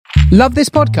Love this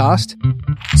podcast?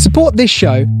 Support this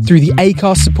show through the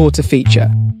Acast supporter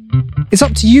feature. It's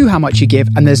up to you how much you give,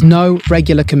 and there's no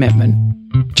regular commitment.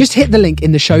 Just hit the link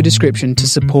in the show description to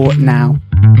support now.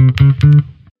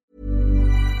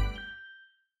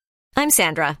 I'm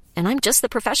Sandra, and I'm just the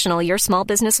professional your small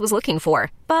business was looking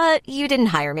for. But you didn't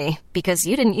hire me because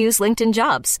you didn't use LinkedIn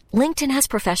Jobs. LinkedIn has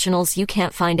professionals you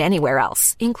can't find anywhere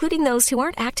else, including those who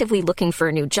aren't actively looking for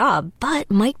a new job, but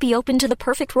might be open to the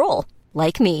perfect role,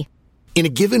 like me. In a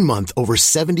given month, over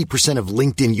 70% of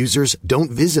LinkedIn users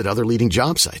don't visit other leading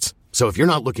job sites. So if you're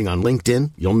not looking on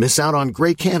LinkedIn, you'll miss out on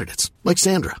great candidates like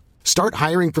Sandra. Start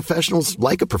hiring professionals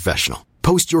like a professional.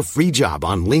 Post your free job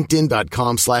on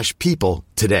linkedin.com/people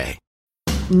today.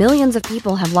 Millions of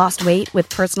people have lost weight with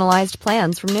personalized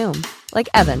plans from Noom. Like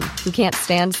Evan, who can't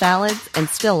stand salads and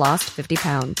still lost 50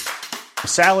 pounds.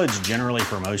 Salads generally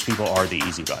for most people are the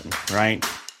easy button, right?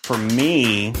 For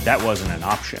me, that wasn't an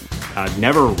option. I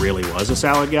never really was a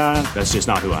salad guy. That's just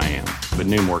not who I am. But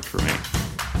Noom worked for me.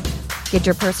 Get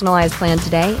your personalized plan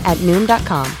today at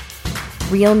Noom.com.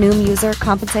 Real Noom user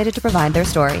compensated to provide their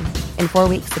story. In 4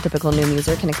 weeks, the typical Noom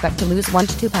user can expect to lose 1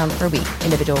 to 2 pounds per week.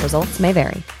 Individual results may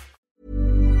vary.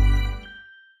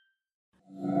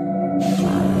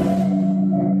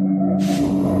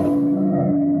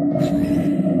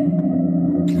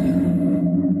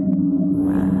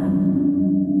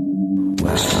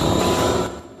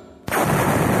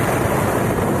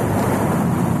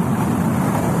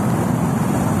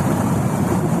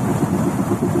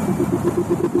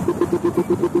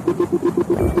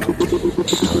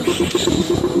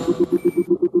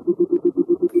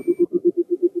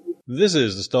 This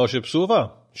is the Starship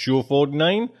Sofa, show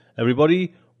 49.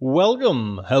 Everybody,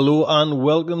 welcome, hello and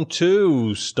welcome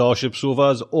to Starship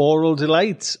Sofa's Oral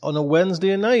Delights on a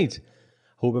Wednesday night.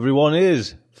 Hope everyone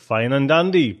is fine and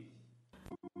dandy.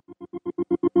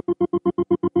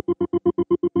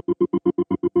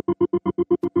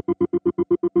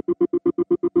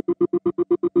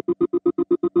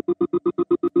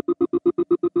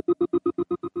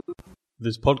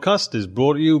 This podcast is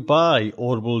brought to you by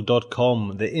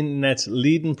Audible.com, the internet's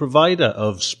leading provider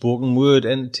of spoken word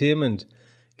entertainment.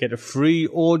 Get a free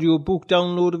audiobook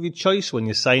download of your choice when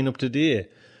you sign up today.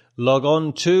 Log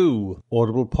on to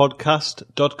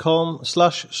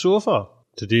audiblepodcast.com/sofa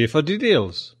today for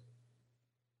details.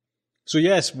 So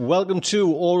yes, welcome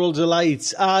to Oral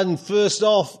Delights, and first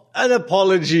off, an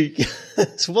apology.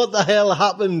 So what the hell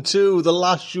happened to the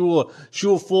last show,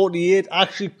 show 48? I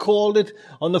actually called it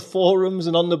on the forums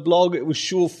and on the blog, it was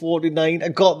show 49. I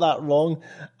got that wrong,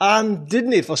 and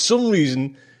didn't it, for some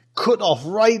reason, cut off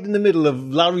right in the middle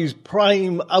of Larry's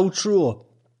prime outro.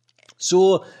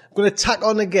 So I'm going to tack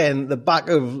on again the back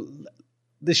of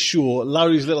this show,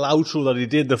 Larry's little outro that he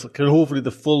did, hopefully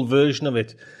the full version of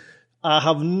it. I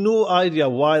have no idea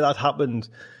why that happened.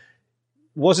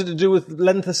 Was it to do with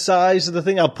length of size of the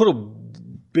thing? I've put up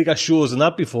bigger shows than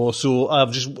that before, so I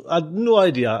had no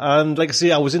idea. And like I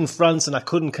say, I was in France and I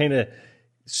couldn't kind of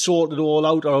sort it all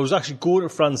out. Or I was actually going to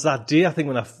France that day, I think,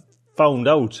 when I found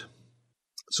out.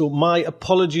 So my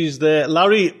apologies there.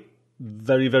 Larry,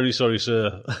 very, very sorry,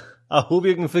 sir. I hope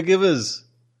you can forgive us.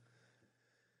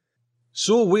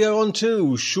 So we are on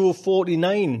to show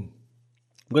 49.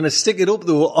 I'm going to stick it up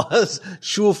though as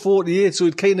show 48, so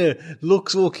it kind of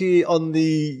looks okay on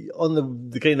the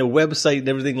kind of website and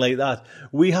everything like that.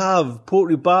 We have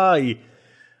portrayed by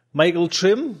Michael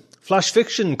Trim. Flash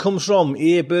Fiction comes from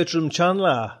A. Bertram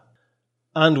Chandler,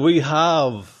 and we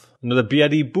have another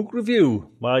BRD book review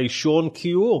by Sean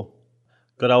Keogh.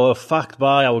 Got our fact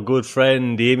by our good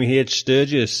friend Amy H.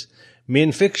 Sturgis.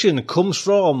 Main fiction comes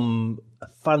from a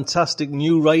fantastic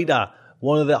new writer,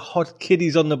 one of the hot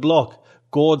kiddies on the block,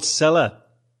 Gord Seller.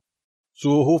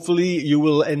 So hopefully you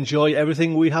will enjoy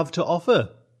everything we have to offer.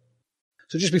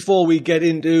 So just before we get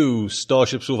into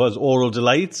Starship Sofa's Oral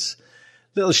Delights,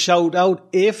 little shout out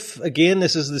if, again,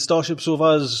 this is the Starship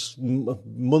Sofa's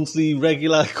monthly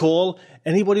regular call,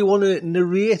 anybody want to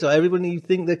narrate, or everybody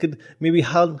think they could maybe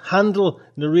handle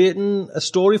narrating a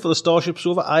story for the Starship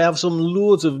Sofa? I have some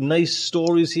loads of nice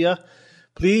stories here.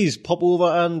 Please pop over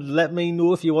and let me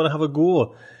know if you want to have a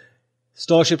go.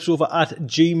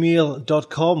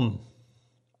 starshipsofa@gmail.com.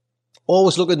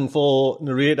 Always looking for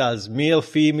narrators, male,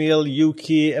 female,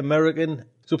 UK, American.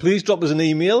 So please drop us an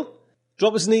email.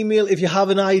 Drop us an email if you have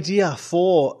an idea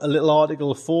for a little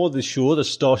article for the show, the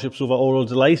Starship Sofa Oral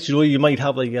Delights. You know, you might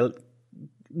have like a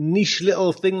niche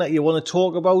little thing that you want to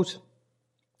talk about.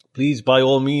 Please, by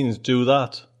all means, do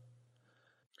that.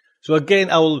 So again,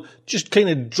 I will just kind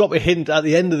of drop a hint at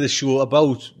the end of the show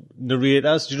about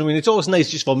narrators. Do you know what I mean? It's always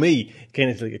nice just for me, kind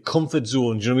of like a comfort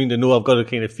zone. Do you know what I mean? To know I've got a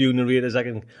kind of few narrators I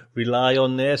can rely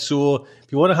on there. So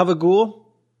if you want to have a go,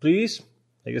 please,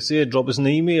 like I say, drop us an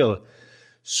email.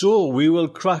 So we will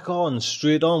crack on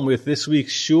straight on with this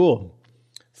week's show.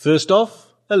 First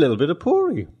off, a little bit of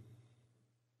Pori.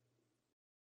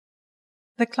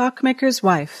 The Clockmaker's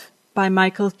Wife by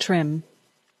Michael Trim.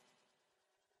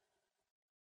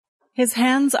 His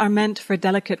hands are meant for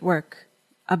delicate work,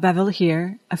 a bevel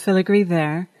here, a filigree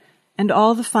there, and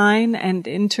all the fine and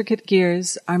intricate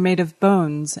gears are made of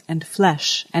bones and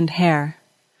flesh and hair.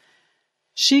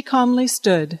 She calmly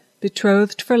stood,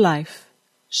 betrothed for life.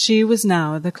 She was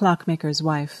now the clockmaker's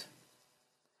wife.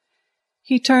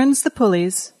 He turns the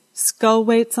pulleys, skull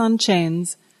weights on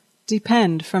chains,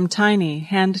 depend from tiny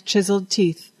hand-chiseled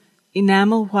teeth,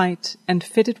 enamel white and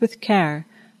fitted with care,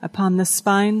 upon the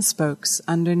spine spokes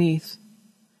underneath.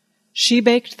 She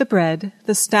baked the bread,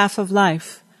 the staff of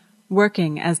life,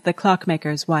 working as the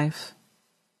clockmaker's wife.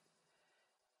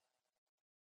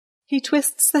 He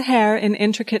twists the hair in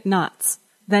intricate knots,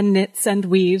 then knits and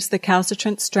weaves the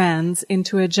calcitrant strands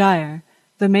into a gyre.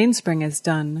 The mainspring is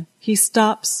done. He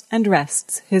stops and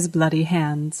rests his bloody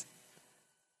hands.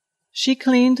 She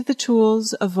cleaned the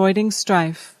tools, avoiding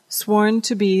strife, sworn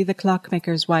to be the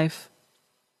clockmaker's wife.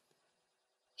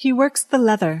 He works the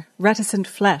leather, reticent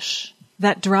flesh,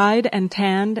 that dried and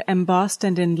tanned, embossed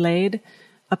and inlaid,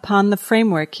 upon the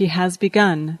framework he has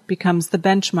begun, becomes the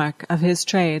benchmark of his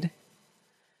trade.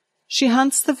 She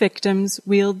hunts the victims,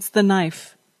 wields the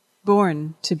knife,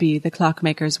 born to be the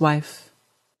clockmaker's wife.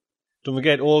 Don't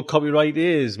forget, all copyright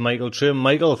is Michael Trim.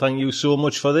 Michael, thank you so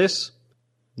much for this.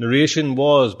 Narration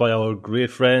was by our great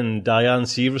friend Diane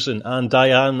Severson, and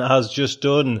Diane has just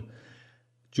done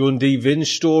Joan D.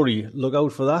 Vin's story. Look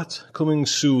out for that, coming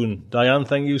soon. Diane,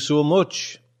 thank you so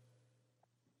much.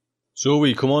 So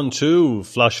we come on to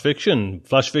Flash Fiction.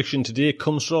 Flash Fiction today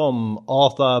comes from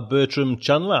Arthur Bertram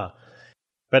Chandler,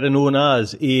 better known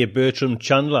as A. Bertram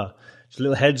Chandler. Just a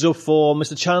little heads up for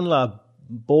Mr. Chandler,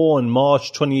 born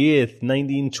March 28th,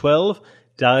 1912,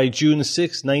 died June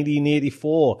 6,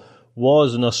 1984,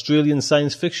 was an Australian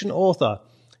science fiction author.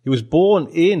 He was born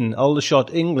in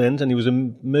Aldershot, England, and he was a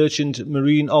merchant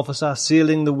marine officer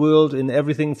sailing the world in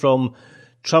everything from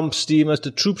tramp steamers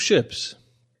to troop ships.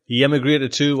 He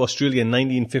emigrated to Australia in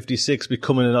 1956,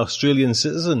 becoming an Australian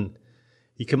citizen.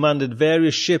 He commanded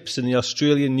various ships in the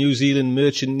Australian, New Zealand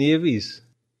merchant navies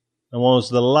and was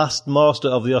the last master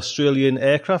of the Australian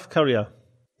aircraft carrier,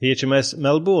 HMS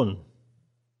Melbourne.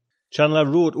 Chandler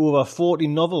wrote over 40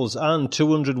 novels and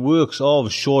 200 works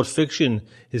of short fiction.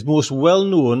 His most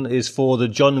well-known is for the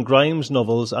John Grimes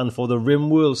novels and for the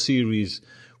Rimworld series,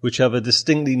 which have a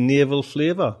distinctly naval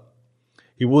flavour.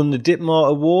 He won the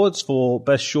Ditmar Awards for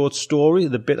Best Short Story,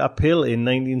 The Bitter Pill in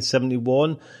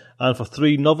 1971, and for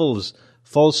 3 novels,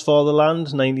 False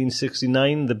Fatherland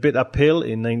 1969, The Bitter Pill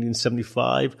in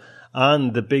 1975,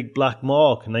 and The Big Black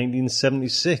Mark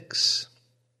 1976.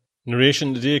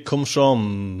 Narration today comes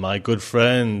from my good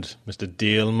friend, Mr.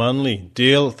 Dale Manley.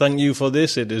 Dale, thank you for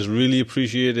this. It is really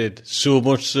appreciated. So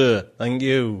much, sir. Thank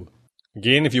you.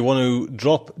 Again, if you want to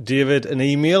drop David an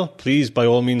email, please, by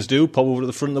all means do. Pop over to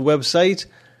the front of the website.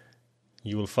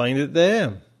 You will find it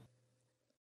there.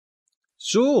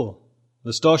 So,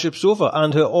 the Starship Sofa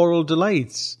and her Oral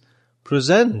Delights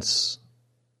presents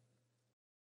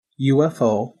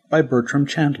UFO by Bertram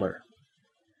Chandler.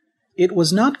 It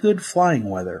was not good flying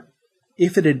weather.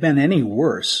 If it had been any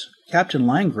worse, Captain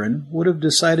Langren would have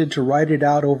decided to ride it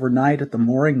out overnight at the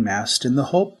mooring mast in the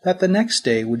hope that the next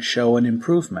day would show an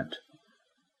improvement.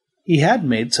 He had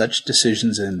made such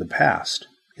decisions in the past.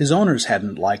 His owners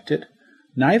hadn't liked it.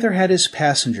 Neither had his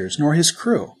passengers nor his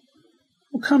crew.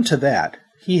 Well, come to that,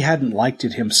 he hadn't liked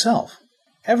it himself.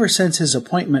 Ever since his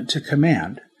appointment to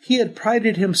command, he had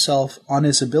prided himself on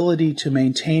his ability to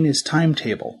maintain his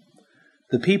timetable.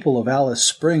 The people of Alice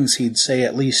Springs, he'd say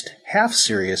at least half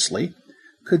seriously,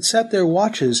 could set their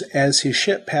watches as his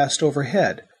ship passed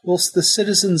overhead, whilst the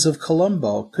citizens of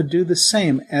Colombo could do the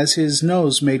same as his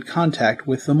nose made contact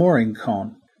with the mooring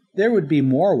cone. There would be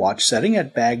more watch-setting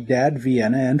at Baghdad,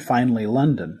 Vienna, and finally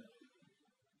London.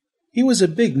 He was a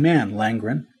big man,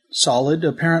 Langren, solid,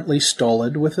 apparently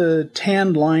stolid, with a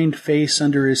tan-lined face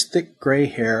under his thick gray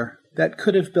hair that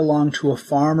could have belonged to a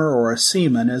farmer or a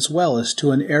seaman as well as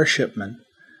to an airshipman.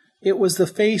 It was the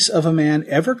face of a man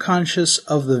ever conscious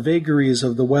of the vagaries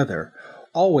of the weather,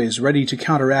 always ready to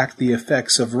counteract the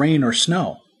effects of rain or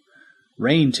snow.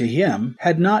 Rain, to him,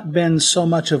 had not been so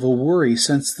much of a worry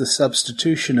since the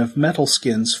substitution of metal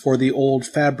skins for the old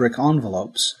fabric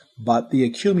envelopes, but the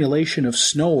accumulation of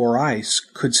snow or ice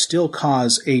could still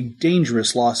cause a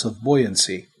dangerous loss of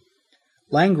buoyancy.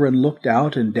 Langren looked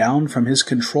out and down from his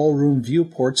control room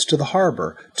viewports to the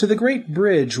harbor, to the great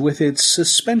bridge with its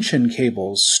suspension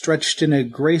cables stretched in a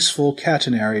graceful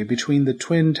catenary between the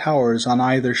twin towers on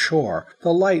either shore,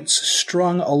 the lights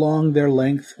strung along their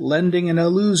length, lending an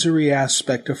illusory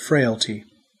aspect of frailty.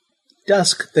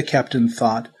 Dusk, the captain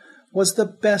thought, was the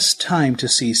best time to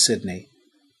see Sydney.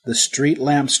 The street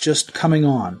lamps just coming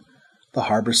on, the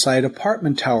harborside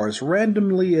apartment towers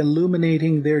randomly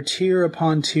illuminating their tier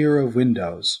upon tier of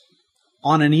windows.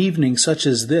 On an evening such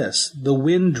as this, the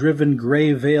wind-driven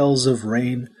gray veils of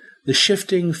rain, the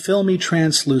shifting, filmy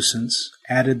translucence,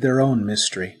 added their own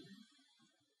mystery.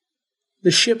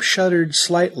 The ship shuddered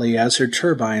slightly as her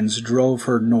turbines drove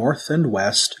her north and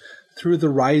west through the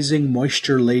rising,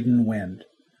 moisture-laden wind.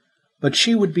 But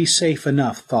she would be safe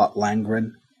enough, thought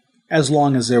Langren, as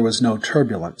long as there was no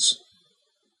turbulence.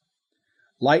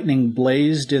 Lightning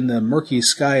blazed in the murky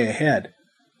sky ahead.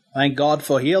 "Thank God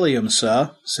for helium,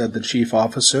 sir," said the chief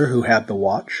officer who had the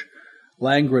watch.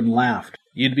 Langren laughed.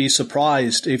 "You'd be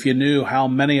surprised if you knew how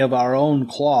many of our own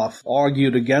cloth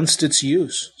argued against its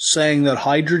use, saying that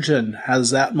hydrogen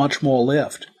has that much more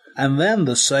lift. And then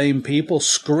the same people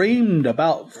screamed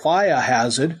about fire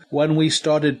hazard when we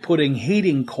started putting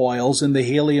heating coils in the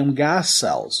helium gas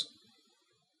cells."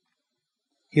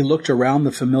 He looked around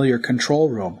the familiar control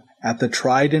room, at the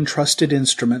tried and trusted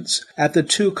instruments, at the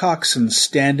two coxswains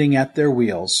standing at their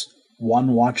wheels,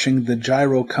 one watching the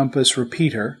gyrocompass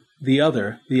repeater, the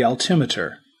other the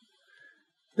altimeter.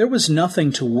 There was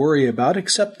nothing to worry about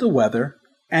except the weather,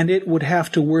 and it would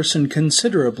have to worsen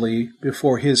considerably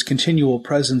before his continual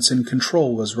presence in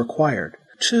control was required.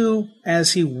 Too,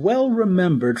 as he well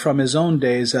remembered from his own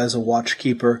days as a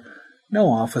watchkeeper, no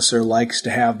officer likes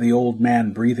to have the old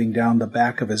man breathing down the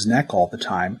back of his neck all the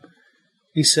time.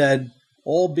 He said,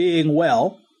 "All being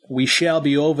well, we shall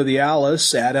be over the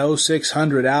Alice at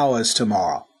 0600 hours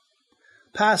tomorrow.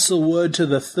 Pass the word to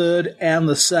the third and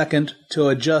the second to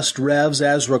adjust revs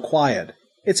as required.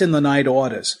 It's in the night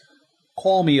orders.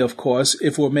 Call me, of course,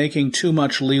 if we're making too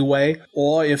much leeway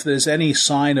or if there's any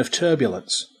sign of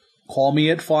turbulence. Call me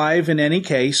at 5 in any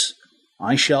case.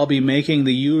 I shall be making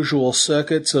the usual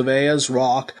circuits of Ayers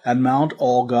Rock and Mount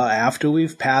Olga after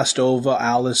we've passed over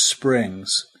Alice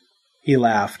Springs." He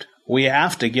laughed. "We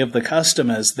have to give the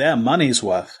customers their money's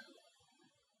worth."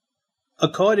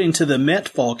 "According to the Met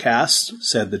forecast,"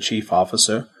 said the chief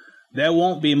officer, "there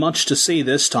won't be much to see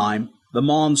this time. The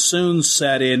monsoon's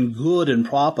set in good and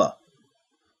proper."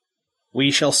 "We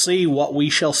shall see what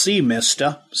we shall see,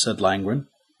 mister," said Langren.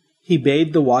 He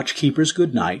bade the watchkeepers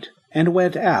good night, and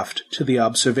went aft to the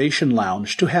observation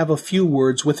lounge to have a few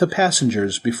words with the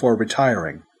passengers before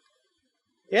retiring.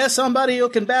 "Here's somebody who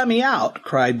can bear me out,"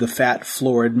 cried the fat,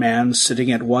 florid man sitting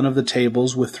at one of the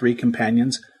tables with 3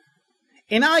 companions.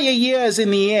 "In all your years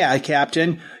in the air,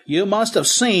 Captain, you must have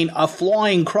seen a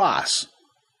flying cross."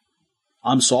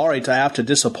 "I'm sorry to have to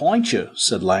disappoint you,"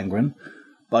 said Langren,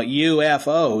 "but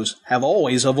UFOs have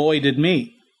always avoided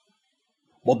me."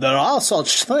 "But there are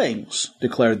such things,"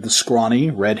 declared the scrawny,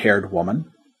 red-haired woman.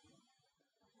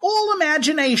 "All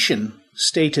imagination,"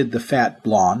 stated the fat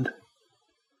blonde.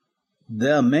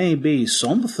 "There may be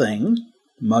something,"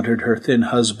 muttered her thin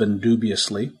husband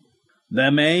dubiously.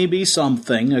 "There may be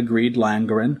something," agreed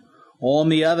Langren. "On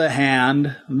the other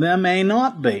hand, there may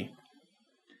not be."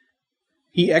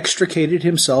 He extricated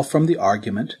himself from the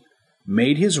argument,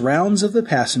 made his rounds of the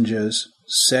passengers,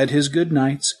 said his good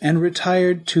nights, and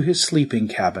retired to his sleeping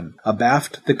cabin,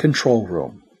 abaft the control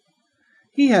room.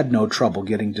 He had no trouble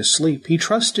getting to sleep. He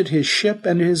trusted his ship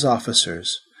and his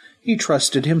officers. He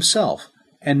trusted himself,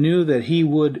 and knew that he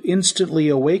would instantly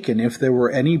awaken if there were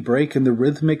any break in the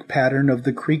rhythmic pattern of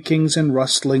the creakings and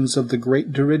rustlings of the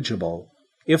great dirigible,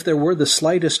 if there were the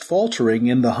slightest faltering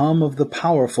in the hum of the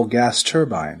powerful gas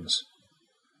turbines.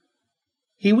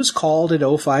 He was called at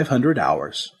 0500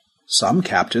 hours. Some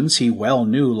captains, he well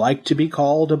knew, liked to be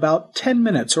called about 10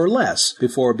 minutes or less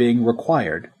before being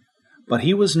required, but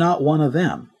he was not one of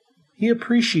them. He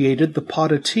appreciated the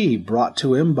pot of tea brought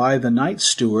to him by the night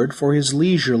steward for his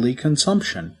leisurely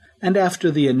consumption, and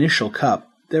after the initial cup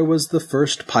there was the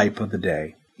first pipe of the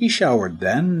day. He showered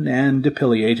then, and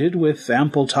depilated with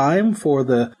ample time for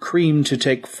the cream to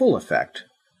take full effect.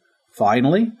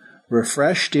 Finally,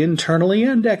 refreshed internally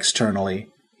and externally,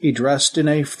 he dressed in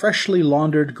a freshly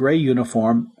laundered gray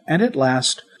uniform, and at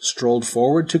last strolled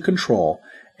forward to control,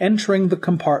 entering the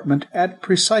compartment at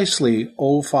precisely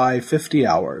 0550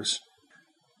 hours.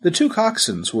 The 2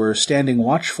 coxswains were standing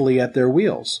watchfully at their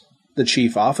wheels. The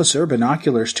chief officer,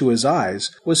 binoculars to his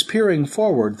eyes, was peering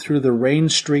forward through the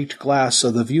rain-streaked glass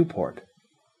of the viewport.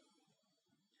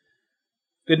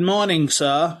 "Good morning,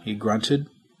 sir," he grunted.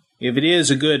 "If it is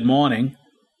a good morning."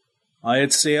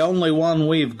 "It's the only one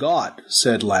we've got,"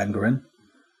 said Langren.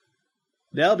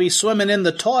 "They'll be swimming in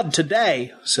the Todd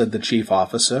today," said the chief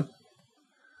officer.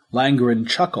 Langren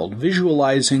chuckled,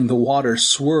 visualizing the water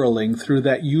swirling through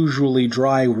that usually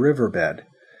dry riverbed.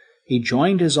 He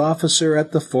joined his officer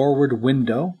at the forward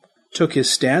window, took his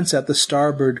stance at the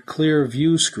starboard clear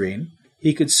view screen.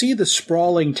 He could see the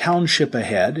sprawling township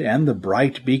ahead and the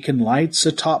bright beacon lights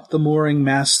atop the mooring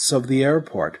masts of the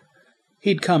airport.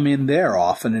 He'd come in there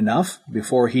often enough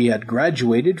before he had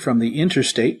graduated from the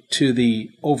interstate to the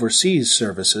overseas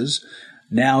services.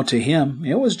 Now to him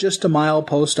it was just a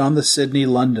milepost on the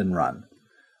Sydney-London run.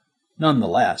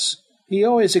 Nonetheless, he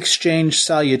always exchanged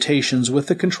salutations with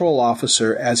the control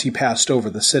officer as he passed over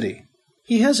the city.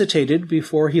 He hesitated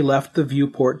before he left the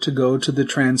viewport to go to the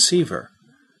transceiver.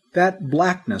 That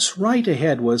blackness right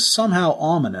ahead was somehow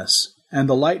ominous, and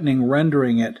the lightning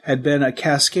rendering it had been a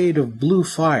cascade of blue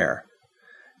fire.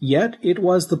 Yet it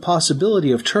was the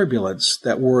possibility of turbulence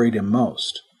that worried him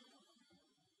most.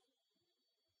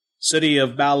 "City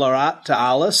of Ballarat to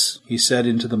Alice," he said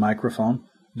into the microphone.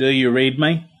 "Do you read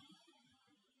me?"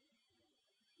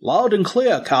 "Loud and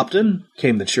clear, Captain,"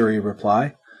 came the cheery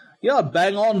reply. "You're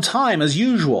bang on time as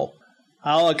usual.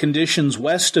 How are conditions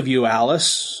west of you,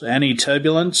 Alice? Any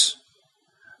turbulence?"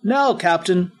 "No,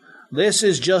 Captain. This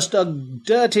is just a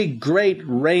dirty great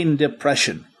rain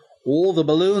depression. All the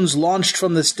balloons launched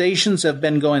from the stations have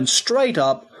been going straight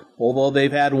up, although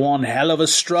they've had one hell of a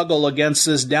struggle against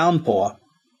this downpour."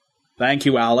 "Thank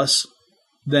you, Alice."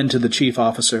 Then to the chief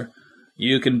officer,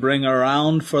 "You can bring her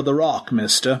round for the rock,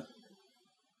 mister."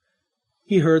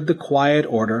 He heard the quiet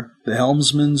order, the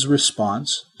helmsman's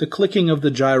response, the clicking of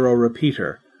the gyro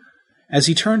repeater. As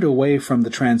he turned away from the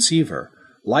transceiver,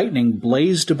 lightning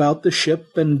blazed about the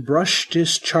ship and brush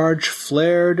discharge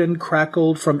flared and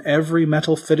crackled from every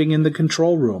metal fitting in the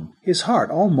control room. His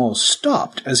heart almost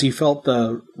stopped as he felt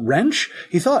the wrench.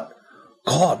 He thought,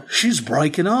 "God, she's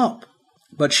breaking up."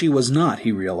 But she was not,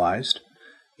 he realized.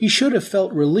 He should have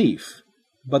felt relief.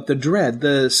 But the dread,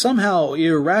 the somehow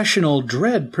irrational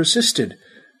dread, persisted.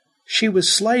 She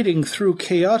was sliding through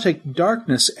chaotic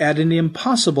darkness at an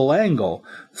impossible angle,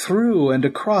 through and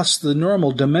across the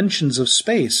normal dimensions of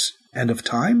space and of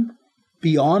time.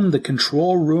 Beyond the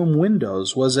control room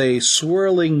windows was a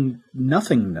swirling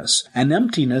nothingness, an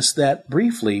emptiness that,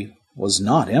 briefly, was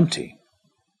not empty.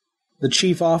 The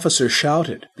chief officer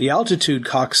shouted. The altitude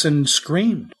coxswain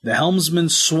screamed. The helmsman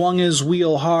swung his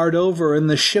wheel hard over, and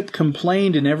the ship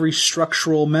complained in every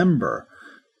structural member.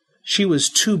 She was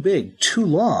too big, too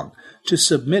long, to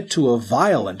submit to a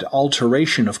violent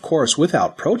alteration of course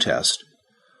without protest.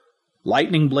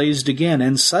 Lightning blazed again,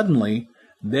 and suddenly,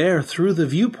 there through the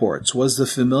viewports was the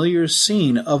familiar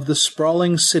scene of the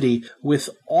sprawling city with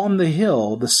on the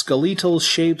hill the skeletal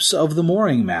shapes of the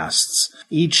mooring masts,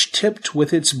 each tipped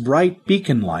with its bright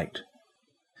beacon light.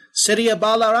 "City of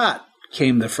Ballarat,"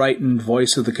 came the frightened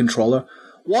voice of the controller.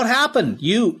 "What happened?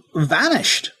 You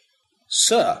vanished."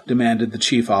 "Sir," demanded the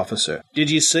chief officer, "did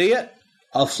you see it?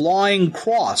 A flying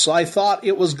cross. I thought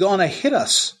it was going to hit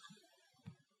us."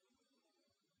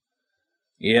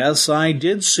 "Yes, I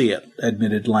did see it,"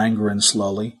 admitted Langren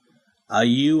slowly. "A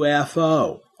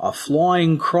UFO, a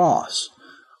flying cross.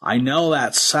 I know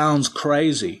that sounds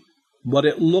crazy, but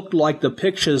it looked like the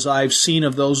pictures I've seen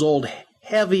of those old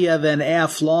heavier-than-air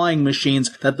flying machines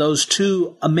that those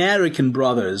two American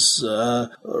brothers,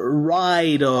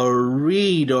 Reid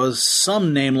or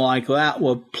some name like that,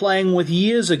 were playing with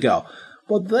years ago,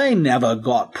 but they never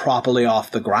got properly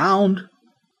off the ground."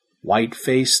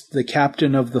 White-faced, the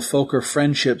captain of the Fokker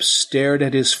Friendship stared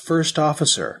at his first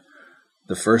officer.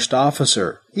 The first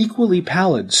officer, equally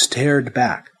pallid, stared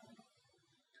back.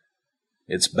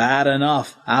 "It's bad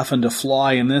enough having to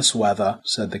fly in this weather,"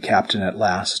 said the captain at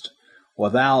last,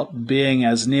 "without being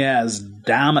as near as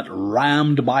damn it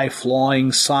rammed by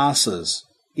flying saucers."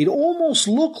 "It almost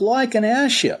looked like an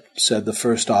airship," said the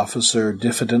first officer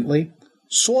diffidently.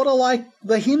 "Sort of like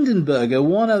the Hindenburg,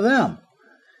 one of them.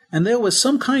 And there was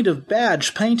some kind of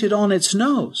badge painted on its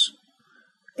nose.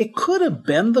 It could have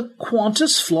been the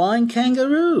Qantas flying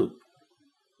kangaroo."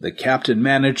 The captain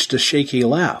managed a shaky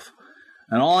laugh.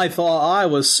 "And I thought I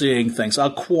was seeing things. A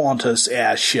Qantas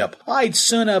airship. I'd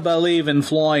sooner believe in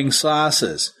flying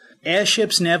saucers.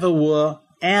 Airships never were,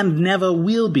 and never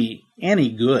will be, any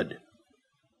good."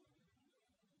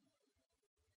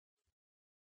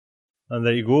 And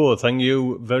there you go. Thank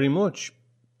you very much.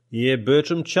 Yeah,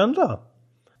 Bertram Chandler.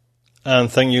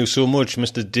 And thank you so much,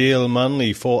 Mr. Dale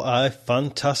Manley, for a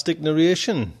fantastic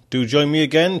narration. Do join me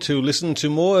again to listen to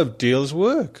more of Dale's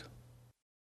work.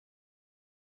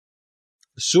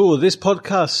 So, this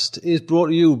podcast is brought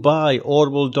to you by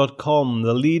Audible.com,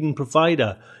 the leading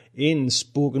provider in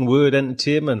spoken word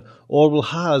entertainment. Audible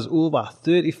has over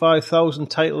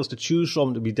 35,000 titles to choose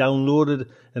from to be downloaded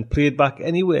and played back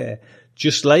anywhere,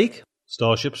 just like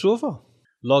Starship Sofa.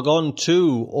 Log on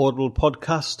to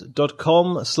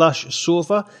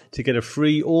audiblepodcast.com/sofa to get a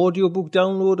free audiobook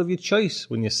download of your choice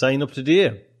when you sign up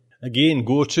today. Again,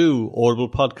 go to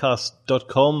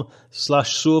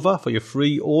audiblepodcast.com/sofa for your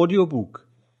free audiobook.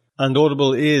 And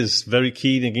Audible is very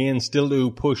keen again still to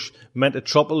push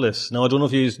Metatropolis. Now, I don't know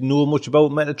if you know much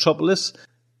about Metatropolis.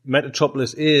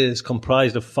 Metatropolis is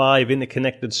comprised of 5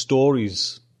 interconnected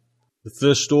stories. The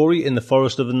first story, In the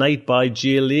Forest of the Night by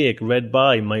Jay Lake, read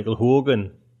by Michael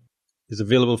Hogan, is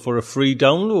available for a free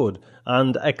download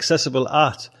and accessible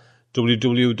at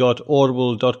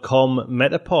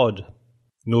www.audible.com/metapod.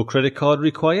 No credit card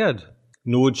required.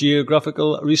 No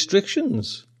geographical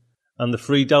restrictions. And the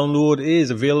free download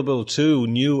is available to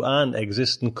new and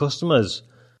existing customers.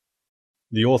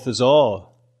 The authors are,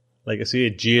 like I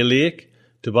say, Jay Lake,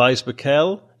 Tobias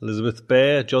Buckell, Elizabeth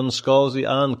Bear, John Scalzi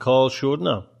and Carl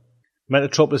Schodner.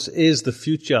 Metatropolis is the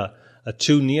future, a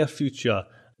too near future,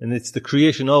 and it's the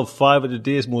creation of 5 of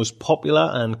today's most popular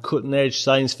and cutting-edge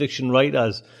science fiction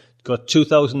writers. It's got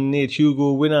 2008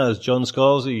 Hugo winners John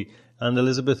Scalzi and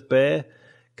Elizabeth Bear,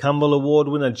 Campbell Award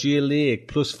winner Jay Lake,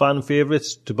 plus fan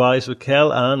favourites Tobias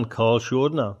Buckell and Carl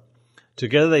Schodner.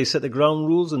 Together they set the ground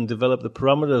rules and develop the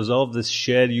parameters of this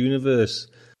shared universe.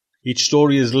 Each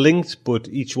story is linked, but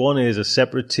each one is a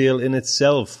separate tale in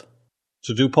itself.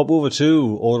 So do pop over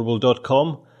to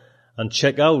audible.com and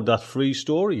check out that free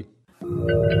story.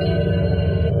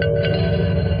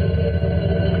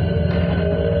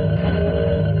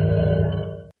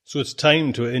 So it's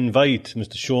time to invite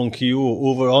Mr. Sean Keogh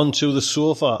over onto the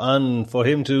sofa and for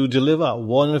him to deliver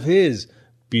one of his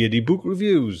Beardy book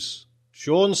reviews.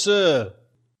 Sean, sir.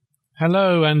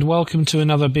 Hello and welcome to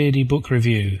another Beardy book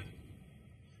review.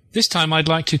 This time I'd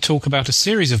like to talk about a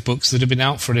series of books that have been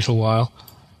out for a little while,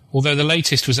 although the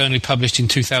latest was only published in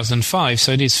 2005,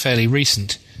 so it is fairly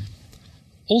recent.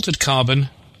 Altered Carbon,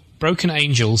 Broken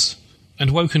Angels,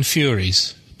 and Woken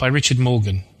Furies by Richard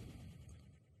Morgan.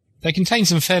 They contain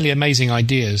some fairly amazing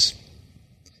ideas.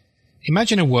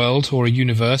 Imagine a world or a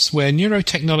universe where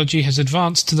neurotechnology has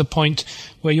advanced to the point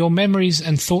where your memories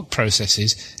and thought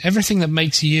processes, everything that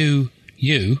makes you,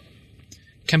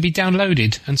 can be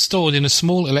downloaded and stored in a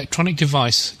small electronic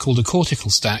device called a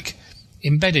cortical stack,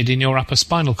 embedded in your upper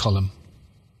spinal column.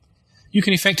 You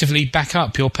can effectively back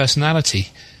up your personality,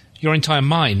 your entire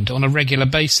mind, on a regular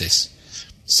basis.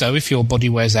 So if your body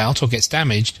wears out or gets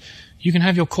damaged, you can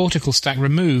have your cortical stack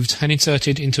removed and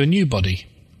inserted into a new body.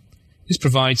 This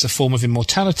provides a form of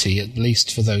immortality, at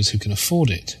least for those who can afford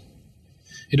it.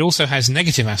 It also has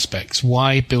negative aspects.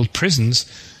 Why build prisons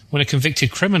when a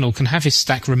convicted criminal can have his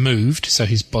stack removed, so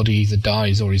his body either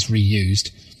dies or is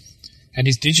reused, and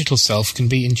his digital self can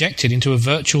be injected into a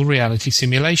virtual reality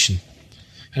simulation,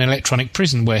 an electronic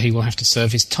prison where he will have to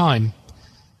serve his time.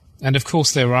 And of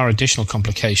course there are additional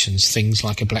complications, things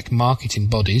like a black market in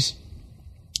bodies,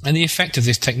 and the effect of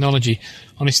this technology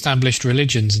on established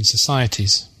religions and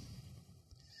societies.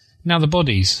 Now the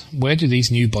bodies, where do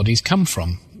these new bodies come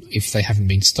from, if they haven't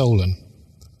been stolen?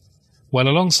 Well,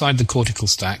 alongside the cortical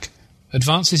stack,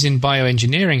 advances in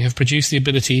bioengineering have produced the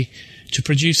ability to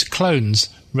produce clones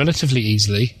relatively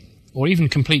easily, or even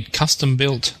complete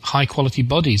custom-built, high-quality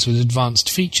bodies with advanced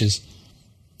features,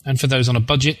 and for those on a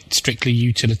budget, strictly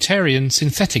utilitarian,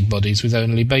 synthetic bodies with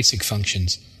only basic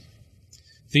functions.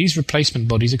 These replacement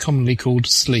bodies are commonly called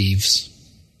sleeves.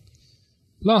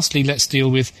 Lastly, let's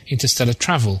deal with interstellar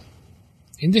travel.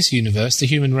 In this universe, the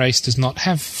human race does not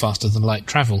have faster-than-light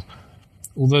travel,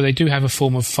 although they do have a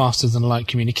form of faster-than-light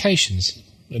communications,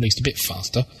 at least a bit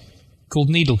faster, called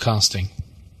needle casting.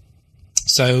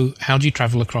 So, how do you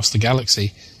travel across the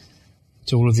galaxy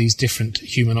to all of these different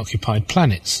human-occupied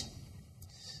planets?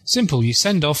 Simple, you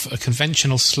send off a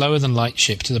conventional slower-than-light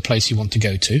ship to the place you want to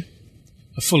go to.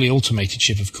 A fully automated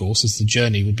ship, of course, as the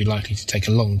journey would be likely to take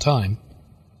a long time.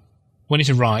 When it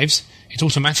arrives, it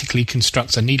automatically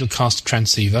constructs a needlecast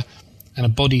transceiver and a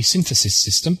body synthesis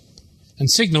system, and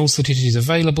signals that it is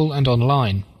available and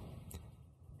online.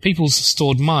 People's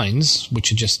stored minds,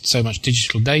 which are just so much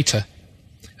digital data,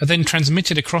 are then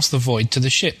transmitted across the void to the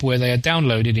ship, where they are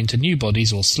downloaded into new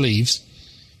bodies or sleeves,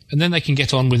 and then they can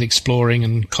get on with exploring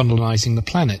and colonizing the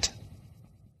planet.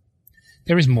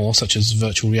 There is more, such as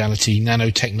virtual reality,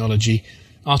 nanotechnology,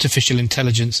 artificial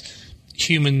intelligence,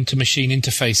 human-to-machine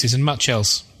interfaces, and much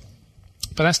else.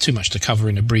 But that's too much to cover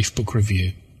in a brief book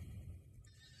review.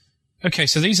 Okay,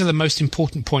 so these are the most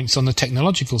important points on the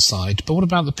technological side, but what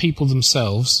about the people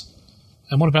themselves?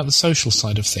 And what about the social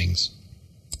side of things?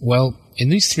 Well, in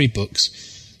these 3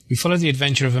 books, we follow the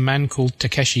adventure of a man called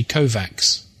Takeshi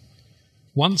Kovacs.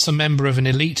 Once a member of an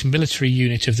elite military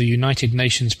unit of the United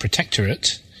Nations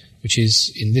Protectorate, which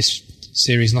is, in this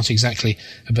series, not exactly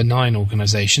a benign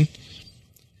organisation,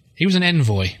 he was an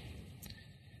envoy,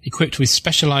 equipped with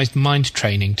specialised mind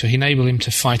training to enable him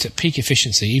to fight at peak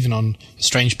efficiency even on a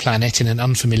strange planet in an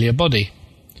unfamiliar body.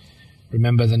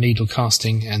 Remember the needle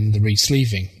casting and the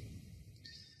re-sleeving.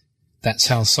 That's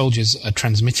how soldiers are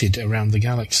transmitted around the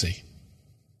galaxy.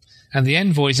 And the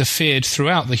envoys are feared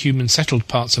throughout the human-settled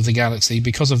parts of the galaxy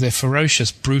because of their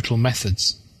ferocious, brutal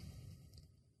methods.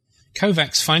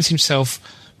 Kovacs finds himself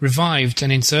revived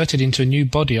and inserted into a new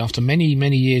body after many,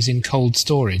 many years in cold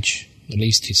storage. At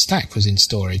least his stack was in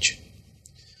storage.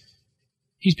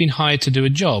 He's been hired to do a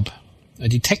job, a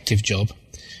detective job,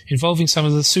 involving some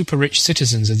of the super-rich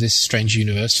citizens of this strange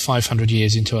universe 500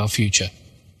 years into our future.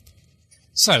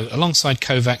 So, alongside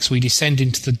Kovacs, we descend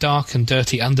into the dark and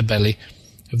dirty underbelly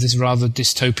of this rather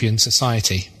dystopian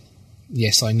society.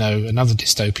 Yes, I know, another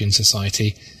dystopian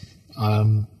society.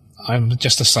 I'm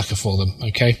just a sucker for them,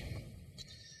 okay?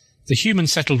 The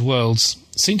human-settled worlds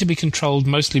seem to be controlled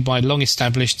mostly by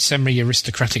long-established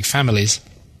semi-aristocratic families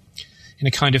in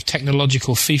a kind of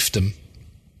technological fiefdom,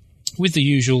 with the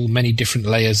usual many different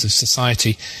layers of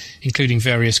society, including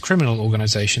various criminal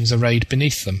organisations arrayed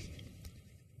beneath them.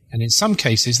 And in some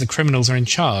cases the criminals are in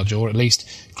charge, or at least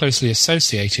closely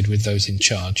associated with those in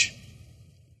charge.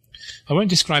 I won't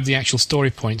describe the actual story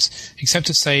points, except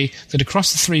to say that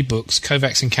across the 3 books,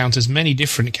 Kovacs encounters many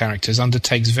different characters,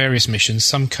 undertakes various missions,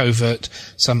 some covert,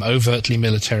 some overtly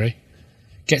military,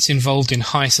 gets involved in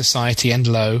high society and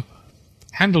low,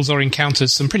 handles or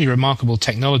encounters some pretty remarkable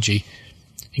technology,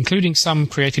 including some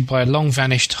created by a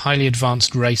long-vanished, highly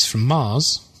advanced race from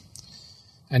Mars,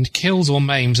 and kills or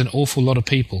maims an awful lot of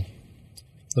people.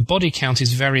 The body count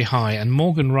is very high, and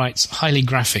Morgan writes highly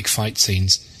graphic fight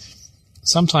scenes.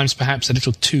 Sometimes perhaps a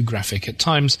little too graphic. At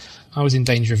times I was in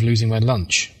danger of losing my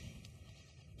lunch.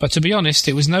 But to be honest,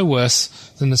 it was no worse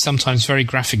than the sometimes very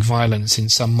graphic violence in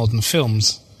some modern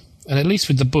films. And at least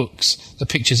with the books, the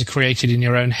pictures are created in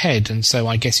your own head, and so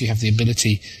I guess you have the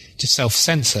ability to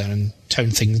self-censor and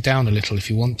tone things down a little if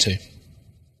you want to.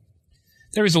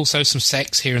 There is also some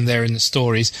sex here and there in the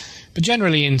stories, but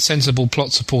generally in sensible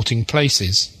plot-supporting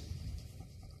places.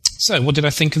 So, what did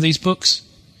I think of these books?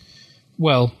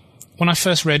 Well, when I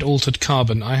first read Altered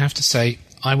Carbon, I have to say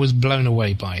I was blown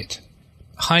away by it.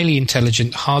 Highly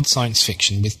intelligent, hard science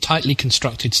fiction with tightly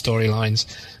constructed storylines,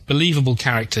 believable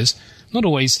characters, not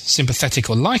always sympathetic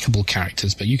or likeable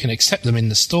characters, but you can accept them in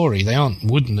the story. They aren't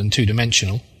wooden and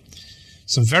two-dimensional.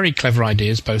 Some very clever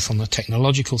ideas both on the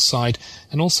technological side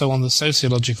and also on the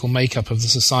sociological makeup of the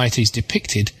societies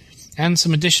depicted, and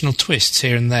some additional twists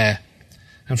here and there.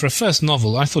 And for a first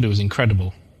novel, I thought it was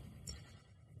incredible.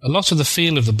 A lot of the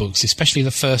feel of the books, especially the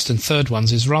first and third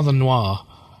ones, is rather noir.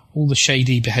 All the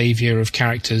shady behaviour of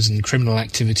characters and criminal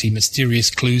activity, mysterious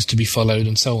clues to be followed,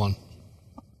 and so on.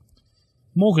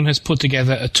 Morgan has put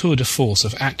together a tour de force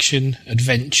of action,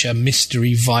 adventure,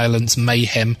 mystery, violence,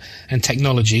 mayhem, and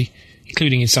technology,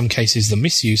 including in some cases the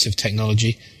misuse of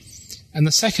technology, and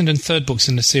the second and third books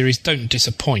in the series don't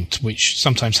disappoint, which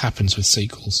sometimes happens with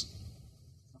sequels.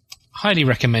 Highly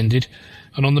recommended,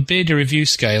 and on the Beardy review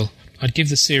scale, I'd give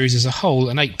the series as a whole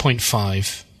an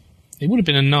 8.5. It would have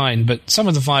been a 9, but some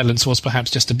of the violence was perhaps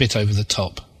just a bit over the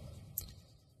top.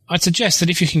 I'd suggest that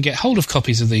if you can get hold of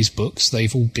copies of these books,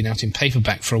 they've all been out in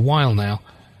paperback for a while now,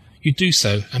 you do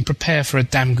so and prepare for a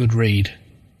damn good read.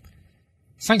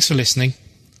 Thanks for listening.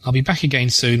 I'll be back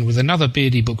again soon with another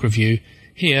Beardy book review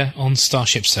here on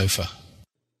Starship Sofa.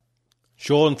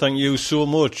 Sean, thank you so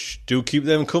much. Do keep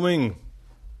them coming.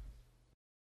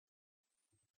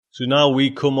 So now we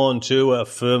come on to a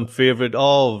firm favourite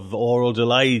of Oral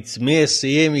Delights, Miss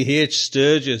Amy H.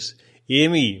 Sturgis.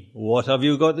 Amy, what have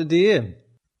you got today?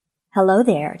 Hello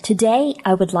there. Today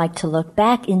I would like to look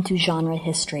back into genre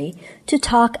history to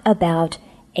talk about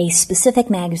a specific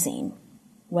magazine.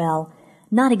 Well,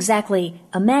 not exactly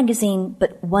a magazine,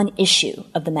 but one issue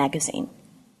of the magazine.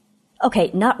 Okay,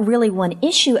 not really one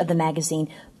issue of the magazine,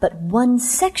 but one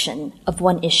section of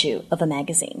one issue of a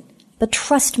magazine. But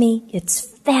trust me, it's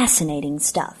fascinating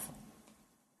stuff.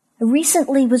 I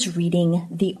recently was reading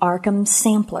The Arkham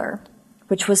Sampler,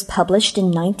 which was published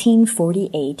in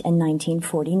 1948 and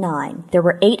 1949. There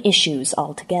were 8 issues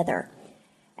altogether.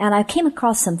 and I came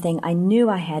across something I knew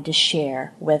I had to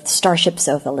share with Starship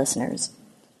Sofa listeners.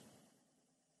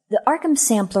 The Arkham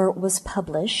Sampler was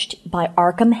published by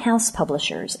Arkham House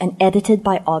Publishers and edited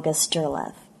by August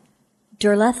Derleth.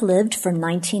 Derleth lived from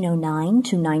 1909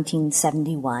 to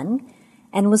 1971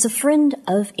 and was a friend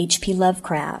of H.P.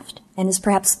 Lovecraft and is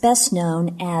perhaps best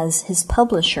known as his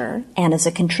publisher and as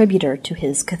a contributor to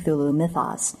his Cthulhu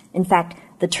mythos. In fact,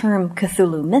 the term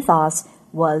Cthulhu mythos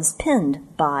was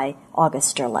penned by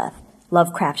August Derleth.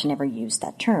 Lovecraft never used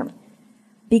that term.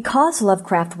 Because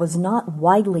Lovecraft was not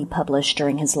widely published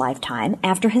during his lifetime,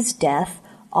 after his death,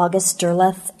 August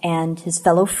Derleth and his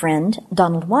fellow friend,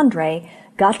 Donald Wandrei,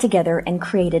 got together and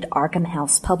created Arkham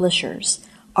House Publishers.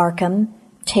 Arkham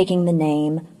taking the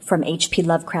name from H.P.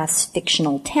 Lovecraft's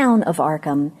fictional town of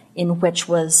Arkham, in which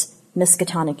was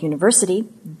Miskatonic University,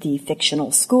 the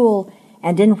fictional school,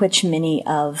 and in which many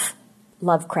of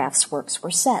Lovecraft's works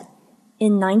were set.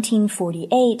 In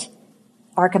 1948,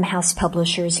 Arkham House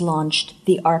Publishers launched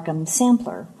the Arkham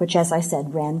Sampler, which, as I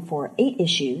said, ran for 8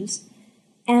 issues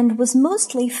and was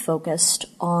mostly focused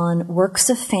on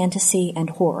works of fantasy and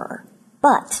horror.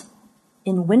 But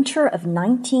in winter of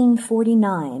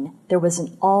 1949, there was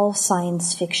an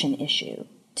all-science fiction issue.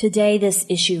 Today, this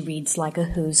issue reads like a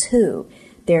who's who.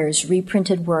 There's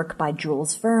reprinted work by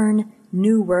Jules Verne,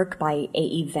 new work by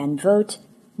A.E. Van Vogt,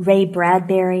 Ray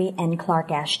Bradbury and Clark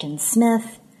Ashton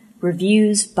Smith,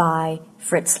 reviews by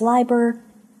Fritz Leiber,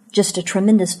 just a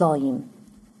tremendous volume.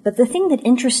 But the thing that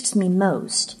interests me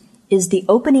most is the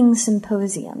opening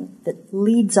symposium that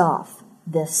leads off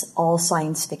this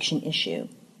all-science fiction issue.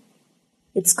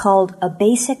 It's called A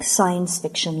Basic Science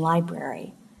Fiction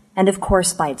Library. And of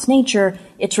course, by its nature,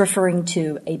 it's referring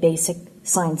to a basic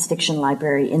science fiction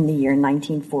library in the year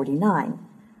 1949.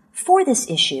 For this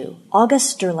issue,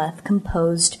 August Derleth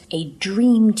composed a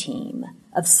dream team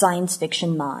of science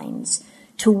fiction minds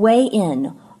to weigh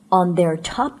in on their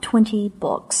top 20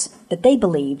 books that they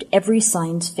believed every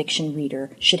science fiction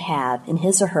reader should have in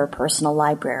his or her personal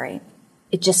library.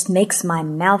 It just makes my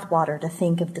mouth water to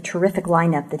think of the terrific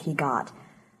lineup that he got.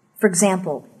 For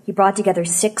example, he brought together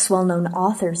 6 well-known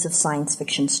authors of science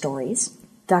fiction stories: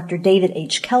 Dr. David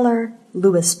H. Keller,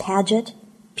 Louis Paget,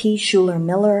 P. Schuler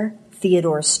Miller,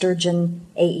 Theodore Sturgeon,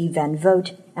 A.E. Van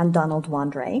Vogt, and Donald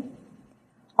Wandrei.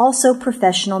 Also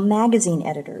professional magazine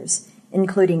editors,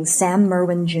 including Sam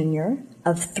Merwin Jr.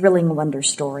 of Thrilling Wonder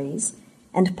Stories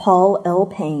and Paul L.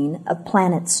 Payne of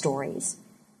Planet Stories,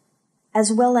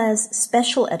 as well as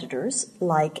special editors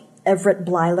like Everett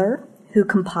Blyler, who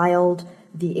compiled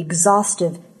the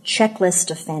exhaustive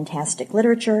Checklist of Fantastic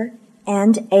Literature,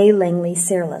 and A. Langley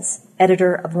Searles,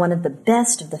 editor of one of the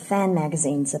best of the fan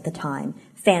magazines at the time,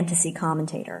 Fantasy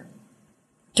Commentator.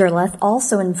 Derleth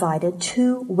also invited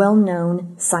 2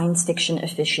 well-known science fiction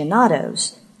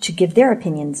aficionados to give their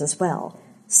opinions as well,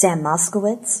 Sam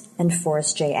Moskowitz and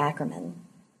Forrest J. Ackerman.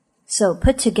 So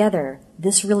put together,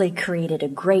 this really created a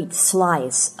great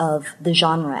slice of the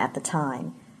genre at the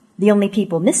time. The only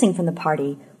people missing from the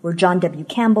party were John W.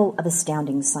 Campbell of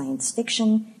Astounding Science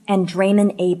Fiction and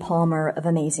Drayman A. Palmer of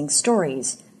Amazing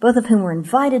Stories, both of whom were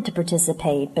invited to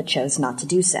participate but chose not to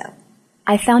do so.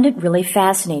 I found it really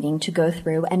fascinating to go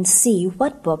through and see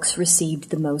what books received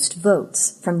the most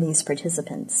votes from these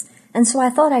participants, and so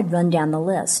I thought I'd run down the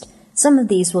list. Some of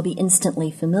these will be instantly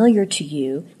familiar to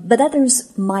you, but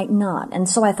others might not, and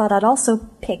so I thought I'd also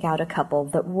pick out a couple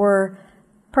that were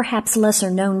perhaps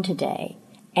lesser known today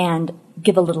and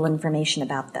give a little information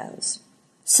about those.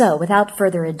 So, without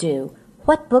further ado,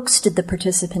 what books did the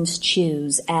participants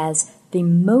choose as the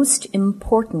most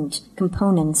important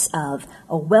components of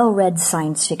a well-read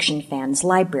science fiction fan's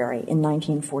library in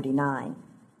 1949?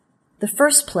 The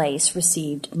first place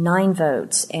received 9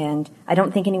 votes, and I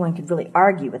don't think anyone could really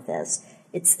argue with this.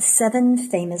 It's 7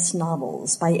 Famous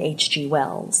Novels by H.G.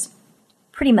 Wells.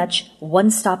 Pretty much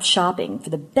one-stop shopping for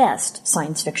the best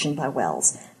science fiction by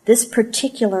Wells. This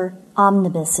particular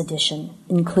omnibus edition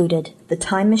included The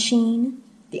Time Machine,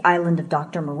 The Island of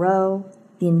Dr. Moreau,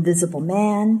 The Invisible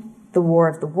Man, The War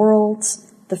of the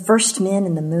Worlds, The First Men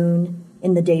in the Moon,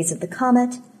 In the Days of the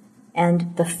Comet,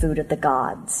 and The Food of the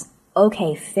Gods.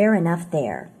 Okay, fair enough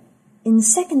there. In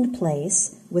second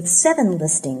place, with 7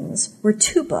 listings, were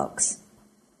 2 books.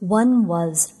 One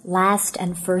was Last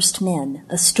and First Men,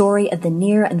 a story of the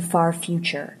near and far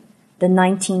future, the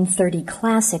 1930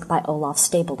 classic by Olaf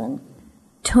Stapledon.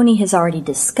 Tony has already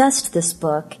discussed this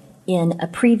book in a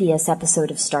previous episode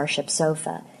of Starship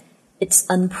Sofa. Its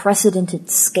unprecedented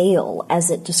scale as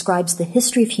it describes the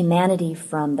history of humanity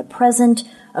from the present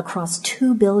across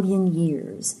 2 billion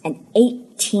years and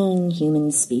 18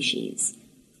 human species.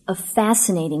 a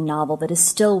fascinating novel that is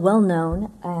still well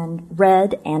known and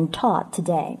read and taught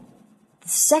today. The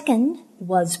second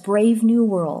was Brave New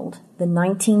World, the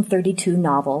 1932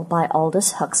 novel by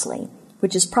Aldous Huxley,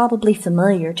 which is probably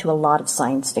familiar to a lot of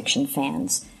science fiction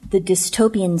fans. The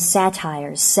dystopian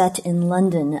satire set in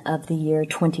London of the year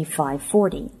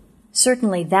 2540.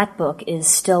 Certainly that book is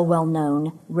still well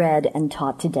known, read, and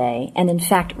taught today, and in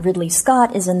fact Ridley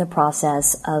Scott is in the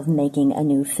process of making a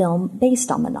new film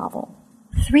based on the novel.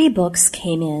 3 books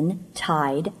came in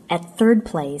tied at third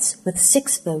place with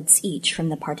 6 votes each from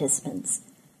the participants.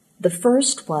 The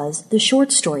first was The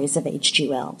Short Stories of H.G.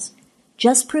 Wells,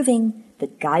 just proving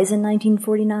that guys in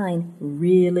 1949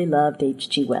 really loved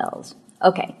H.G. Wells.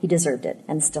 Okay, he deserved it,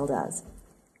 and still does.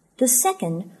 The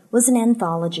second was an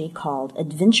anthology called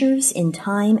Adventures in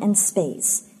Time and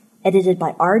Space, edited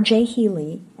by R.J.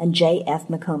 Healy and J.F.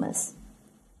 McComas.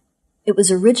 It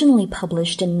was originally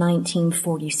published in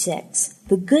 1946.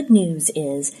 The good news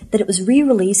is that it was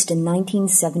re-released in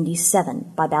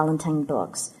 1977 by Ballantine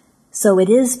Books, so it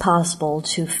is possible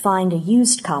to find a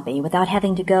used copy without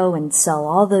having to go and sell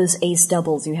all those ace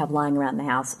doubles you have lying around the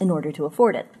house in order to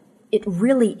afford it. It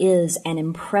really is an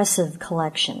impressive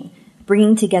collection,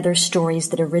 bringing together stories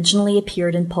that originally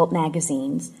appeared in pulp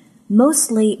magazines,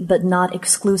 mostly but not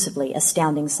exclusively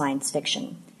astounding science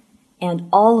fiction. And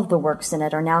all of the works in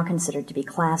it are now considered to be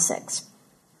classics.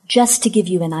 Just to give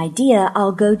you an idea,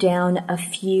 I'll go down a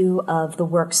few of the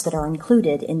works that are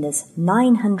included in this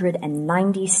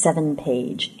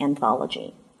 997-page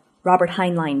anthology. Robert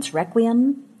Heinlein's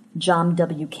Requiem, John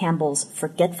W. Campbell's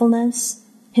Forgetfulness,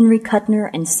 Henry Kuttner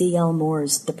and C.L.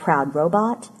 Moore's The Proud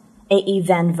Robot, A.E.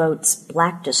 Van Vogt's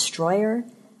Black Destroyer,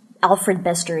 Alfred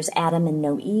Bester's Adam and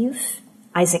No Eve,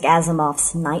 Isaac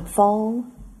Asimov's Nightfall,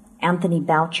 Anthony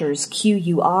Boucher's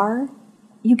Q.U.R.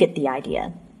 You get the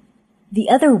idea. The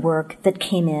other work that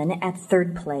came in at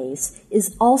third place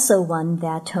is also one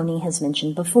that Tony has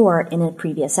mentioned before in a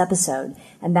previous episode,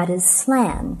 and that is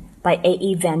Slan by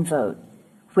A.E. Van Vogt,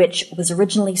 which was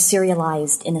originally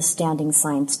serialized in Astounding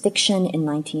Science Fiction in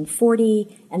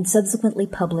 1940 and subsequently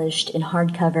published in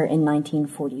hardcover in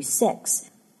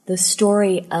 1946, the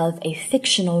story of a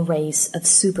fictional race of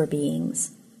super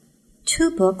beings.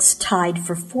 2 books tied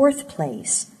for fourth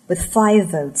place with 5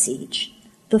 votes each.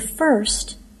 The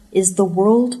first is The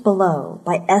World Below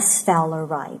by S. Fowler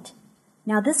Wright.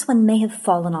 Now this one may have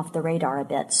fallen off the radar a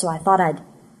bit, so I thought I'd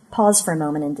pause for a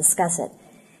moment and discuss it.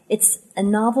 It's a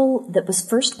novel that was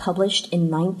first published in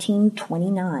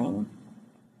 1929.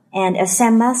 And as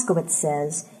Sam Moskowitz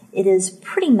says, it is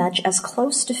pretty much as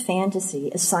close to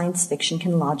fantasy as science fiction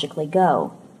can logically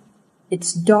go.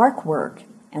 It's dark work,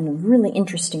 and a really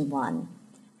interesting one,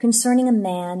 concerning a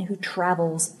man who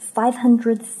travels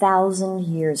 500,000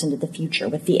 years into the future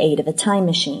with the aid of a time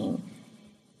machine.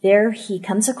 There he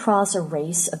comes across a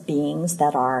race of beings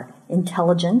that are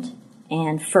intelligent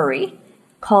and furry,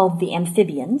 called the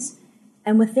amphibians,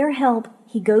 and with their help,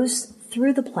 he goes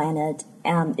through the planet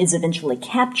and is eventually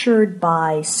captured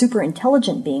by super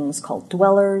intelligent beings called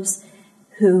dwellers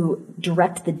who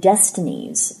direct the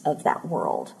destinies of that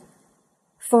world.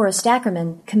 Forrest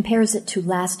Ackerman compares it to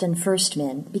Last and First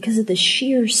Men because of the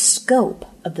sheer scope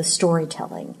of the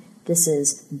storytelling. This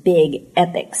is big,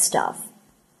 epic stuff.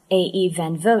 A.E.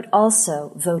 Van Vogt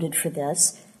also voted for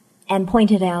this and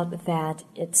pointed out that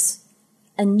it's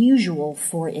unusual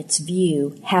for its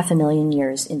view 500,000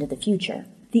 years into the future.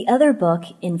 The other book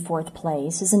in fourth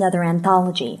place is another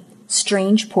anthology,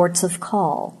 Strange Ports of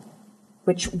Call,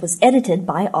 which was edited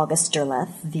by August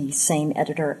Derleth, the same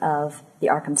editor of The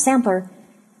Arkham Sampler,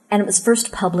 and it was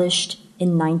first published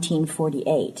in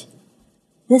 1948.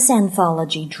 This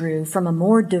anthology drew from a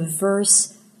more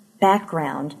diverse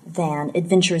background than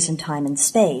Adventures in Time and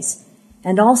Space,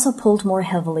 and also pulled more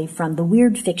heavily from the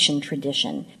weird fiction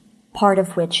tradition, part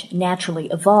of which naturally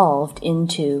evolved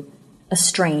into a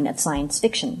strain of science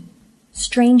fiction.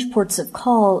 Strange Ports of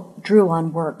Call drew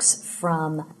on works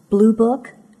from Blue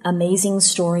Book, Amazing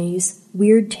Stories,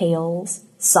 Weird Tales,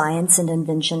 Science and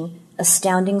Invention,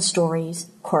 Astounding Stories,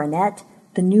 Coronet,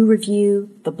 The New Review,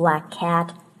 The Black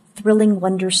Cat, Thrilling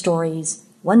Wonder Stories,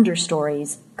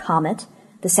 Comet,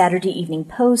 The Saturday Evening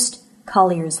Post,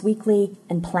 Collier's Weekly,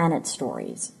 and Planet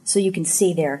Stories. So you can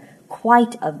see they're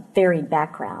quite a varied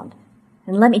background.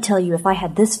 And let me tell you, if I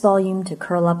had this volume to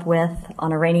curl up with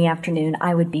on a rainy afternoon,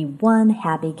 I would be one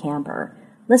happy camper.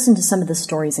 Listen to some of the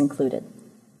stories included.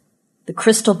 The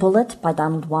Crystal Bullet by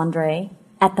Donald Wandrei,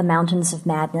 At the Mountains of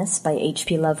Madness by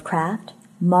H.P. Lovecraft,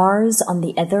 Mars on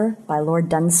the Ether by Lord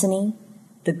Dunsany,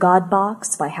 The God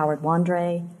Box by Howard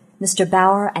Wandrei, Mr.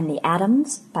 Bauer and the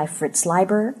Atoms by Fritz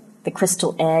Leiber, The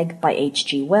Crystal Egg by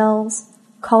H.G. Wells,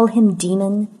 Call Him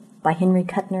Demon by Henry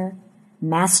Kuttner,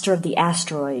 Master of the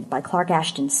Asteroid by Clark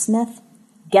Ashton Smith,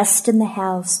 Guest in the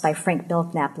House by Frank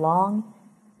Belknap Long,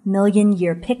 Million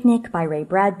Year Picnic by Ray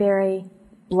Bradbury,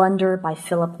 Blunder by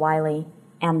Philip Wiley,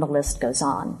 and the list goes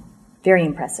on. Very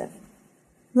impressive.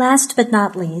 Last but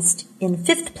not least, in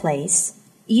fifth place,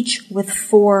 each with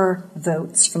 4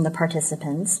 votes from the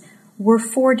participants, were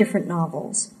 4 different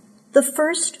novels. The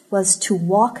first was To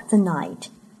Walk the Night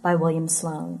by William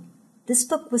Sloane. This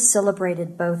book was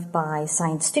celebrated both by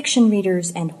science fiction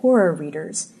readers and horror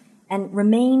readers, and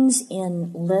remains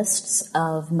in lists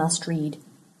of must-read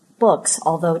books,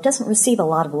 although it doesn't receive a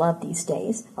lot of love these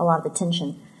days, a lot of attention.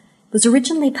 It was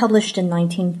originally published in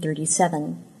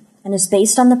 1937, and is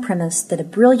based on the premise that a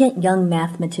brilliant young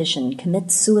mathematician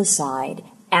commits suicide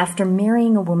after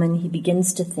marrying a woman he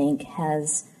begins to think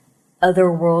has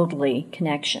otherworldly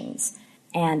connections.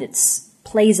 And it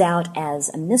plays out as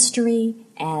a mystery,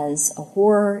 as a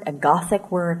horror, a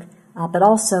gothic work, but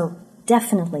also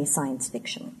definitely science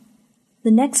fiction.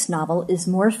 The next novel is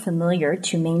more familiar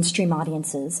to mainstream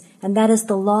audiences, and that is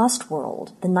The Lost World,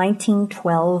 the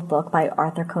 1912 book by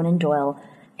Arthur Conan Doyle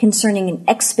concerning an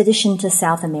expedition to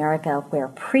South America where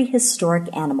prehistoric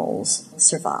animals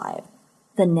survive.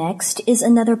 The next is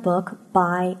another book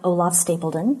by Olaf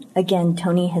Stapledon. Again,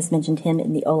 Tony has mentioned him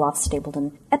in the Olaf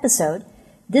Stapledon episode.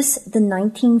 This, the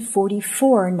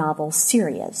 1944 novel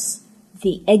Sirius,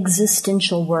 the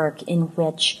existential work in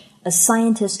which a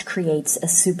scientist creates a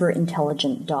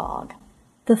super-intelligent dog.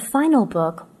 The final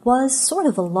book was sort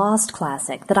of a lost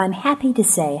classic that I'm happy to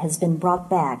say has been brought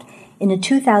back in a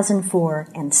 2004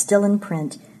 and still in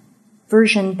print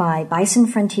version by Bison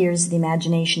Frontiers The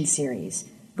Imagination series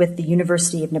with the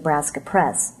University of Nebraska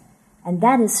Press, and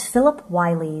that is Philip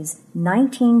Wiley's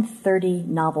 1930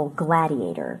 novel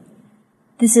Gladiator.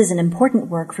 This is an important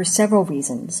work for several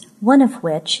reasons, one of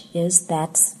which is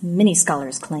that, many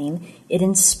scholars claim, it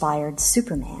inspired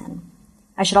Superman.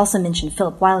 I should also mention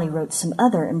Philip Wiley wrote some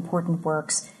other important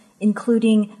works,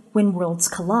 including When Worlds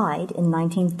Collide in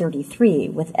 1933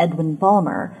 with Edwin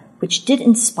Ballmer, which did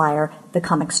inspire the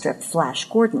comic strip Flash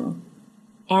Gordon,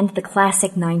 and the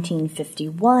classic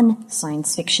 1951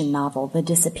 science fiction novel The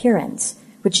Disappearance,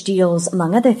 which deals,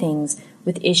 among other things,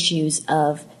 with issues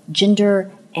of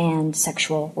gender and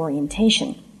sexual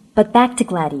orientation. But back to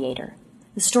Gladiator.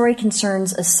 The story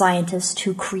concerns a scientist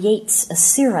who creates a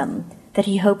serum that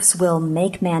he hopes will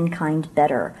make mankind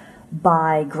better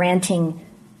by granting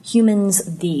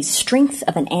humans the strength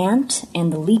of an ant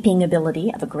and the leaping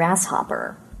ability of a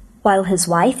grasshopper. While his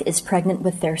wife is pregnant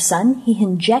with their son, he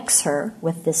injects her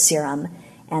with this serum,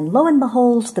 and lo and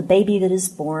behold, the baby that is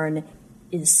born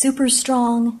is super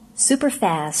strong, super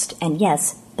fast, and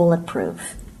yes,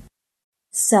 bulletproof.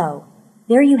 So,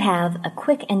 there you have a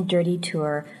quick and dirty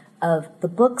tour of the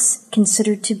books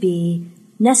considered to be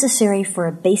necessary for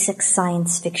a basic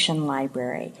science fiction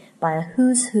library by a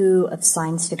who's who of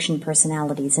science fiction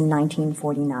personalities in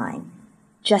 1949.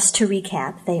 Just to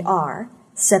recap, they are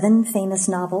 7 famous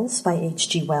novels by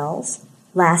H.G. Wells,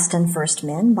 Last and First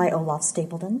Men by Olaf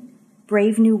Stapledon,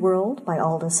 Brave New World by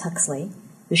Aldous Huxley,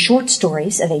 The Short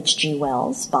Stories of H.G.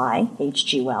 Wells by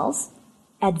H.G. Wells,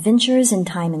 Adventures in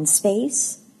Time and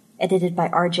Space, edited by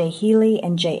R.J. Healy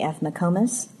and J.F.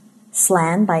 McComas,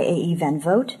 Slan by A.E. Van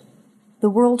Vogt, The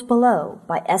World Below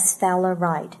by S. Fowler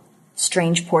Wright,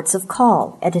 Strange Ports of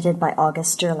Call, edited by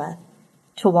August Derleth,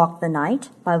 To Walk the Night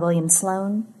by William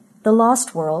Sloane, The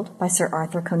Lost World by Sir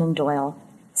Arthur Conan Doyle,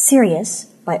 Sirius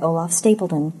by Olaf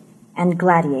Stapledon, and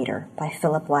Gladiator by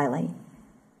Philip Wiley.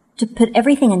 To put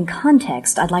everything in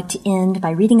context, I'd like to end by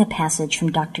reading a passage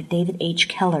from Dr. David H.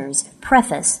 Keller's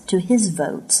preface to his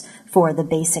votes for the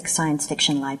Basic Science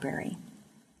Fiction Library.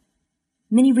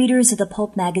 Many readers of the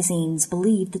pulp magazines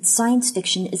believe that science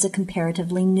fiction is a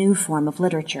comparatively new form of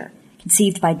literature,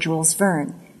 conceived by Jules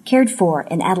Verne, cared for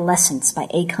in adolescence by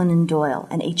A. Conan Doyle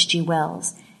and H.G.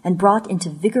 Wells, and brought into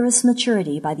vigorous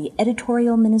maturity by the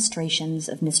editorial ministrations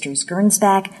of Messrs.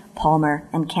 Gernsback, Palmer,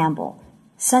 and Campbell.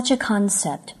 Such a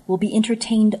concept will be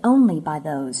entertained only by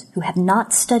those who have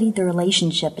not studied the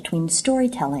relationship between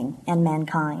storytelling and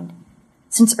mankind.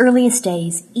 Since earliest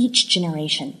days, each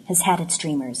generation has had its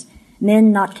dreamers,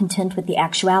 men not content with the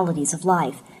actualities of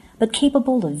life, but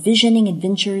capable of visioning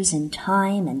adventures in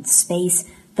time and space,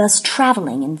 thus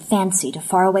traveling in fancy to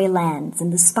faraway lands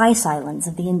and the spice islands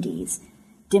of the Indies.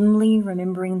 Dimly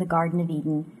remembering the Garden of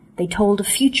Eden, they told of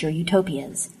future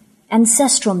utopias.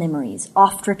 Ancestral memories,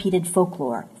 oft-repeated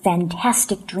folklore,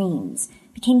 fantastic dreams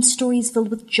became stories filled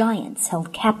with giants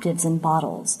held captives in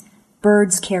bottles,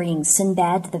 birds carrying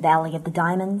Sinbad to the Valley of the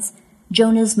Diamonds,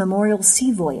 Jonah's memorial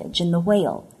sea voyage in The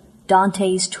Whale,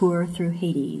 Dante's tour through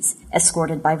Hades,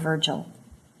 escorted by Virgil,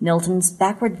 Milton's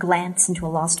backward glance into a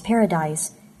lost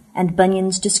paradise, and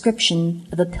Bunyan's description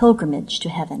of a pilgrimage to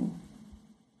heaven.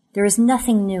 There is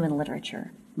nothing new in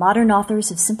literature. Modern authors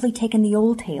have simply taken the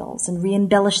old tales and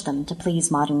re-embellished them to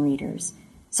please modern readers.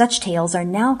 Such tales are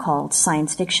now called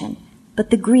science fiction, but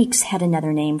the Greeks had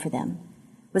another name for them.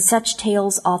 With such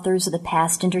tales, authors of the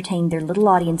past entertained their little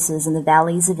audiences in the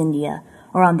valleys of India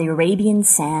or on the Arabian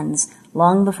sands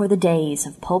long before the days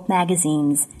of pulp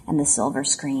magazines and the silver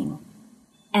screen.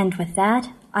 And with that,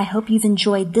 I hope you've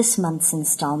enjoyed this month's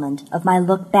installment of my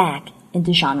look back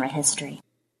into genre history.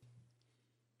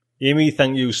 Amy,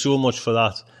 thank you so much for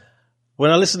that.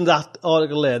 When I listened to that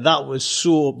article there, that was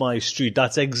so up my street.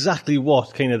 That's exactly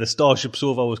what kind of the Starship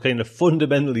Sofa was kind of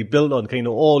fundamentally built on, kind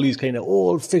of all these kind of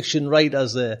old fiction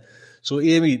writers there. So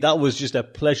Amy, that was just a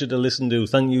pleasure to listen to.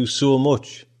 Thank you so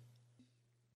much.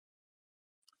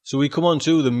 So we come on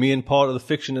to the main part of the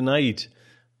fiction tonight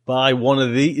by one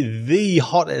of the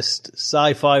hottest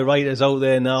sci-fi writers out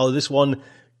there now. This one,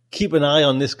 keep an eye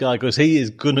on this guy because he is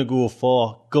going to go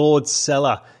far. Gord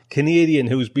Seller, Canadian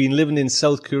who's been living in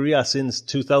South Korea since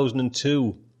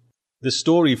 2002. The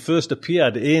story first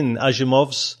appeared in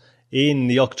Asimov's in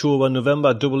the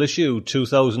October-November double issue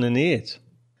 2008.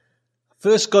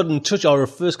 First got in touch, or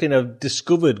first kind of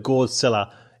discovered Gord Seller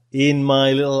in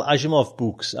my little Asimov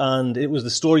books, and it was the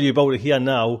story about it here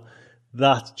now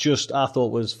that just I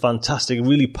thought was fantastic,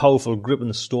 really powerful,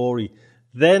 gripping story.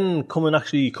 Then coming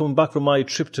back from my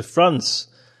trip to France,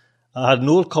 I had an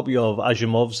old copy of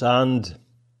Asimov's, and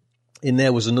in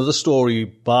there was another story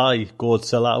by Gord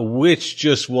Seller, which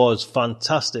just was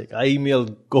fantastic. I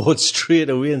emailed Gord straight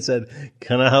away and said,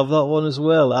 can I have that one as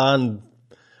well? And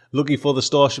lucky for the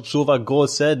Starship Sofa, Gord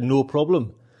said, no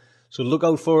problem. So look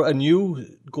out for a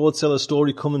new Gord Seller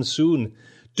story coming soon.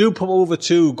 Do pop over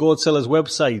to Gord Seller's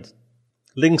website.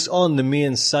 Links on the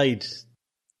main site.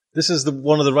 This is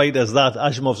one of the writers that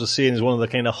Asimov's saying is one of the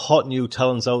kind of hot new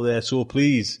talents out there. So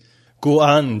please go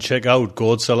and check out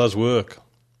Gord Seller's work.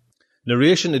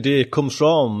 Narration today comes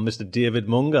from Mr. David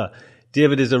Munger.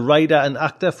 David is a writer and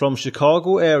actor from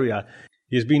Chicago area.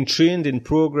 He has been trained in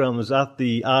programs at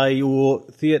the I.O.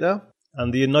 Theatre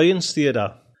and the Annoyance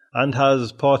Theatre and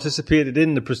has participated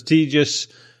in the prestigious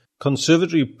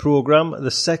conservatory program The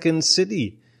Second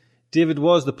City. David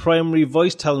was the primary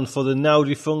voice talent for the now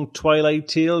defunct Twilight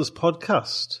Tales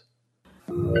podcast.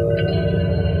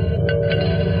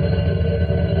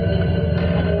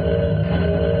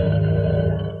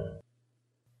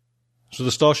 So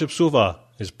the Starship Sofa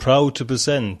is proud to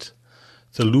present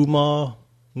The Lumar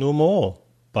No More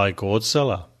by Gord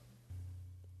Seller.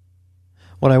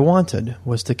 What I wanted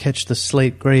was to catch the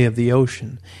slate grey of the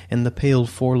ocean and the pale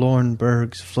forlorn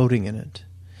bergs floating in it,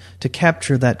 to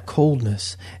capture that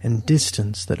coldness and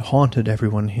distance that haunted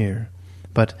everyone here,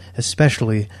 but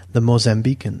especially the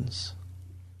Mozambicans.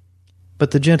 But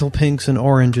the gentle pinks and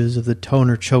oranges of the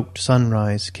toner-choked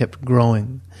sunrise kept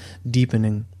growing,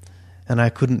 deepening, and I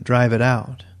couldn't drive it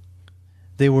out.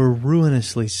 They were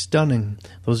ruinously stunning,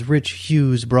 those rich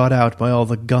hues brought out by all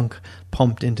the gunk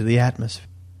pumped into the atmosphere.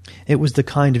 It was the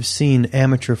kind of scene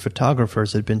amateur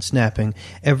photographers had been snapping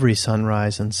every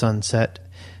sunrise and sunset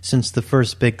since the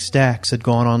first big stacks had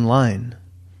gone online.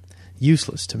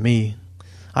 Useless to me.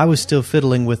 I was still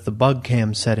fiddling with the bug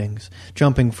cam settings,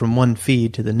 jumping from one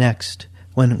feed to the next,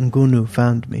 when Ngunu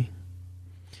found me.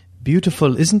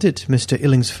 "Beautiful, isn't it, Mr.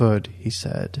 Illingsford?" he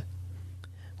said.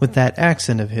 With that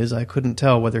accent of his, I couldn't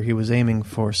tell whether he was aiming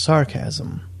for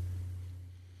sarcasm.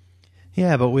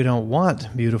 "Yeah, but we don't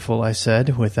want beautiful," I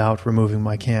said, without removing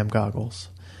my cam goggles.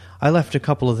 I left a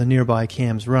couple of the nearby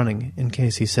cams running, in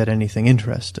case he said anything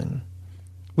interesting.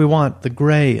 "We want the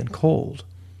gray and cold.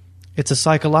 It's a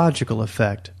psychological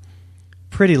effect.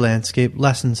 Pretty landscape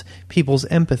lessens people's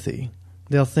empathy.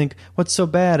 They'll think, what's so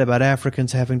bad about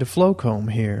Africans having to flow comb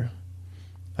here?"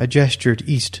 I gestured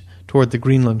east toward the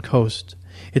Greenland coast,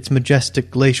 its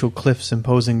majestic glacial cliffs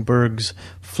imposing bergs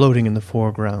floating in the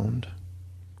foreground.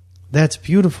 "That's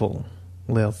beautiful,"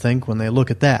 they'll think when they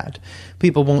look at that.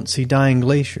 People won't see dying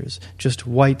glaciers, just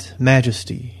white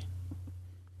majesty.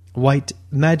 "White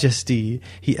majesty,"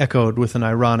 he echoed with an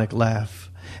ironic laugh,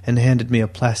 and handed me a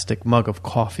plastic mug of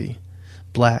coffee.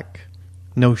 Black.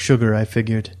 No sugar, I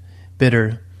figured.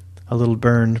 Bitter. A little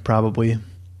burned, probably.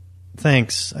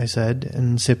 "Thanks," I said,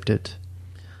 and sipped it.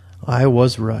 I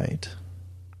was right.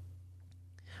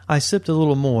 I sipped a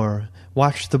little more,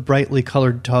 watched the brightly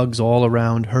colored tugs all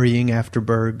around hurrying after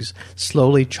bergs,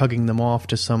 slowly chugging them off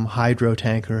to some hydro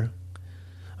tanker.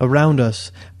 Around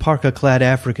us, parka-clad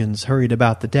Africans hurried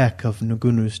about the deck of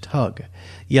Ngunu's tug,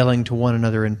 yelling to one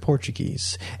another in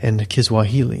Portuguese and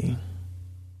Kiswahili.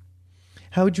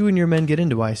 "How'd you and your men get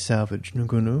into ice salvage,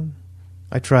 Ngunu?"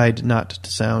 I tried not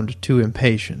to sound too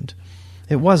impatient.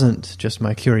 It wasn't just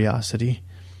my curiosity.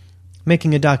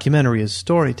 Making a documentary is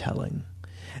storytelling,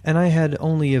 and I had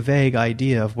only a vague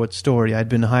idea of what story I'd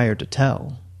been hired to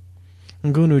tell.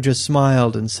 Ngunu just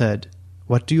smiled and said,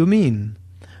 "What do you mean?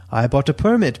 I bought a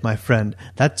permit, my friend,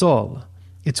 that's all.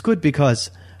 It's good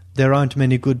because there aren't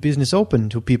many good business open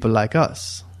to people like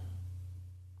us."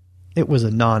 It was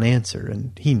a non-answer,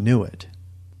 and he knew it.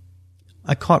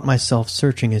 I caught myself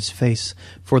searching his face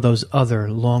for those other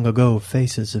long-ago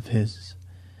faces of his.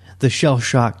 The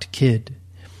shell-shocked kid,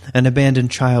 an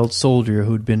abandoned child soldier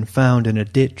who'd been found in a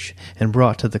ditch and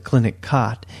brought to the clinic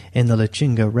cot in the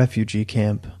Lichinga refugee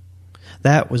camp.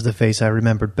 That was the face I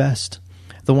remembered best,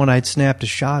 the one I'd snapped a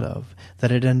shot of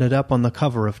that had ended up on the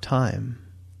cover of Time.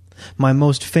 My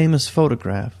most famous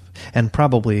photograph, and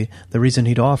probably the reason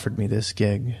he'd offered me this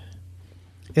gig.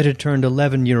 It had turned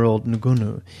 11-year-old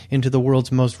Ngunu into the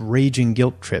world's most raging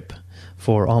guilt trip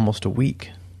for almost a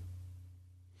week.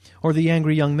 Or the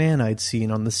angry young man I'd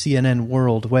seen on the CNN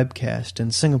World webcast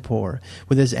in Singapore,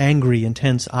 with his angry,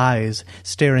 intense eyes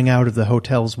staring out of the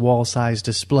hotel's wall-sized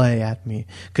display at me,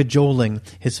 cajoling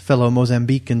his fellow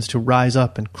Mozambicans to rise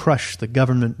up and crush the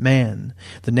government man,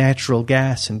 the natural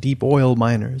gas and deep oil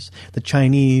miners, the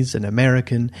Chinese and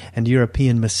American and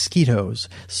European mosquitoes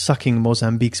sucking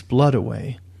Mozambique's blood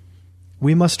away.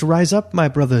 "We must rise up, my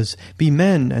brothers, be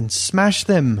men, and smash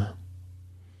them."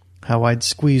 How I'd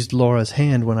squeezed Laura's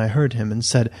hand when I heard him and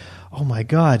said, "Oh my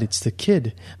God, it's the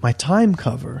kid, my Time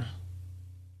cover."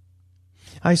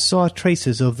 I saw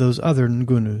traces of those other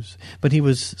Ngunus, but he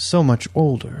was so much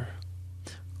older,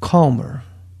 calmer,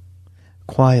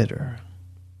 quieter.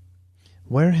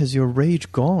 Where has your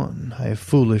rage gone? I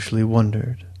foolishly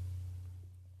wondered.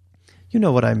 "You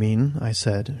know what I mean," I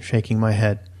said, shaking my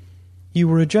head. "You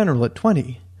were a general at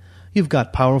 20. You've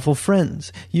got powerful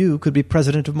friends. You could be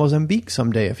president of Mozambique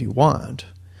someday if you want.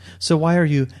 So why are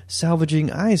you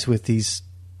salvaging eyes with these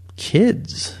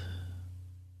kids?"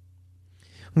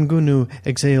 Ngunu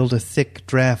exhaled a thick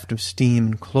draught of steam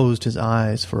and closed his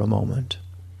eyes for a moment.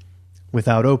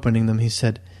 Without opening them, he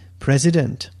said,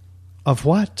 "President? Of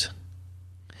what?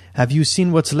 Have you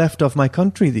seen what's left of my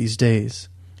country these days?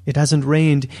 It hasn't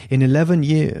rained in 11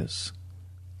 years.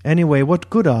 Anyway, what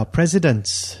good are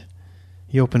presidents?"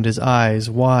 He opened his eyes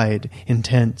wide,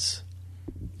 intense.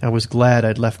 I was glad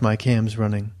I'd left my cams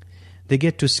running. "They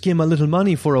get to skim a little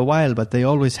money for a while, but they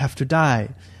always have to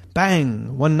die.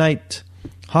 Bang! One night.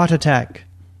 Heart attack.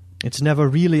 It's never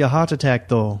really a heart attack,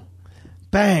 though.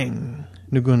 Bang!"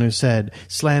 Ngunu said,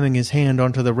 slamming his hand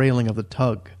onto the railing of the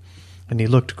tug, and he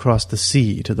looked across the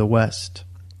sea to the west.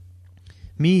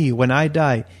 "Me, when I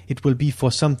die, it will be for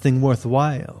something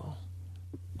worthwhile."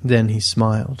 Then he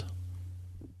smiled.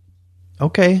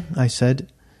 "Okay," I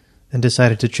said, and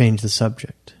decided to change the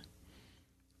subject.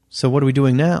 "So what are we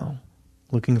doing now?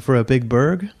 Looking for a big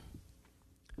berg?"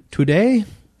 "Today?"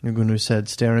 Ngunu said,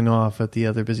 staring off at the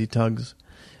other busy tugs.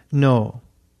 "No.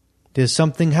 There's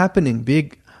something happening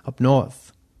big up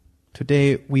north.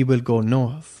 Today we will go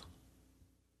north."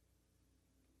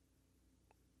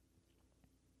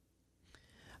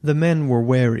 The men were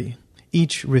wary.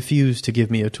 Each refused to give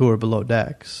me a tour below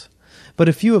decks, but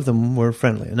a few of them were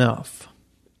friendly enough.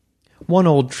 One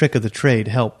old trick of the trade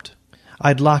helped.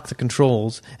 I'd lock the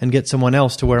controls and get someone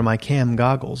else to wear my cam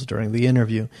goggles during the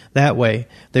interview. That way,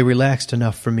 they relaxed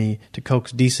enough for me to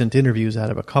coax decent interviews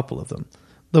out of a couple of them,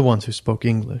 the ones who spoke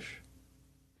English.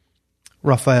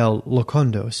 Rafael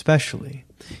Locondo especially.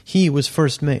 He was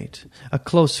first mate, a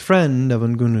close friend of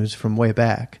Ngunu's from way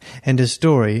back, and his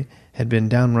story had been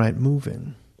downright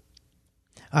moving.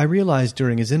 I realized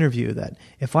during his interview that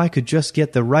if I could just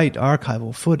get the right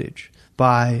archival footage,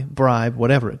 buy, bribe,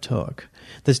 whatever it took,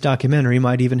 this documentary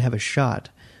might even have a shot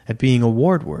at being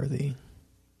award-worthy.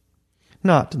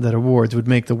 Not that awards would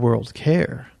make the world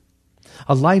care.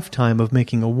 A lifetime of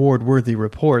making award-worthy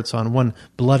reports on one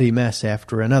bloody mess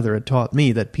after another had taught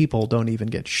me that people don't even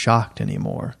get shocked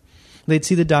anymore. They'd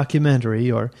see the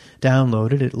documentary, or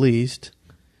download it at least.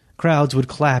 Crowds would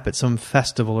clap at some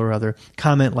festival or other,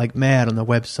 comment like mad on the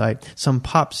website. Some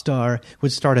pop star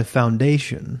would start a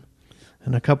foundation,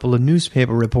 and a couple of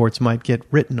newspaper reports might get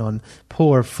written on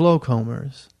poor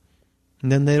flowcombers.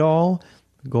 And then they'd all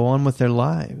go on with their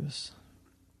lives.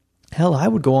 Hell, I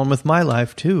would go on with my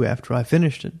life, too, after I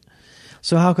finished it.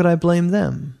 So how could I blame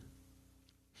them?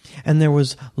 And there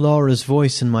was Laura's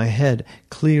voice in my head,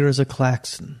 clear as a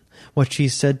klaxon, what she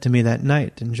said to me that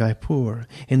night in Jaipur,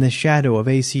 in the shadow of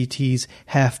ACT's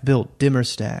half-built dimmer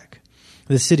stack,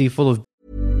 the city full of...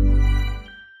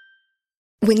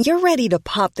 When you're ready to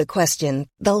pop the question,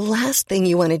 the last thing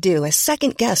you want to do is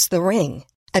second-guess the ring.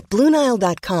 At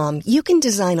BlueNile.com, you can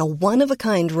design a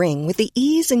one-of-a-kind ring with the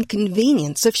ease and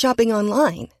convenience of shopping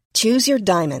online. Choose your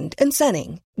diamond and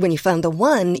setting. When you find the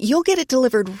one, you'll get it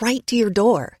delivered right to your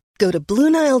door. Go to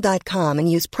BlueNile.com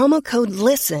and use promo code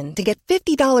LISTEN to get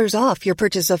 $50 off your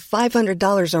purchase of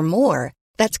 $500 or more.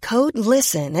 That's code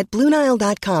LISTEN at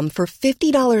BlueNile.com for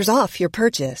 $50 off your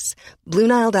purchase.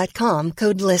 BlueNile.com,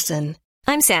 code LISTEN.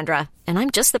 I'm Sandra, and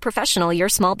I'm just the professional your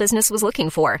small business was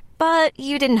looking for. But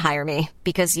you didn't hire me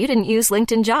because you didn't use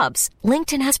LinkedIn Jobs.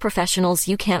 LinkedIn has professionals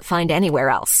you can't find anywhere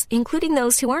else, including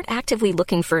those who aren't actively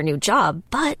looking for a new job,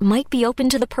 but might be open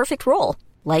to the perfect role,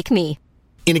 like me.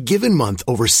 In a given month,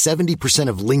 over 70%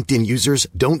 of LinkedIn users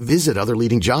don't visit other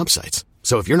leading job sites.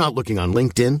 So if you're not looking on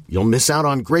LinkedIn, you'll miss out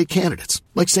on great candidates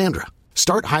like Sandra.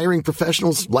 Start hiring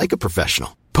professionals like a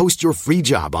professional. Post your free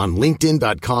job on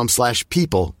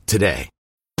linkedin.com/people today.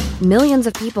 Millions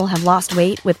of people have lost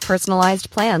weight with personalized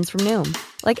plans from Noom.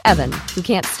 Like Evan, who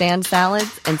can't stand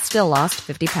salads and still lost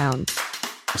 50 pounds.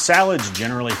 Salads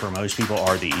generally for most people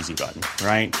are the easy button,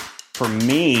 right? For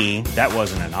me, that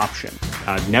wasn't an option.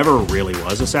 I never really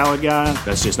was a salad guy.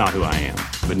 That's just not who I am.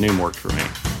 But Noom worked for me.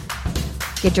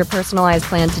 Get your personalized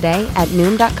plan today at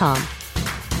Noom.com.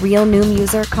 Real Noom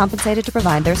user compensated to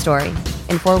provide their story.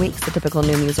 In 4 weeks, the typical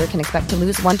Noom user can expect to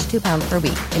lose 1 to 2 pounds per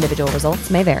week. Individual results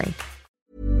may vary.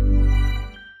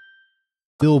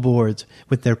 Billboards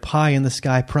with their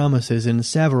pie-in-the-sky promises in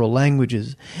several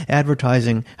languages,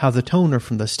 advertising how the toner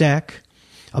from the stack,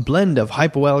 a blend of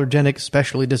hypoallergenic,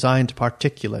 specially designed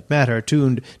particulate matter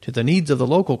tuned to the needs of the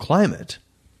local climate,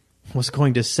 was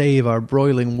going to save our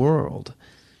broiling world.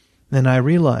 Then I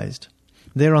realized,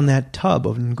 there on that tub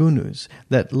of Ngunu's,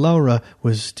 that Laura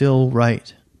was still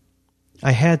right.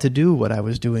 I had to do what I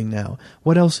was doing now.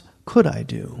 What else could I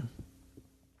do?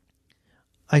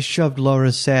 I shoved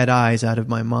Laura's sad eyes out of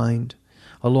my mind,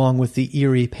 along with the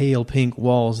eerie pale pink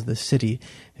walls of the city,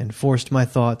 and forced my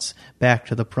thoughts back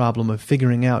to the problem of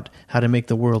figuring out how to make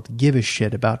the world give a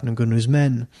shit about Ngunu's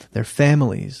men, their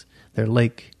families, their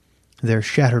lake, their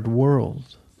shattered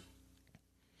world.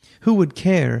 Who would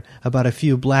care about a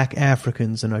few black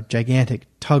Africans in a gigantic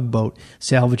tugboat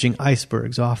salvaging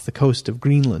icebergs off the coast of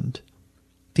Greenland?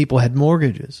 People had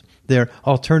mortgages. Their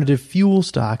alternative fuel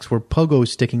stocks were pogo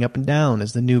sticking up and down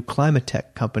as the new climate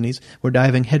tech companies were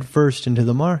diving headfirst into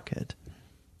the market.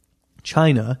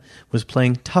 China was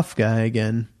playing tough guy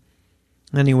again.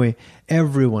 Anyway,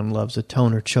 everyone loves a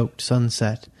toner-choked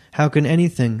sunset. How can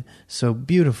anything so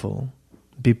beautiful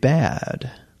be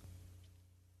bad?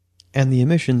 And the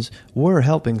emissions were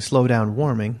helping slow down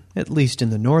warming, at least in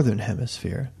the northern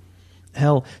hemisphere.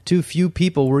 Hell, too few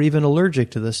people were even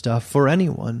allergic to the stuff for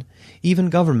anyone, even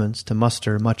governments, to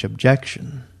muster much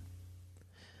objection.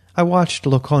 I watched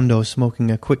Locondo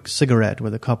smoking a quick cigarette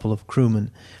with a couple of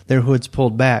crewmen, their hoods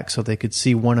pulled back so they could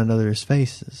see one another's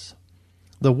faces.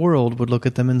 The world would look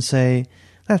at them and say,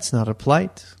 "That's not a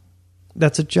plight.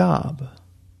 That's a job."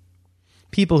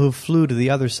 People who flew to the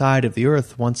other side of the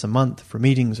earth once a month for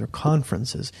meetings or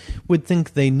conferences would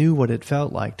think they knew what it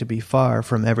felt like to be far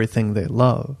from everything they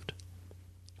loved.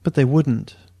 But they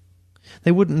wouldn't.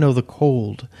 They wouldn't know the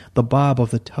cold, the bob of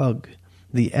the tug,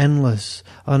 the endless,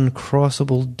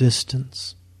 uncrossable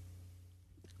distance.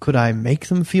 Could I make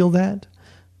them feel that?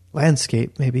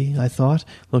 Landscape, maybe, I thought,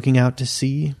 looking out to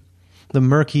sea. The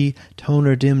murky,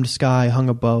 toner-dimmed sky hung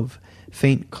above,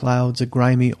 faint clouds a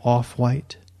grimy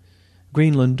off-white.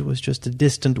 Greenland was just a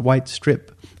distant white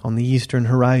strip on the eastern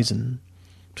horizon.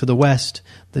 To the west,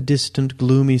 the distant,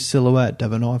 gloomy silhouette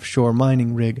of an offshore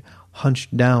mining rig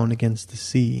hunched down against the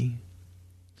sea.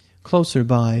 Closer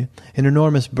by, an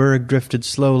enormous berg drifted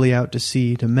slowly out to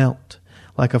sea to melt,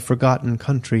 like a forgotten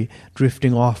country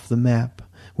drifting off the map,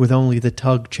 with only the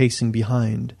tug chasing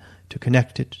behind to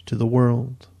connect it to the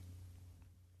world.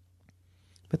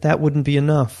 But that wouldn't be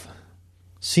enough.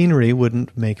 Scenery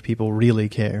wouldn't make people really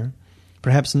care.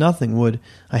 Perhaps nothing would,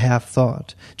 I half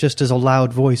thought, just as a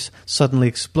loud voice suddenly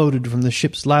exploded from the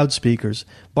ship's loudspeakers,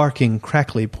 barking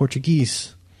crackly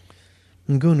Portuguese.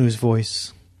 Ngunu's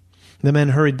voice. The men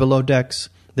hurried below decks,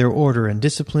 their order and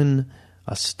discipline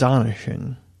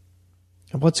astonishing.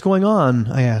 "What's going on?"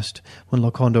 I asked, when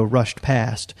Locondo rushed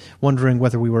past, wondering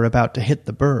whether we were about to hit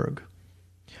the berg.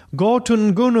 "Go to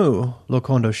Ngunu!"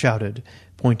 Locondo shouted,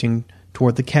 pointing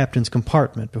toward the captain's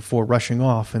compartment before rushing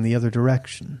off in the other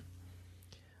direction.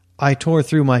 I tore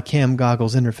through my cam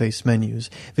goggles interface menus,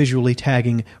 visually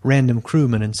tagging random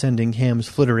crewmen and sending cams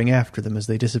flittering after them as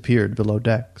they disappeared below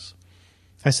decks.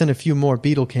 I sent a few more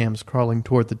beetle cams crawling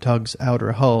toward the tug's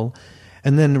outer hull,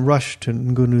 and then rushed to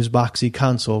Ngunu's boxy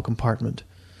console compartment,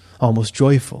 almost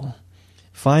joyful.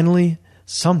 Finally,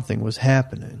 something was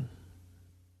happening.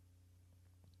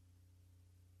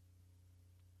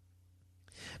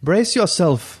 "Brace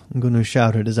yourself," Ngunu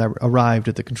shouted as I arrived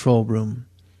at the control room.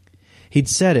 He'd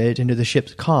said it into the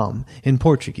ship's comm in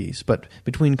Portuguese, but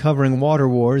between covering water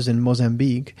wars in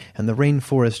Mozambique and the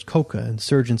rainforest coca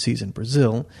insurgencies in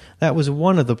Brazil, that was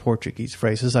one of the Portuguese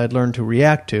phrases I'd learned to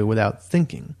react to without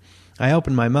thinking. I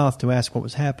opened my mouth to ask what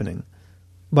was happening,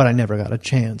 but I never got a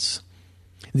chance.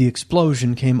 The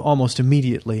explosion came almost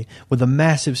immediately, with a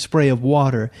massive spray of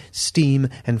water, steam,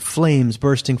 and flames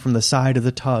bursting from the side of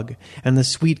the tug, and the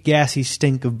sweet gassy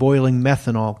stink of boiling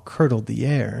methanol curdled the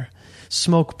air.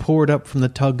 Smoke poured up from the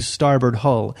tug's starboard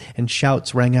hull, and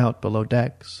shouts rang out below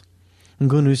decks.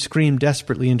 Ngunu screamed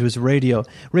desperately into his radio,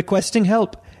 "Requesting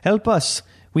help! Help us!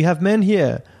 We have men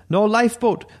here! No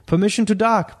lifeboat! Permission to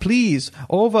dock! Please!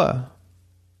 Over!"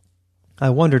 I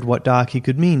wondered what dock he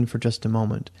could mean for just a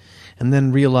moment, and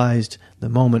then realized the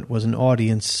moment was an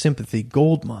audience sympathy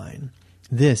goldmine.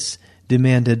 This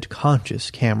demanded conscious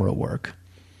camera work.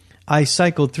 I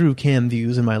cycled through cam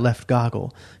views in my left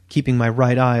goggle, keeping my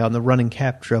right eye on the running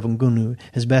capture of Ngunu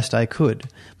as best I could,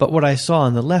 but what I saw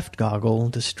in the left goggle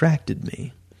distracted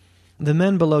me. The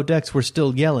men below decks were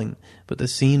still yelling, but the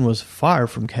scene was far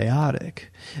from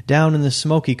chaotic. Down in the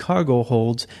smoky cargo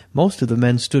holds, most of the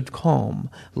men stood calm,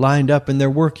 lined up in their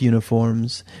work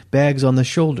uniforms, bags on the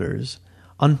shoulders,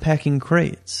 unpacking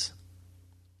crates.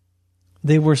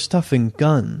 They were stuffing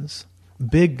guns,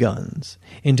 big guns,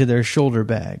 into their shoulder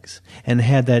bags, and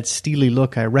had that steely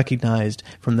look I recognized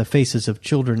from the faces of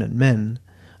children and men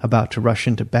about to rush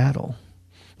into battle.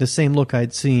 The same look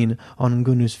I'd seen on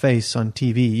Ngunu's face on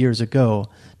TV years ago,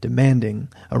 demanding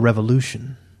a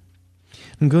revolution.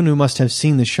 Ngunu must have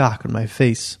seen the shock on my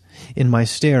face, in my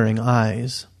staring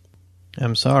eyes.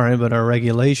 "I'm sorry, but our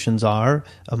regulations are,"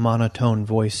 a monotone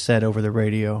voice said over the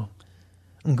radio.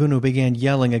 Ngunu began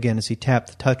yelling again as he tapped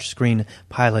the touchscreen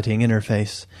piloting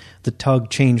interface. The tug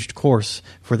changed course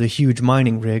for the huge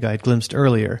mining rig I'd glimpsed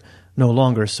earlier, no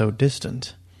longer so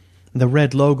distant. The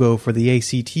red logo for the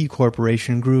ACT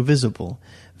Corporation grew visible,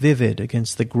 vivid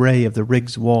against the gray of the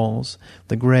rig's walls,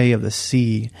 the gray of the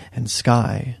sea and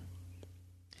sky.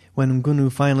 When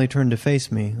Ngunu finally turned to face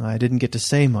me, I didn't get to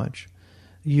say much.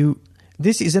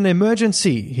 "This is an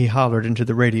emergency," he hollered into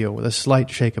the radio with a slight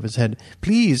shake of his head.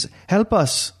 "Please, help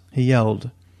us," he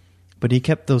yelled. But he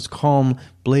kept those calm,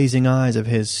 blazing eyes of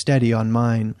his steady on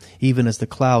mine, even as the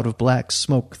cloud of black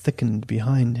smoke thickened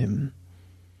behind him.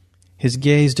 His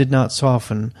gaze did not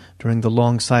soften during the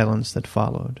long silence that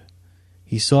followed.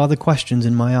 He saw the questions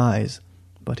in my eyes,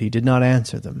 but he did not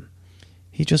answer them.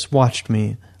 He just watched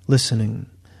me, listening,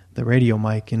 the radio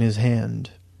mic in his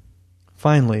hand.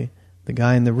 Finally, the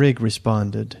guy in the rig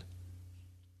responded.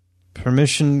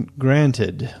 "Permission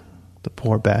granted," the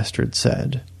poor bastard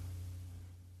said.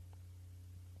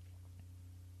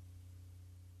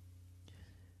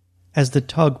 As the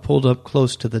tug pulled up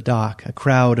close to the dock, a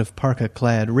crowd of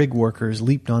parka-clad rig workers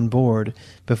leaped on board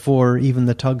before even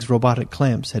the tug's robotic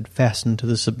clamps had fastened to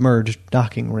the submerged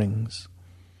docking rings.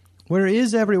 "Where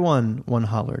is everyone?" one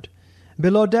hollered.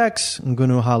 "Below decks,"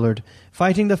 Ngunu hollered.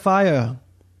 "Fighting the fire."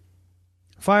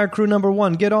 "Fire crew number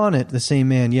 1, get on it," the same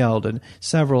man yelled, and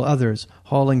several others,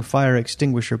 hauling fire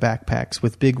extinguisher backpacks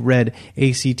with big red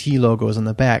ACT logos on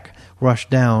the back, rushed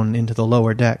down into the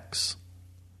lower decks.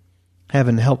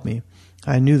 Heaven help me,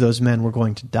 I knew those men were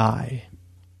going to die.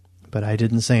 But I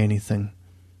didn't say anything.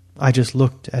 I just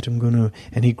looked at Ngunu,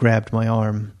 and he grabbed my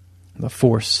arm. The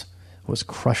force was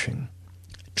crushing.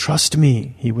 "Trust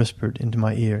me," he whispered into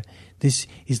my ear. "This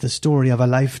is the story of a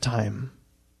lifetime."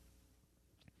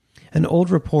 An old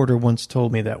reporter once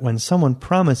told me that when someone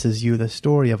promises you the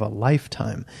story of a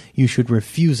lifetime, you should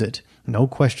refuse it, no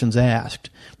questions asked.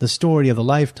 The story of the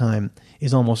lifetime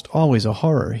is almost always a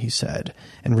horror, he said,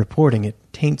 and reporting it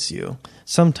taints you,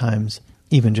 sometimes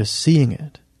even just seeing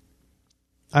it.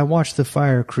 I watched the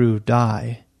fire crew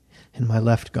die in my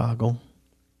left goggle.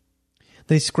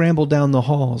 They scrambled down the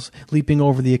halls, leaping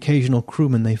over the occasional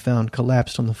crewman they found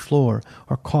collapsed on the floor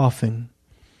or coughing.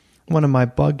 One of my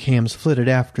bug cams flitted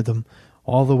after them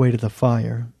all the way to the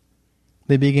fire.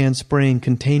 They began spraying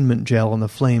containment gel on the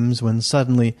flames when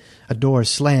suddenly a door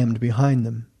slammed behind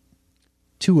them.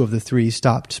 2 of the 3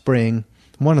 stopped spraying.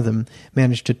 One of them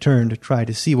managed to turn to try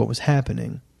to see what was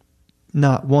happening.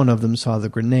 Not one of them saw the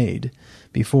grenade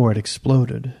before it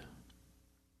exploded.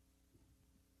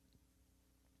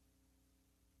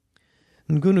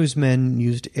 Ngunu's men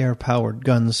used air-powered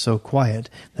guns so quiet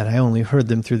that I only heard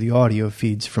them through the audio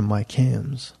feeds from my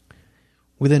cams.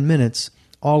 Within minutes,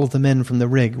 all of the men from the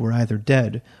rig were either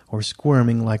dead or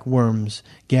squirming like worms,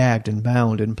 gagged and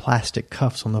bound in plastic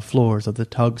cuffs on the floors of the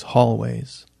tug's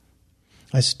hallways.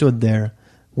 I stood there,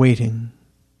 waiting,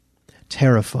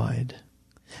 terrified.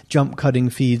 Jump-cutting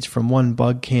feeds from one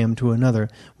bug cam to another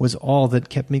was all that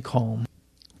kept me calm.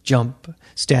 Jump,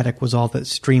 static was all that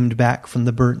streamed back from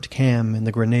the burnt cam in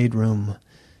the grenade room.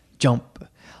 Jump.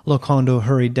 Locondo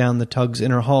hurried down the tug's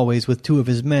inner hallways with 2 of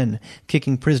his men,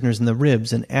 kicking prisoners in the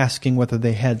ribs and asking whether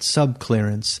they had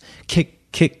sub-clearance.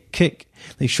 Kick, kick, kick.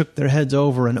 They shook their heads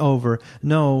over and over.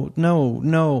 No, no,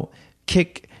 no.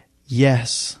 Kick,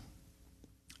 yes.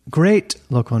 Great,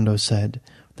 Locondo said.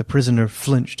 The prisoner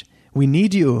flinched. We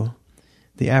need you.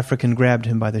 The African grabbed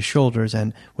him by the shoulders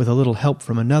and, with a little help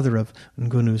from another of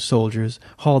Ngunu's soldiers,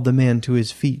 hauled the man to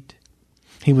his feet.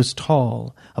 He was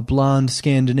tall, a blond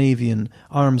Scandinavian,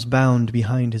 arms bound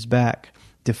behind his back,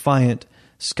 defiant,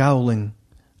 scowling.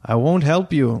 I won't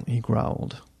help you, he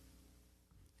growled.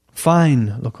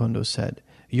 Fine, Locondo said.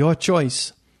 Your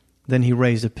choice. Then he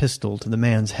raised a pistol to the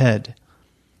man's head.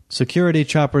 Security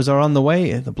choppers are on the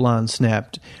way, the blonde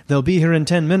snapped. They'll be here in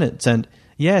 10 minutes, and...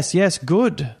 Yes, yes,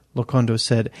 good, Locondo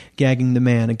said, gagging the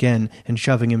man again and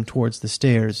shoving him towards the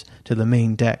stairs to the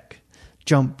main deck.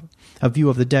 Jump. A view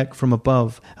of the deck from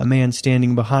above, a man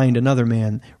standing behind another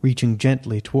man, reaching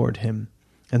gently toward him.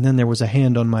 And then there was a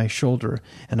hand on my shoulder,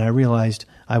 and I realized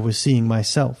I was seeing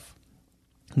myself.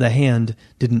 The hand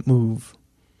didn't move.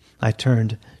 I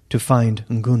turned to find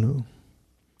Ngunu.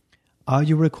 Are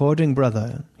you recording,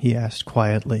 brother? He asked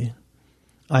quietly.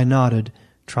 I nodded,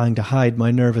 trying to hide my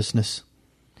nervousness.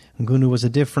 Ngunu was a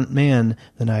different man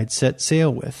than I'd set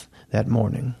sail with that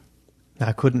morning.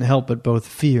 I couldn't help but both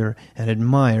fear and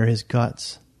admire his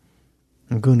guts.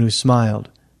 Ngunu smiled.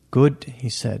 Good, he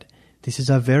said. This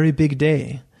is a very big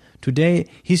day. Today,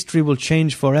 history will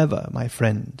change forever, my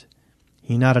friend.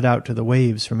 He nodded out to the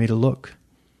waves for me to look.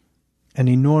 An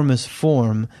enormous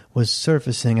form was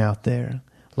surfacing out there,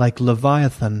 like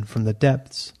Leviathan from the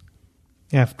depths.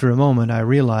 After a moment, I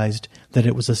realized that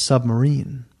it was a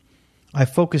submarine. I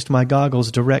focused my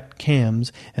goggles' direct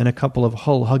cams and a couple of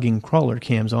hull-hugging crawler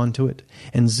cams onto it,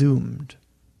 and zoomed.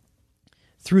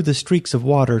 Through the streaks of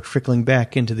water trickling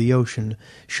back into the ocean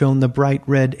shone the bright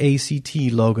red ACT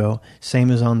logo,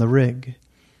 same as on the rig.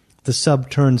 The sub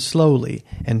turned slowly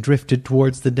and drifted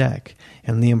towards the deck,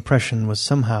 and the impression was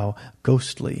somehow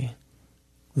ghostly.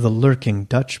 The lurking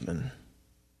Dutchman.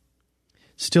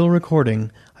 Still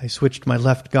recording, I switched my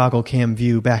left goggle cam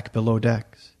view back below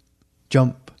decks.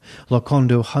 Jump.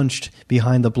 Locondo hunched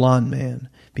behind the blond man.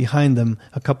 Behind them,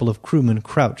 a couple of crewmen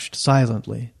crouched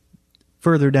silently.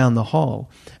 Further down the hall,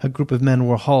 a group of men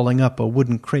were hauling up a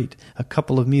wooden crate a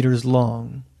couple of meters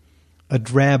long. A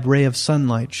drab ray of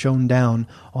sunlight shone down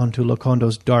onto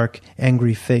Locondo's dark,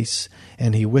 angry face,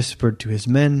 and he whispered to his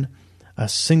men a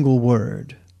single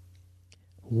word.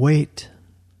 Wait.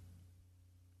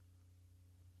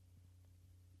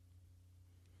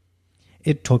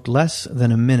 It took less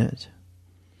than a minute.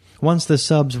 Once the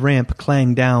sub's ramp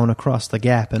clanged down across the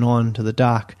gap and on to the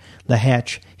dock, the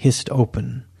hatch hissed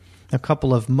open. A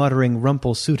couple of muttering,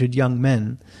 rumple-suited young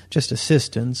men, just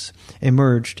assistants,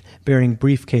 emerged bearing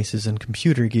briefcases and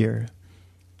computer gear.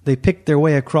 They picked their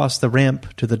way across the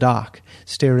ramp to the dock,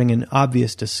 staring in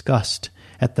obvious disgust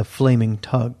at the flaming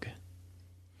tug.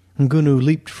 Ngunu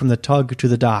leaped from the tug to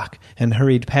the dock and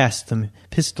hurried past them,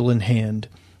 pistol in hand.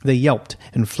 They yelped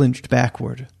and flinched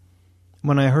backward.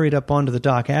 When I hurried up onto the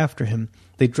dock after him,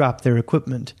 they dropped their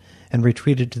equipment and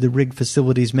retreated to the rig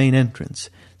facility's main entrance,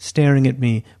 staring at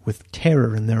me with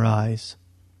terror in their eyes.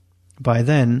 By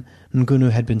then,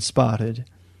 Ngunu had been spotted.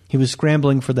 He was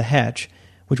scrambling for the hatch,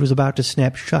 which was about to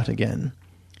snap shut again.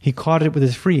 He caught it with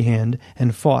his free hand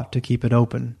and fought to keep it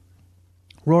open.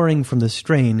 Roaring from the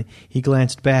strain, he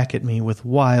glanced back at me with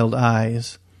wild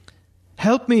eyes.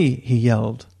 "Help me!" he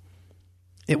yelled.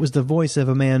 It was the voice of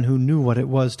a man who knew what it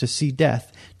was to see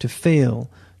death, to fail,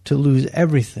 to lose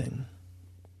everything.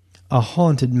 A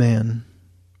haunted man.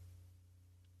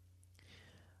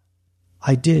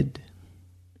 I did.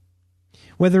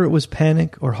 Whether it was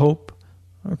panic or hope,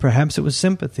 or perhaps it was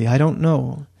sympathy, I don't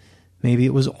know. Maybe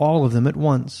it was all of them at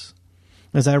once.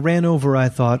 As I ran over, I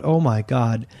thought, oh my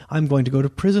God, I'm going to go to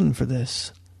prison for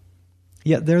this.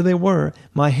 Yet there they were,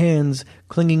 my hands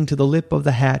clinging to the lip of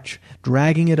the hatch,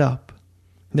 dragging it up.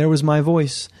 There was my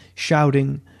voice,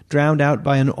 shouting, drowned out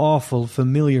by an awful,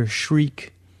 familiar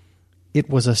shriek. It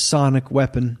was a sonic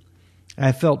weapon.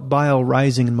 I felt bile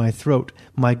rising in my throat,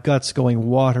 my guts going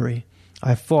watery.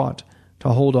 I fought to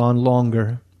hold on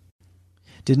longer.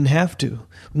 Didn't have to.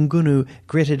 Ngunu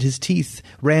gritted his teeth,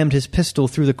 rammed his pistol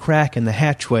through the crack in the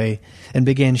hatchway, and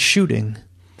began shooting.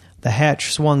 The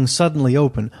hatch swung suddenly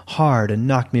open, hard, and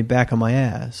knocked me back on my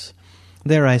ass.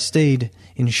 There I stayed,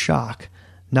 in shock,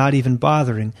 not even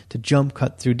bothering to jump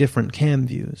cut through different cam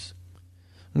views.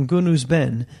 Ngunu's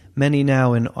men, many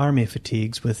now in army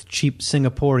fatigues with cheap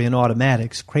Singaporean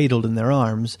automatics cradled in their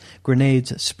arms,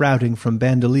 grenades sprouting from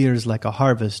bandoliers like a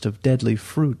harvest of deadly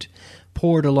fruit,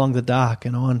 poured along the dock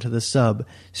and onto the sub,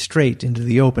 straight into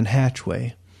the open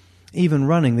hatchway. Even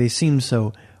running, they seemed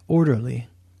so orderly.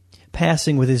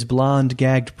 Passing with his blond,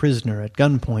 gagged prisoner at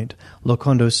gunpoint,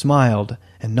 Lokondo smiled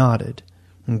and nodded.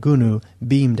 Ngunu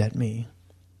beamed at me.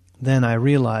 Then I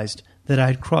realized that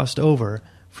I'd crossed over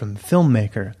from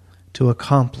filmmaker to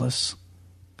accomplice,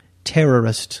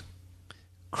 terrorist,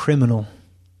 criminal.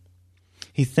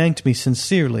 He thanked me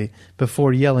sincerely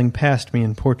before yelling past me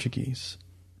in Portuguese.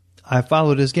 I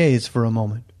followed his gaze for a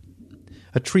moment.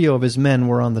 A trio of his men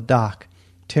were on the dock,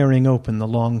 tearing open the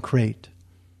long crate.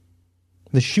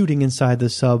 The shooting inside the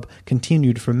sub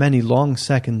continued for many long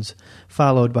seconds,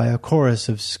 followed by a chorus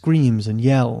of screams and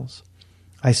yells.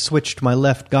 I switched my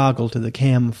left goggle to the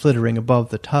cam flittering above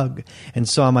the tug and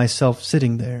saw myself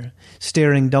sitting there,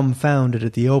 staring dumbfounded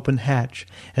at the open hatch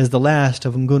as the last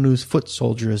of Ngunu's foot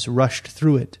soldiers rushed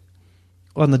through it.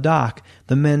 On the dock,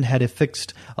 the men had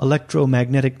affixed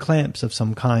electromagnetic clamps of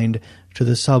some kind to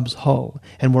the sub's hull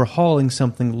and were hauling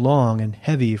something long and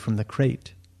heavy from the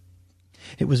crate.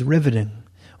 It was riveting.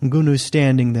 Ngunu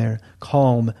standing there,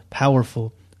 calm,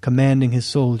 powerful, commanding his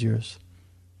soldiers.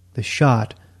 The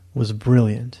shot was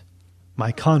brilliant.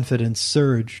 My confidence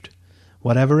surged.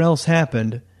 Whatever else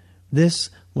happened, this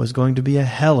was going to be a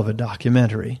hell of a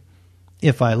documentary,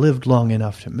 if I lived long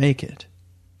enough to make it.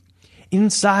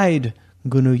 "Inside!"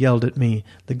 Ngunu yelled at me,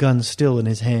 the gun still in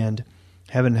his hand.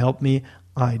 Heaven help me,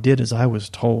 I did as I was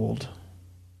told.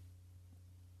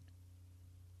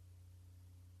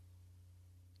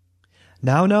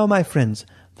 Now, my friends,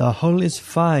 the hull is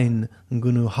fine,"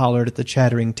 Ngunu hollered at the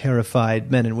chattering,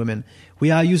 terrified men and women. "We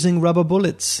are using rubber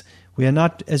bullets. We are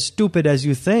not as stupid as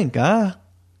you think, ah?"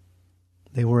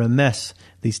 They were a mess,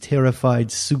 these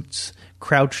terrified suits,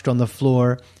 crouched on the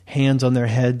floor, hands on their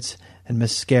heads, and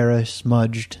mascara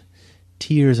smudged.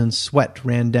 Tears and sweat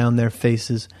ran down their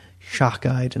faces,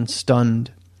 shock-eyed and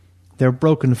stunned. Their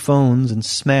broken phones and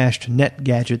smashed net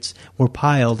gadgets were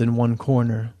piled in one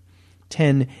corner.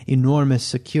 10 enormous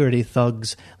security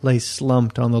thugs lay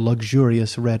slumped on the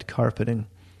luxurious red carpeting.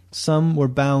 Some were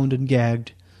bound and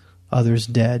gagged, others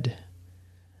dead.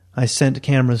 I sent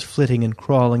cameras flitting and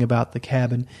crawling about the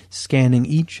cabin, scanning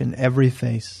each and every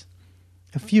face.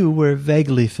 A few were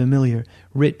vaguely familiar,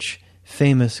 rich,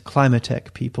 famous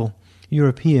Climatech people,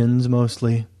 Europeans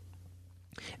mostly.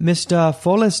 "Mr.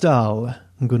 Follesdal,"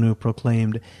 Ngunu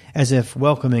proclaimed, as if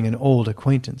welcoming an old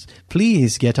acquaintance.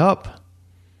 "Please get up."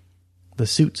 The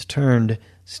suits turned,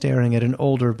 staring at an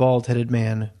older bald-headed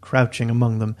man crouching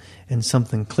among them, and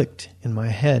something clicked in my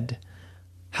head.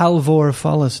 Halvor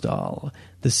Follesdal,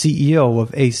 the CEO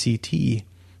of ACT,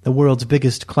 the world's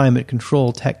biggest climate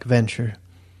control tech venture.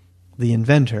 The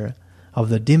inventor of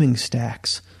the dimming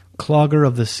stacks, clogger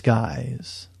of the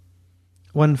skies.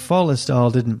 When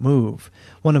Follesdal didn't move,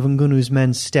 one of Ngunu's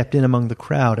men stepped in among the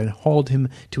crowd and hauled him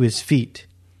to his feet.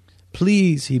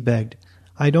 "Please," he begged,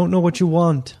 "I don't know what you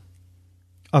want."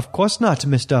 "Of course not,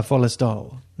 Mr.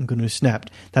 Follesdal," Ngunu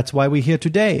snapped. "That's why we're here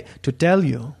today, to tell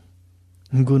you."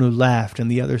 Ngunu laughed,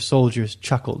 and the other soldiers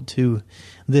chuckled too.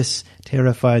 This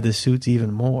terrified the suits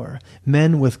even more.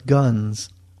 Men with guns,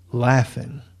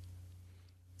 laughing.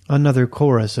 Another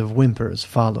chorus of whimpers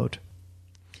followed.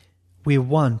 "We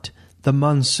want the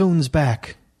monsoons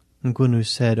back," Ngunu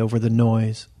said over the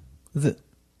noise.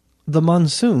 The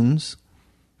monsoons?"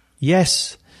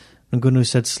 "Yes," Ngunu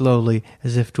said slowly,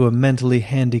 as if to a mentally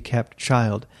handicapped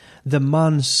child. "The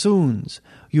monsoons.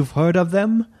 You've heard of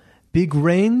them? Big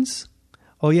rains?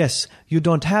 Oh yes, you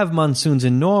don't have monsoons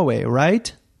in Norway,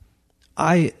 right?"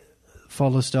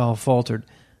 Follesdal faltered.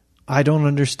 "I don't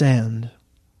understand."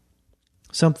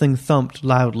 Something thumped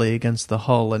loudly against the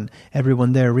hull, and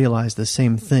everyone there realized the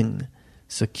same thing.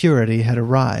 Security had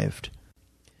arrived.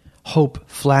 Hope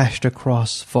flashed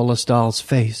across Follesdal's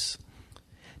face.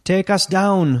 "Take us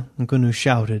down," Ngunu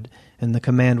shouted, and the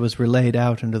command was relayed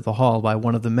out into the hall by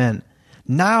one of the men.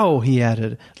 "Now," he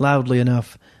added, loudly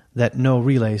enough that no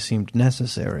relay seemed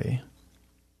necessary.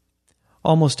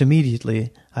 Almost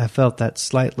immediately, I felt that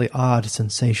slightly odd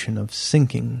sensation of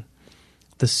sinking.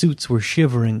 The suits were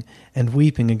shivering and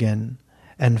weeping again,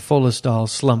 and Follesdal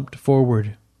slumped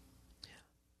forward.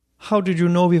 "How did you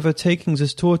know we were taking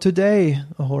this tour today?"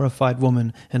 a horrified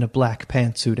woman in a black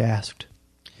pantsuit asked.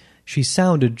 She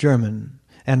sounded German,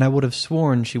 and I would have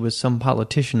sworn she was some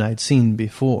politician I'd seen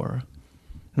before.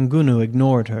 Ngunu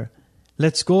ignored her.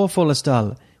 "Let's go,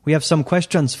 Follestal. We have some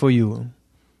questions for you."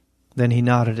 Then he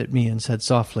nodded at me and said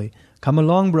softly, "Come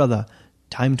along, brother.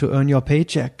 Time to earn your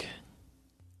paycheck."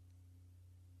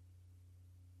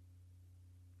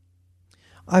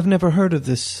 "I've never heard of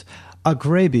this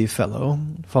Aghrebi fellow,"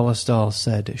 Follestal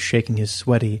said, shaking his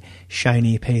sweaty,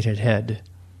 shiny-pated head.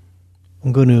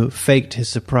 Ngunu faked his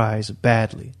surprise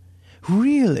badly.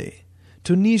 "Really?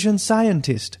 Tunisian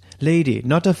scientist, lady,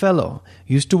 not a fellow,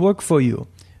 used to work for you.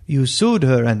 You sued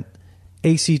her and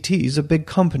ACT's a big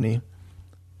company.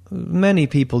 Many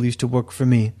people used to work for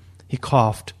me." He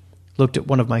coughed, looked at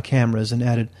one of my cameras, and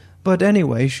added, "But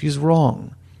anyway, she's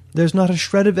wrong. There's not a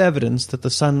shred of evidence that the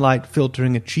sunlight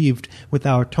filtering achieved with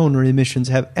our toner emissions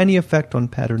have any effect on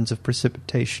patterns of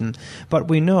precipitation, but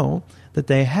we know that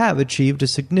they have achieved a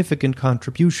significant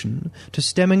contribution to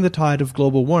stemming the tide of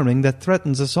global warming that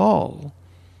threatens us all."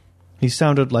 He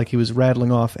sounded like he was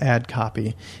rattling off ad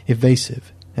copy,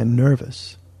 evasive and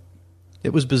nervous.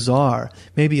 It was bizarre,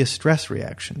 maybe a stress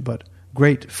reaction, but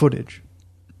great footage.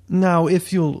 "Now,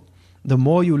 the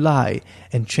more you lie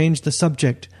and change the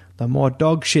subject, the more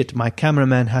dog shit my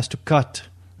cameraman has to cut,"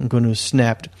 Ngunu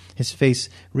snapped, his face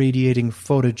radiating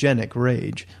photogenic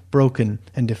rage, broken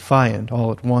and defiant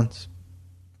all at once.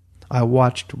 I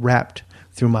watched, rapt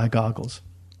through my goggles.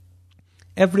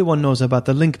 "Everyone knows about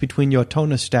the link between your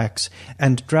toner stacks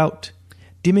and drought.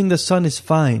 Dimming the sun is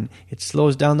fine, it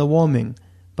slows down the warming,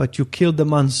 but you killed the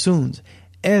monsoons.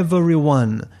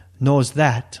 Everyone knows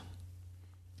that."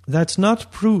 "That's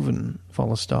not proven,"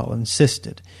 Follestal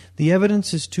insisted. "The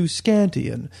evidence is too scanty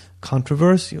and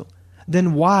controversial."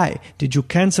 "Then why did you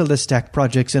cancel the stack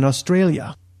projects in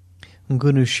Australia?"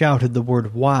 Ngunu shouted the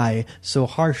word "why" so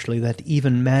harshly that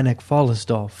even manic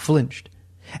Follestal flinched.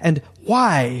 "And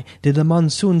why did the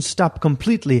monsoons stop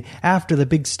completely after the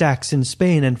big stacks in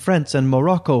Spain and France and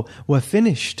Morocco were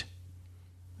finished?"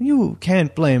 "You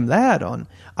can't blame that on.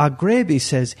 Aghrebi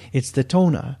says it's the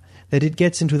toner, that it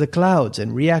gets into the clouds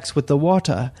and reacts with the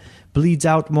water, bleeds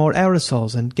out more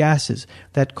aerosols and gases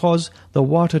that cause the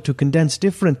water to condense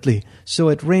differently, so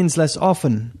it rains less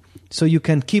often. So you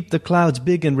can keep the clouds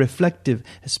big and reflective,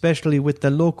 especially with the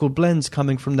local blends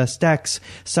coming from the stacks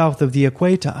south of the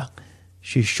equator."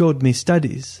 She showed me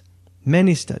studies,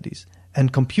 many studies,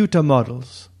 and computer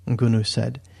models, Ngunu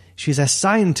said. "She's a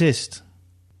scientist."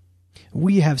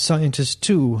 "We have scientists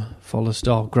too,"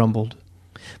 Follestal grumbled.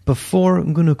 Before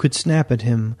Ngunu could snap at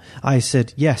him, I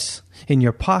said, "Yes, in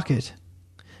your pocket.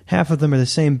 Half of them are the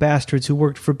same bastards who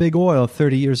worked for Big Oil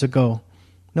 30 years ago.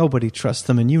 Nobody trusts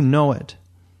them, and you know it."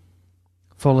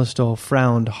 Follestal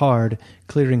frowned hard,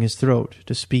 clearing his throat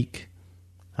to speak.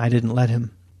 I didn't let him.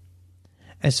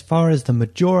 "As far as the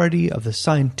majority of the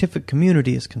scientific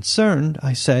community is concerned,"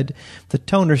 I said, "the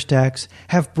toner stacks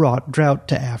have brought drought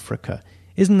to Africa.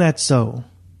 Isn't that so?"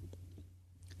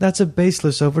 "That's a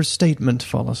baseless overstatement,"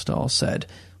 Follestal said.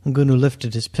 Ngunu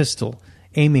lifted his pistol,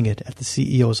 aiming it at the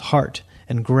CEO's heart,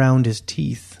 and ground his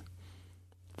teeth.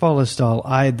 Follestal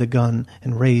eyed the gun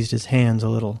and raised his hands a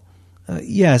little.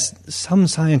 "Yes, some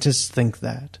scientists think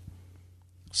that."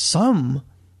 "Some?"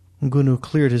 Ngunu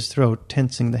cleared his throat,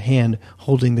 tensing the hand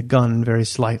holding the gun very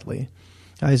slightly.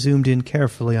 I zoomed in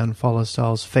carefully on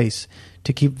Follestal's face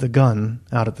to keep the gun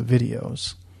out of the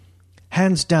videos.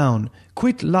 "Hands down!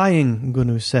 Quit lying!"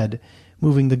 Ngunu said,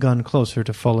 moving the gun closer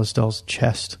to Follestal's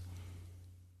chest.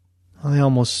 I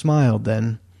almost smiled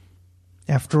then.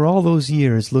 After all those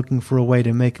years looking for a way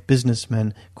to make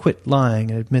businessmen quit lying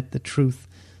and admit the truth,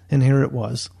 and here it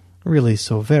was, really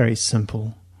so very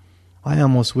simple. I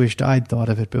almost wished I'd thought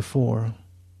of it before.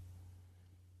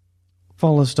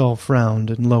 Follestal frowned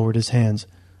and lowered his hands.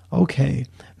 "Okay,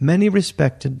 many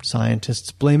respected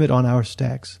scientists blame it on our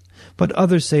stacks, but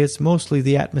others say it's mostly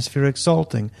the atmospheric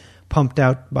salting pumped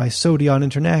out by Sodion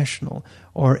International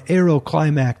or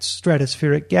Aeroclimax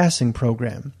stratospheric gassing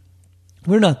program.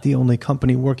 We're not the only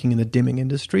company working in the dimming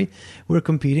industry. We're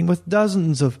competing with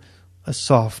dozens of..." A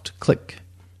soft click.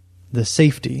 The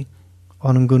safety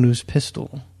on Ngunu's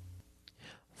pistol.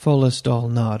 Follestal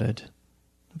nodded.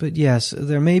 "But yes,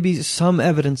 there may be some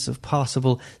evidence of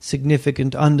possible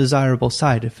significant undesirable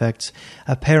side effects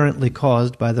apparently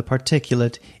caused by the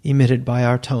particulate emitted by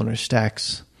our toner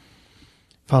stacks."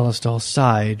 Follestal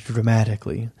sighed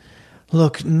dramatically.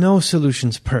 "Look, no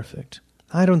solution's perfect.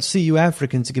 I don't see you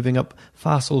Africans giving up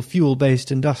fossil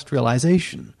fuel-based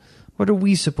industrialization. What are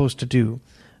we supposed to do?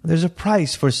 There's a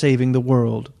price for saving the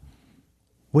world."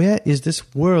 "Where is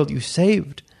this world you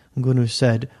saved?" Ngunu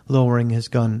said, lowering his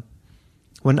gun.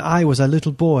 "When I was a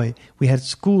little boy, we had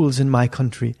schools in my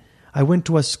country. I went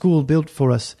to a school built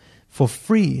for us for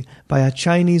free by a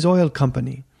Chinese oil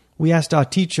company. We asked our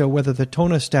teacher whether the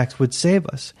toner stacks would save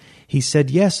us. He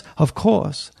said yes, of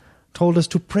course. Told us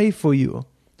to pray for you.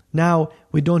 Now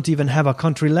we don't even have a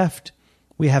country left.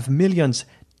 We have millions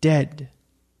dead."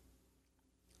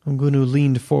 Ngunu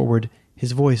leaned forward,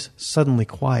 his voice suddenly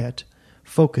quiet,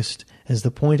 focused as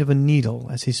the point of a needle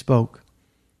as he spoke.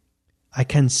 "I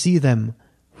can see them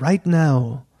right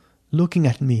now, looking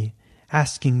at me,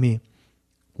 asking me,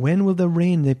 when will the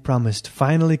rain they promised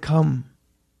finally come?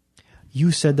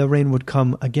 You said the rain would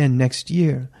come again next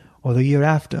year, or the year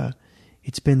after.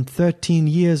 It's been 13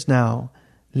 years now.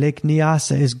 Lake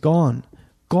Nyasa is gone.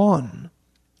 Gone.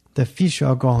 The fish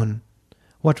are gone.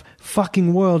 What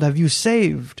fucking world have you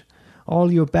saved?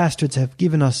 All your bastards have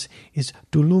given us is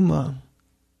Duluma."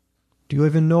 "Do you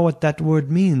even know what that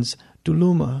word means,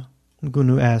 Duluma?"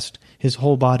 Ngunu asked, his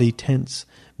whole body tense,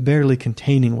 barely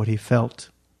containing what he felt.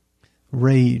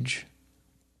 Rage.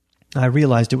 I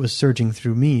realized it was surging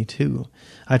through me, too.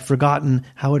 I'd forgotten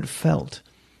how it felt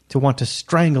to want to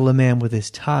strangle a man with his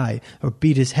tie or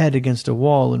beat his head against a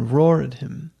wall and roar at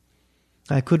him.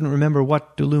 I couldn't remember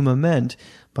what Duluma meant,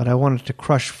 but I wanted to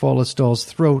crush Follistal's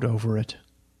throat over it.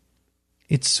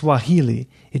 "It's Swahili.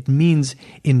 It means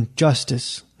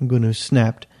injustice," Ngunu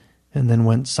snapped, and then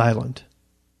went silent.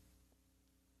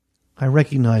 I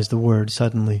recognized the word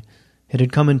suddenly. It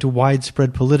had come into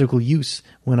widespread political use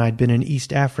when I'd been in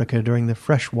East Africa during the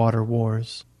freshwater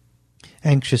wars.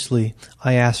 Anxiously,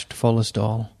 I asked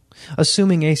Follistal,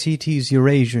 "Assuming ACT's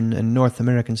Eurasian and North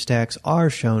American stacks are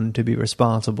shown to be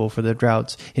responsible for the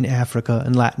droughts in Africa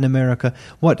and Latin America,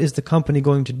 what is the company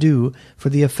going to do for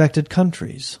the affected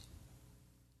countries?"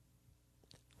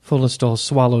 Follistal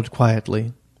swallowed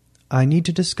quietly. "I need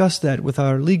to discuss that with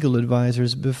our legal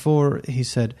advisors before," he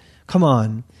said. "Come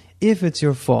on, if it's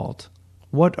your fault,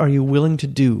 what are you willing to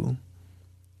do?"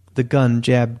 The gun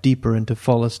jabbed deeper into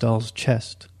Follistal's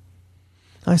chest.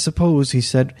 "I suppose," he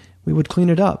said, "we would clean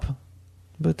it up,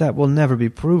 but that will never be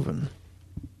proven."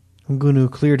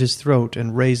 Ngunu cleared his throat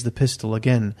and raised the pistol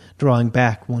again, drawing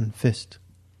back one fist.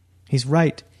 "He's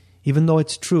right. Even though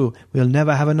it's true, we'll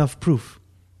never have enough proof.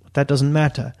 But that doesn't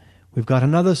matter. We've got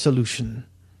another solution."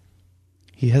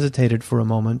 He hesitated for a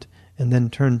moment, and then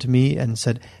turned to me and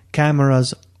said,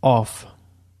 "Cameras off."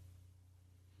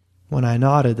 When I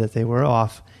nodded that they were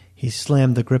off, he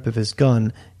slammed the grip of his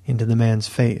gun into the man's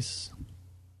face.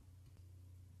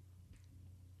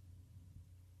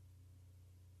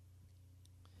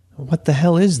 "What the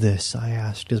hell is this?" I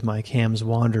asked as my cams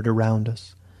wandered around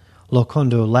us.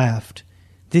 Lokondo laughed.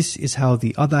 "This is how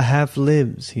the other half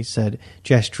lives," he said,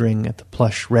 gesturing at the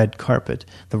plush red carpet,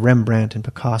 the Rembrandt and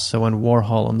Picasso and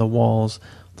Warhol on the walls,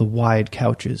 the wide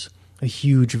couches. A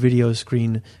huge video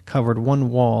screen covered one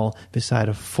wall beside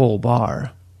a full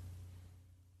bar.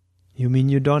 "You mean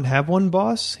you don't have one,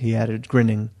 boss?" he added,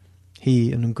 grinning.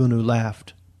 He and Ngunu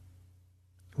laughed.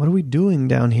 "What are we doing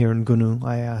down here, Ngunu?"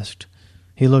 I asked.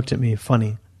 He looked at me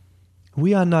funny.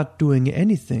 "We are not doing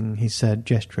anything," he said,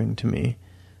 gesturing to me.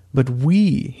 "But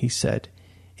we," he said,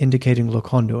 indicating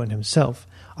Lokondo and himself,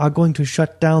 "are going to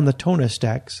shut down the toner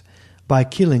stacks by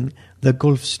killing the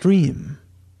Gulf Stream."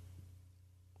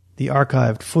 The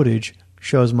archived footage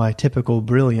shows my typical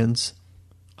brilliance.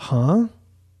 "Huh?"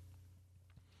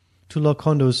 To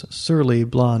Lokondo's surly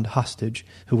blonde hostage,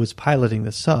 who was piloting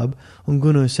the sub,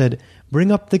 Ngunu said,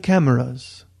 "Bring up the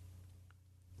cameras."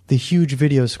 The huge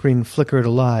video screen flickered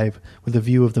alive with a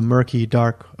view of the murky,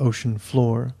 dark ocean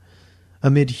floor.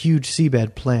 Amid huge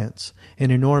seabed plants,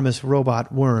 an enormous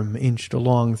robot worm inched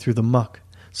along through the muck,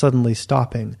 suddenly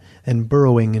stopping and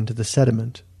burrowing into the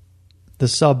sediment. The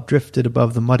sub drifted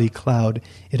above the muddy cloud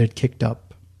it had kicked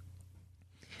up.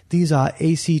 "These are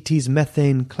ACT's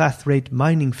methane clathrate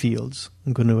mining fields,"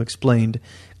 Ngunu explained,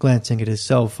 glancing at his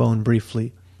cell phone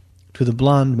briefly. To the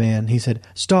blond man, he said,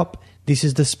 "Stop, this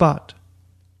is the spot."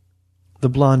 The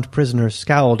blond prisoner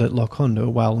scowled at Lokondo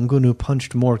while Ngunu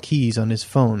punched more keys on his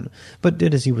phone, but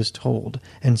did as he was told,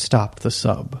 and stopped the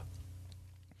sub.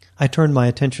 I turned my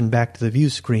attention back to the view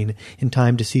screen in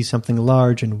time to see something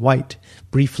large and white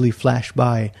briefly flash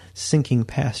by, sinking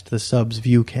past the sub's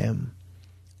view cam.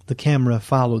 The camera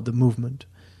followed the movement.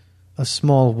 A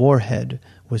small warhead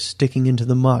was sticking into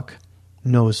the muck,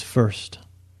 nose first.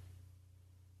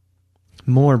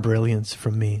 More brilliance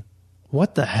from me.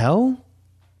 "What the hell?"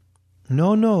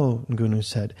 "No, Ngunu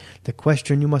said. "The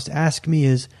question you must ask me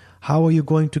is, how are you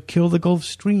going to kill the Gulf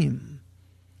Stream?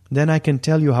 Then I can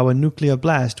tell you how a nuclear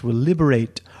blast will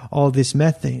liberate all this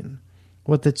methane,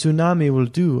 what the tsunami will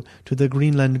do to the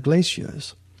Greenland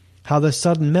glaciers, How the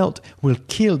sudden melt will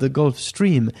kill the Gulf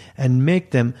Stream and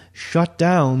make them shut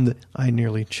down the... I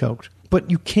nearly choked. But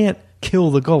you can't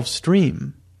kill the Gulf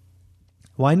Stream.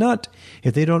 Why not,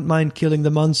 if they don't mind killing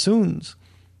the monsoons?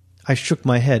 I shook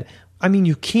my head. I mean,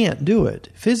 you can't do it,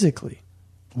 physically.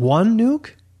 One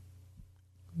nuke?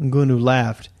 Ngunu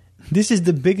laughed. This is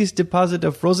the biggest deposit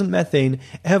of frozen methane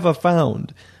ever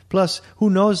found. Plus, who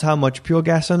knows how much pure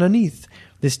gas underneath?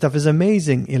 This stuff is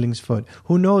amazing, Illingsford.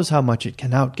 Who knows how much it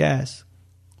can outgas?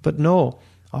 But no,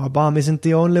 our bomb isn't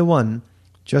the only one.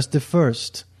 Just the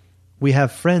first. We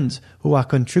have friends who are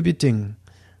contributing.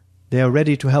 They are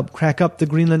ready to help crack up the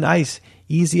Greenland ice.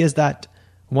 Easy as that.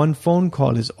 One phone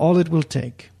call is all it will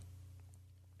take.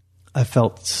 I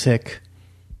felt sick.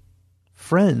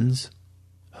 Friends?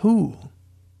 Who?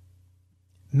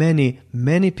 Many,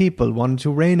 many people want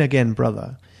to rain again,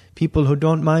 brother. People who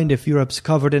don't mind if Europe's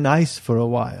covered in ice for a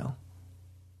while.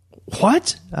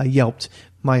 What? I yelped,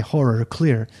 my horror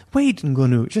clear. Wait,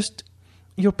 Ngunu, just...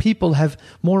 Your people have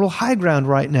moral high ground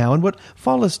right now, and what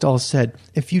Follestall said,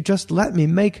 if you just let me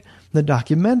make the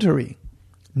documentary.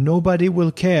 Nobody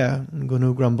will care,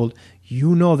 Ngunu grumbled.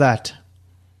 You know that.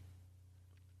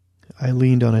 I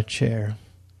leaned on a chair.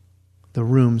 The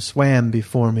room swam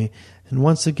before me, and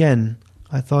once again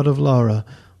I thought of Laura,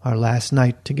 our last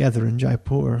night together in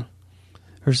Jaipur.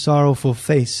 Her sorrowful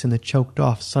face in the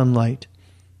choked-off sunlight,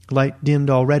 light dimmed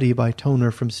already by toner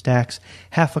from stacks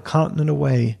half a continent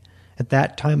away, at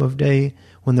that time of day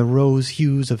when the rose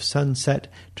hues of sunset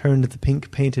turned the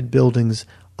pink-painted buildings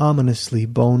ominously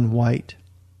bone-white.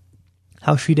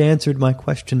 How she'd answered my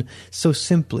question so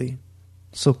simply,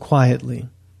 so quietly,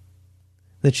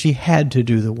 that she had to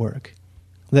do the work,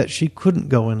 that she couldn't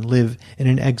go and live in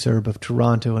an exurb of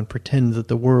Toronto and pretend that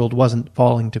the world wasn't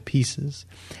falling to pieces,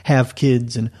 have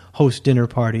kids and host dinner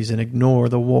parties and ignore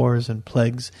the wars and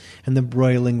plagues and the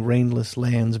broiling rainless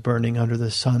lands burning under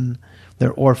the sun,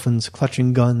 their orphans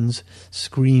clutching guns,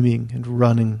 screaming and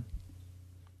running.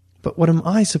 But what am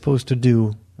I supposed to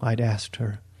do? I'd asked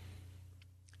her.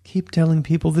 Keep telling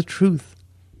people the truth.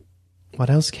 What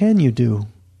else can you do?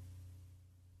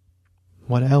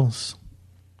 What else?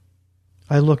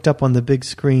 I looked up on the big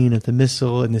screen at the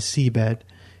missile in the seabed,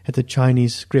 at the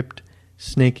Chinese script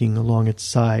snaking along its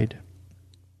side.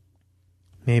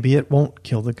 Maybe it won't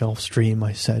kill the Gulf Stream,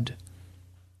 I said.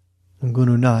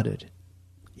 Ngunu nodded.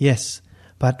 Yes,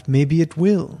 but maybe it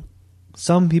will.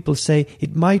 Some people say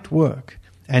it might work,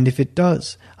 and if it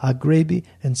does, Agrebi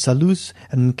and Salus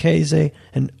and Nkeze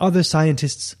and other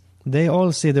scientists, they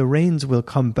all say the rains will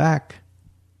come back.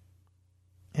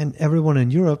 And everyone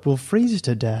in Europe will freeze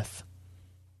to death.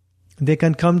 They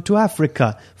can come to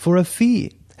Africa for a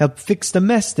fee, help fix the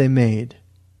mess they made.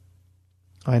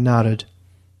 I nodded.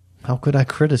 How could I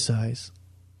criticize?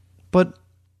 But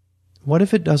what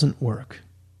if it doesn't work?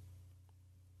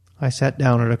 I sat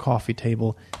down at a coffee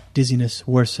table, dizziness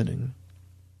worsening.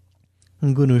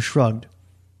 Ngunu shrugged.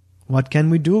 What can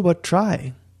we do but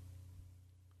try?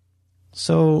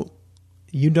 So,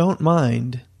 you don't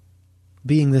mind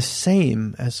being the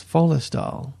same as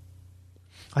Follestall?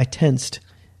 I tensed,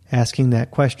 asking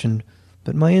that question,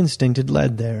 but my instinct had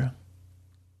led there.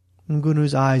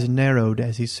 Ngunu's eyes narrowed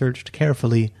as he searched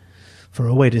carefully for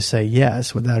a way to say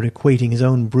yes without equating his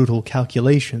own brutal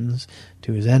calculations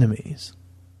to his enemies.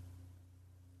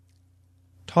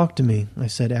 Talk to me, I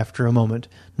said after a moment,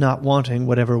 not wanting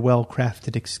whatever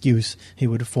well-crafted excuse he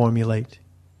would formulate.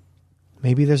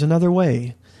 Maybe there's another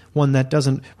way, one that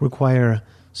doesn't require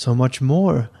so much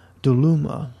more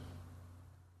Duluma.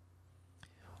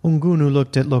 Ngunu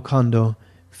looked at Lokondo,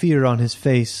 fear on his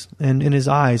face, and in his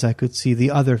eyes I could see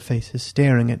the other faces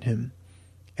staring at him.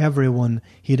 Everyone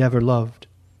he'd ever loved.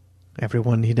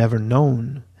 Everyone he'd ever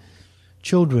known.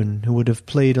 Children who would have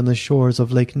played on the shores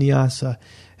of Lake Nyasa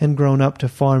and grown up to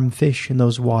farm fish in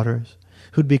those waters,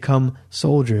 who'd become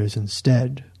soldiers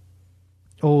instead.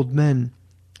 Old men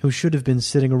who should have been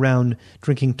sitting around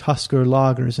drinking Tusker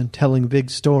lagers and telling big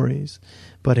stories,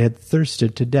 but had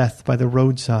thirsted to death by the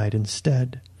roadside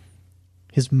instead.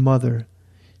 His mother,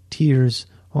 tears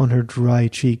on her dry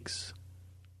cheeks.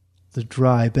 The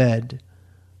dry bed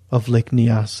of Lake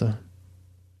Nyasa.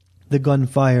 The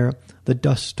gunfire, the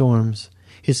dust storms,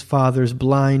 his father's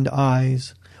blind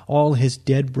eyes, all his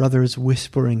dead brother's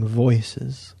whispering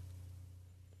voices.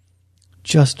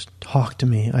 Just talk to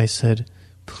me, I said.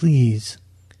 Please.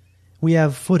 We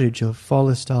have footage of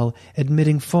Follestall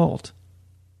admitting fault.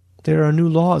 There are new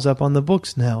laws up on the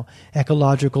books now,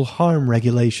 ecological harm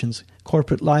regulations,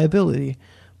 corporate liability.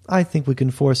 I think we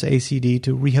can force ACD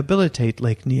to rehabilitate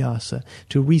Lake Nyasa,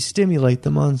 to re-stimulate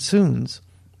the monsoons.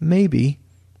 Maybe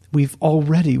we've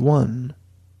already won.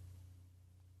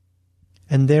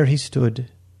 And there he stood,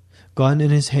 gun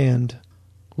in his hand,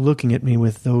 looking at me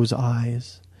with those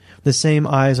eyes, the same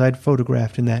eyes I'd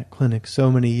photographed in that clinic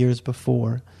so many years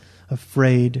before,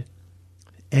 afraid,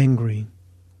 angry,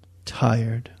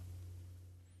 tired.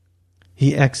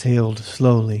 He exhaled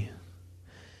slowly.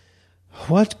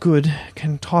 "What good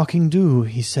can talking do?"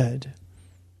 he said.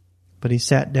 But he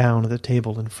sat down at the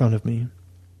table in front of me.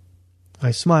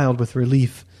 I smiled with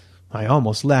relief. I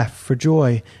almost laughed for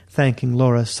joy, thanking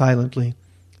Laura silently,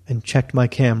 and checked my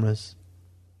cameras.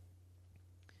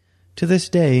 To this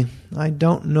day, I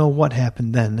don't know what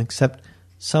happened then, except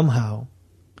somehow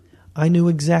I knew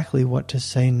exactly what to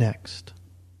say next.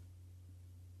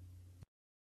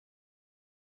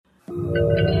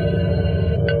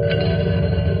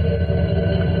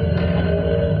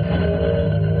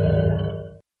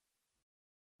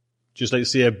 Just like to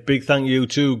say a big thank you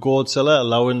to Goldseller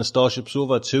allowing the Starship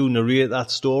Sofa to narrate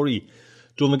that story.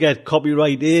 Don't forget,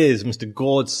 copyright is Mr.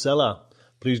 Goldseller.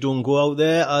 Please don't go out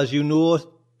there, as you know,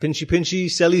 pinchy pinchy,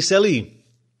 selly selly.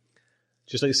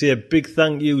 Just like to say a big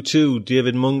thank you to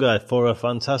David Munger for a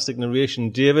fantastic narration.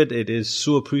 David, it is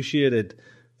so appreciated.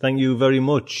 Thank you very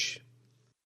much.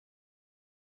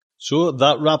 So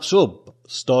that wraps up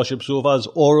Starship Sofa's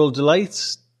Oral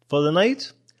Delights for the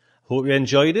night. Hope you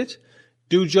enjoyed it.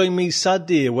 Do join me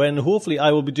Saturday when hopefully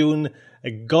I will be doing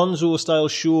a Gonzo-style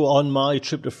show on my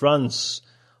trip to France.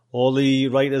 All the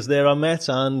writers there I met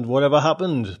and whatever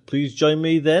happened. Please join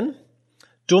me then.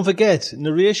 Don't forget,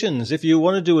 narrations. If you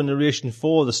want to do a narration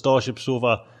for the Starship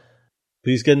Sofa,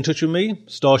 please get in touch with me,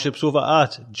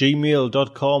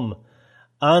 starshipsofa@gmail.com.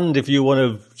 And if you want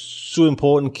to, so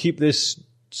important, keep this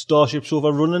Starship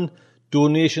Sofa running,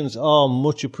 donations are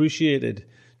much appreciated.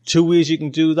 2 ways you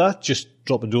can do that. Just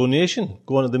drop a donation.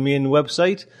 Go onto the main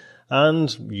website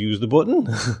and use the button.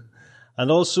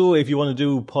 And also, if you want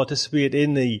to participate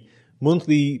in the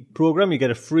monthly program, you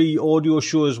get a free audio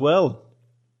show as well.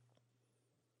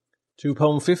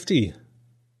 £2.50.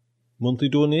 Monthly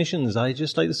donations. I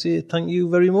just like to say thank you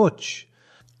very much.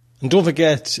 And don't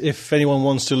forget, if anyone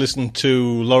wants to listen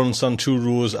to Lawrence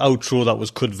Santuro's outro that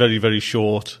was cut very, very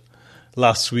short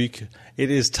last week, it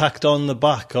is tacked on the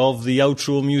back of the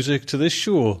outro music to this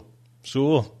show.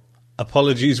 So,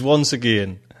 apologies once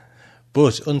again.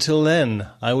 But until then,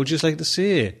 I would just like to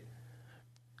say,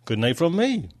 good night from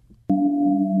me.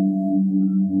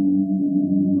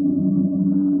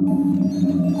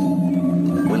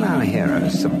 Will our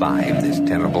heroes survive this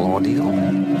terrible ordeal?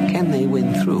 Can they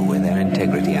win through with their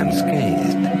integrity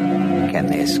unscathed? Can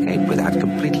they escape without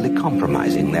completely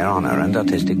compromising their honor and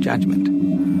artistic judgment?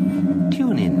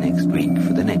 Tune in next week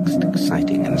for the next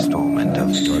exciting installment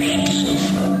of Starship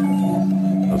Sofa.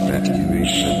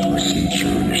 Evacuation procedure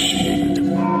initiated.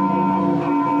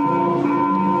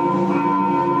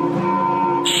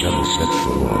 Shuttle set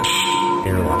for launch.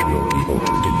 Airlock will be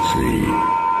opened in 3,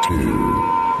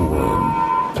 2, 1.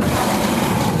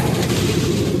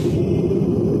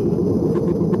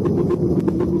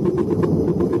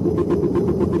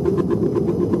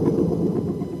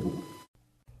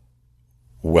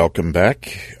 Welcome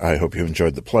back. I hope you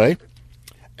enjoyed the play.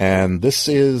 And this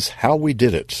is How We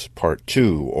Did It, Part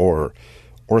 2, or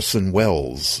Orson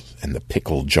Welles and the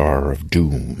Pickle Jar of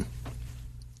Doom.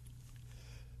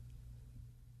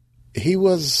 He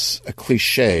was a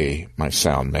cliché, my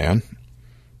sound man.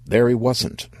 There he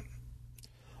wasn't.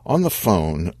 On the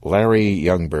phone, Larry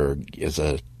Youngberg is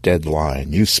a dead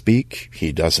line. You speak,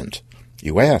 he doesn't.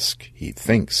 You ask, he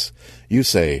thinks. You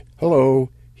say, hello,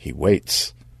 he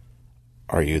waits.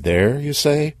 Are you there, you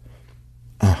say?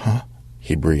 Uh-huh,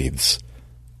 he breathes.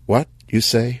 What, you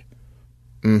say?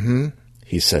 Mm-hmm,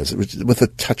 he says, with a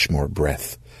touch more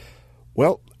breath.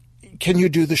 Well, can you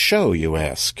do the show, you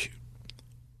ask?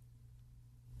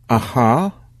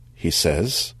 Uh-huh, he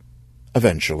says,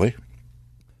 eventually.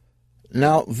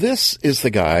 Now, this is the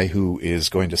guy who is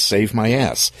going to save my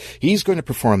ass. He's going to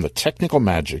perform the technical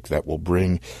magic that will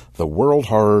bring the World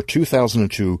Horror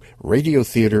 2002 radio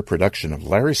theater production of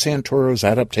Larry Santoro's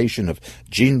adaptation of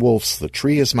Gene Wolfe's The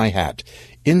Tree Is My Hat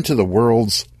into the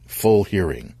world's full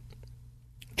hearing.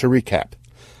 To recap,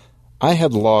 I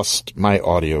had lost my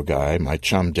audio guy, my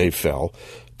chum Dave Fell,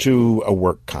 to a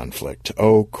work conflict.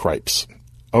 Oh, cripes.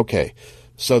 Okay.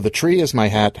 So The Tree Is My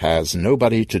Hat has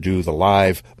nobody to do the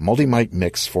live multi-mic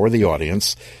mix for the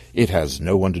audience. It has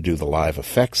no one to do the live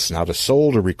effects, not a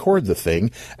soul to record the thing.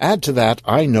 Add to that,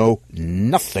 I know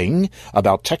nothing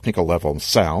about technical level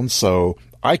sound, so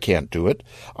I can't do it.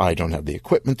 I don't have the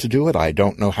equipment to do it. I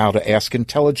don't know how to ask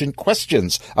intelligent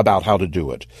questions about how to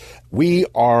do it. We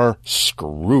are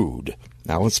screwed.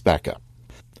 Now let's back up.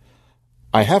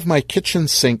 I have my kitchen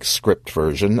sink script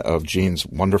version of Gene's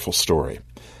wonderful story.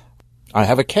 I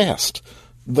have a cast.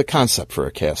 The concept for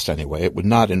a cast, anyway. It would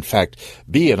not, in fact,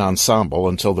 be an ensemble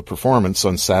until the performance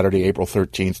on Saturday, April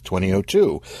 13th,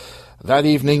 2002. That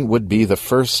evening would be the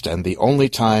first and the only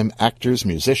time actors,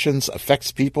 musicians,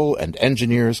 effects people, and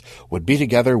engineers would be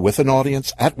together with an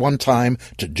audience at one time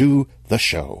to do the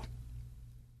show.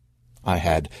 I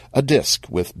had a disc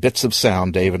with bits of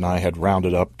sound Dave and I had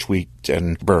rounded up, tweaked,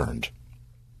 and burned.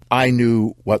 I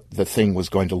knew what the thing was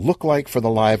going to look like for the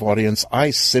live audience.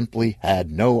 I simply had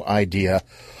no idea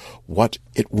what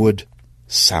it would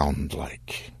sound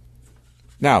like.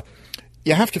 Now,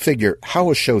 you have to figure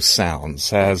how a show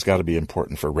sounds has got to be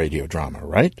important for radio drama,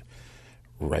 right?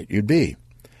 Right you'd be.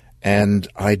 And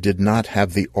I did not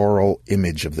have the oral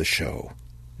image of the show.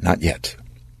 Not yet.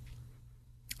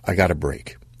 I got a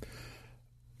break.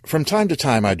 From time to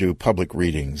time, I do public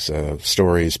readings,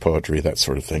 stories, poetry, that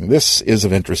sort of thing. This is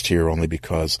of interest here only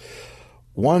because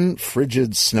one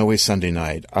frigid, snowy Sunday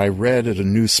night, I read at a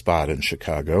news spot in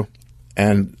Chicago,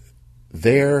 and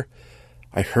there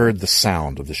I heard the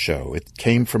sound of the show. It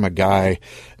came from a guy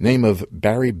named of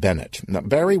Barry Bennett. Now,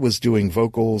 Barry was doing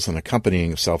vocals and accompanying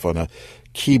himself on a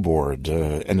keyboard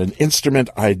and an instrument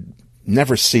I'd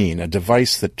never seen, a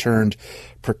device that turned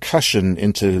percussion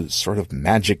into sort of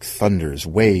magic thunders,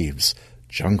 waves,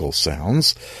 jungle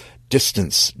sounds,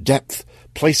 distance, depth,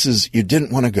 places you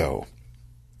didn't want to go.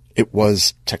 It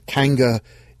was Takanga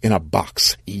in a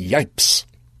box. Yipes!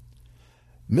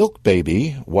 Milk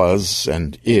Baby was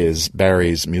and is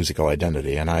Barry's musical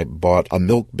identity, and I bought a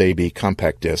Milk Baby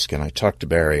compact disc, and I talked to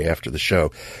Barry after the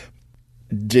show.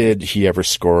 Did he ever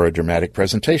score a dramatic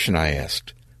presentation, I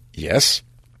asked. Yes.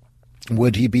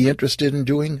 Would he be interested in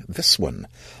doing this one?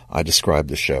 I described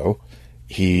the show.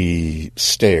 He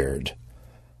stared.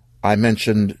 I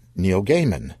mentioned Neil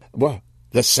Gaiman. Well,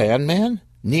 the Sandman?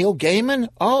 Neil Gaiman?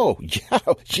 Oh,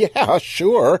 yeah,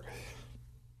 sure.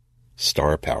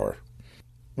 Star power.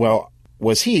 Well,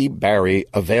 was he, Barry,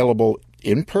 available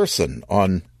in person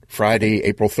on Friday,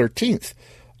 April 13th?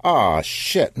 Ah,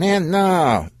 shit, man,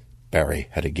 nah. Barry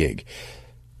had a gig.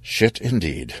 Shit,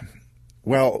 indeed.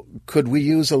 Well, could we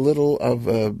use a little of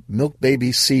a Milk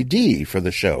Baby CD for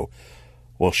the show?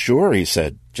 Well, sure, he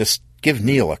said. Just give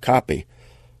Neil a copy.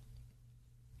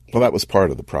 Well, that was part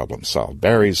of the problem solved.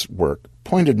 Barry's work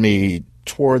pointed me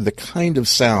toward the kind of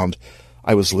sound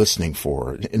I was listening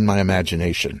for in my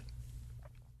imagination.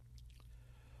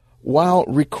 While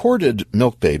recorded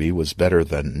Milk Baby was better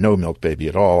than no Milk Baby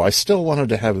at all, I still wanted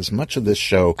to have as much of this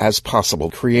show as possible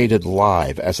created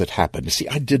live as it happened. You see,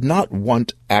 I did not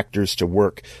want actors to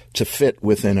work to fit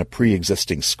within a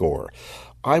pre-existing score.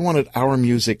 I wanted our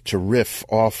music to riff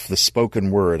off the spoken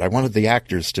word. I wanted the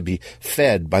actors to be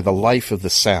fed by the life of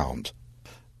the sound.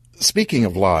 Speaking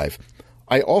of live,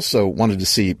 I also wanted to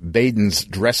see Baden's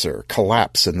dresser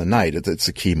collapse in the night. It's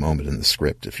a key moment in the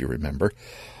script, if you remember.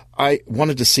 I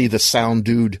wanted to see the sound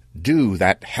dude do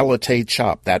that helite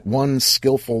chop, that one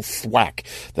skillful thwack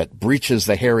that breaches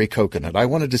the hairy coconut. I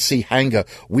wanted to see Hanga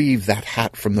weave that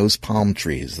hat from those palm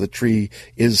trees. The tree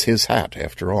is his hat,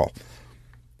 after all.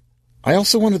 I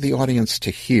also wanted the audience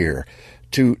to hear,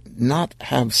 to not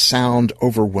have sound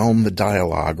overwhelm the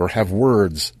dialogue or have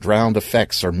words drown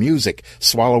effects or music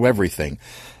swallow everything.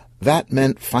 That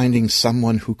meant finding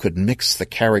someone who could mix the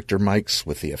character mics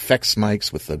with the effects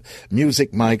mics, with the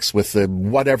music mics, with the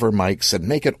whatever mics, and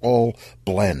make it all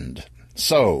blend.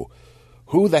 So,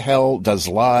 who the hell does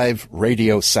live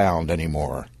radio sound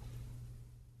anymore?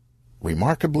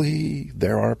 Remarkably,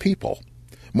 there are people.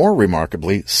 More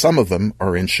remarkably, some of them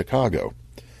are in Chicago.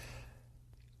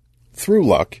 Through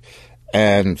luck,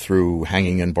 and through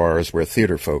hanging in bars where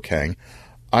theater folk hang,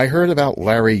 I heard about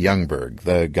Larry Youngberg,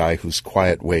 the guy whose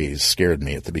quiet ways scared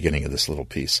me at the beginning of this little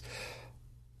piece.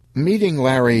 Meeting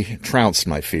Larry trounced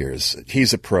my fears.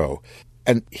 He's a pro,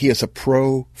 and he is a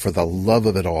pro for the love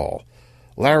of it all.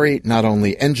 Larry not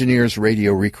only engineers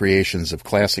radio recreations of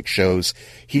classic shows,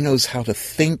 he knows how to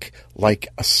think like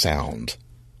a sound.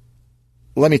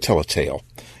 Let me tell a tale.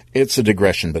 It's a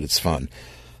digression, but it's fun.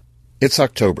 It's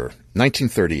October,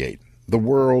 1938. The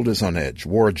world is on edge.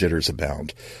 War jitters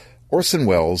abound. Orson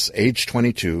Welles, age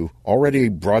 22, already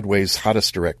Broadway's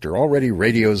hottest director, already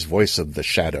radio's voice of the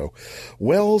shadow.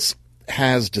 Welles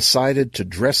has decided to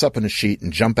dress up in a sheet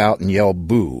and jump out and yell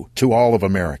boo to all of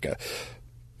America.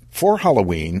 For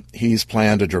Halloween, he's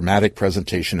planned a dramatic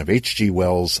presentation of H.G.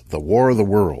 Wells' The War of the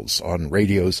Worlds on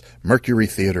radio's Mercury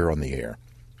Theater on the Air.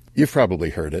 You've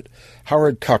probably heard it.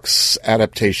 Howard Koch's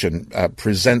adaptation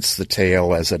presents the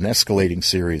tale as an escalating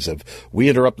series of "we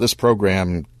interrupt this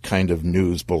program" kind of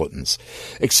news bulletins.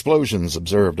 Explosions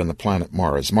observed on the planet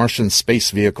Mars, Martian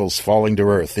space vehicles falling to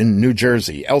Earth in New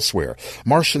Jersey, elsewhere,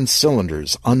 Martian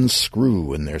cylinders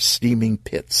unscrew in their steaming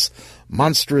pits,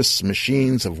 monstrous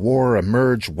machines of war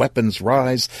emerge, weapons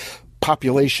rise,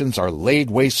 populations are laid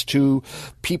waste to,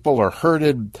 people are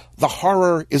herded, the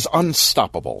horror is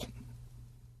unstoppable.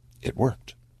 It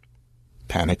worked.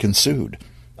 Panic ensued.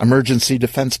 Emergency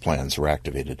defense plans were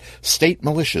activated. State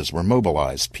militias were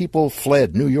mobilized. People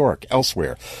fled New York,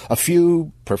 elsewhere. A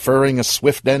few, preferring a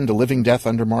swift end to living death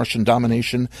under Martian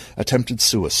domination, attempted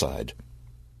suicide.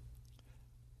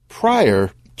 Prior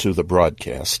to the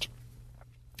broadcast,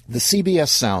 the CBS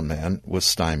sound man was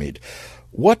stymied.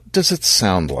 What does it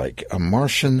sound like, a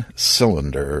Martian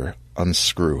cylinder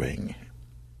unscrewing?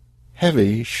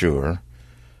 Heavy, sure.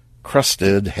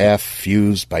 Crusted, half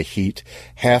fused by heat,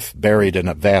 half buried in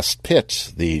a vast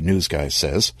pit, the news guy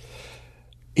says.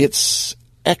 It's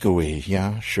echoey,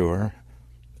 yeah, sure.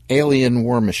 Alien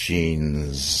war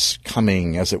machines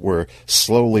coming, as it were,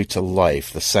 slowly to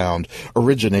life, the sound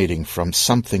originating from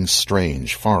something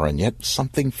strange, foreign, yet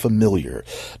something familiar,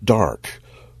 dark,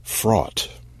 fraught.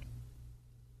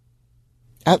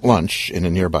 At lunch in a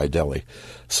nearby deli,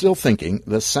 still thinking,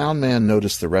 the sound man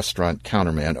noticed the restaurant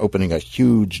counterman opening a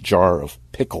huge jar of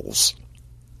pickles.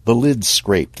 The lid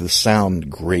scraped, the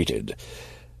sound grated.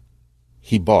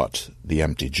 He bought the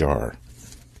empty jar.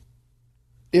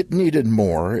 It needed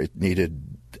more. It needed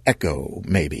echo,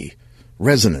 maybe.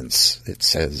 Resonance, it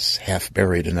says, half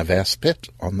buried in a vast pit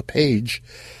on the page.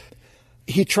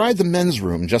 He tried the men's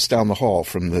room just down the hall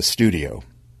from the studio.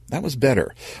 That was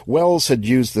better. Wells had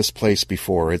used this place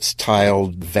before, its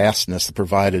tiled vastness that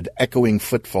provided echoing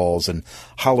footfalls and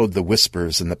hollowed the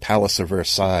whispers in the Palace of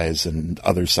Versailles and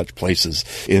other such places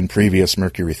in previous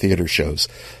Mercury Theater shows.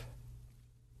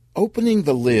 Opening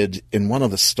the lid in one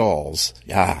of the stalls,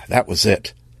 that was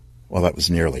it. Well, that was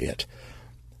nearly it.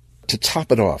 To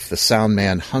top it off, the sound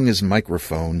man hung his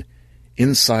microphone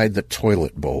inside the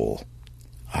toilet bowl.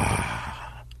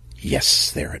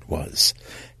 Yes, there it was,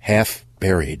 half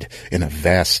buried in a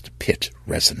vast pit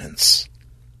resonance.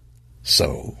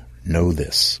 So, know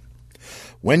this.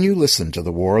 When you listen to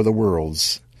the War of the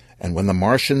Worlds, and when the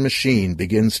Martian machine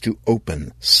begins to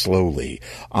open slowly,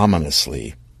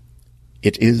 ominously,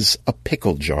 it is a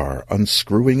pickle jar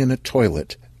unscrewing in a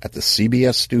toilet at the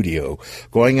CBS studio,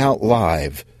 going out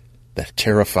live, that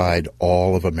terrified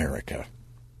all of America.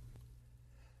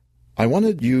 I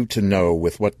wanted you to know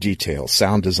with what detail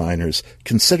sound designers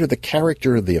consider the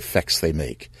character of the effects they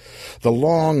make. The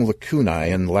long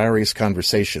lacunae in Larry's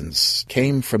conversations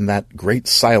came from that great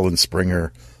silence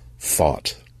bringer,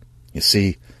 thought. You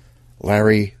see,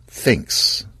 Larry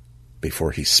thinks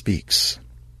before he speaks.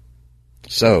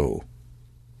 So,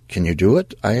 can you do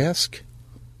it, I ask?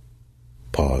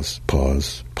 Pause,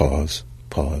 pause, pause,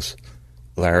 pause.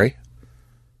 Larry?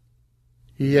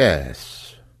 Yes.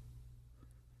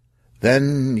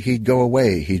 Then he'd go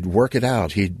away, he'd work it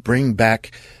out, he'd bring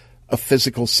back a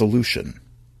physical solution.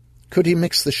 Could he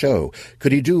mix the show?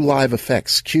 Could he do live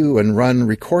effects, cue and run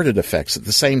recorded effects at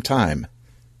the same time?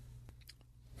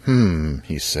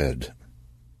 He said,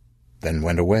 then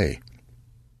went away.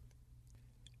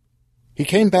 He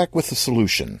came back with a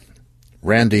solution.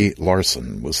 Randy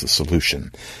Larson was the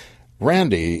solution.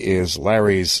 Randy is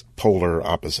Larry's polar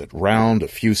opposite. Round,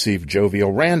 effusive,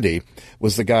 jovial. Randy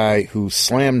was the guy who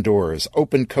slammed doors,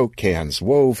 opened Coke cans,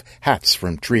 wove hats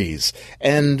from trees,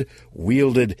 and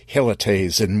wielded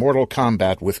hilates in mortal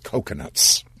combat with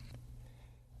coconuts.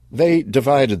 They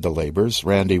divided the labors.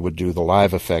 Randy would do the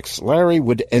live effects. Larry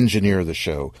would engineer the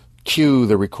show, cue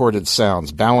the recorded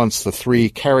sounds, balance the 3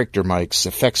 character mics,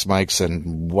 effects mics,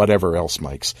 and whatever else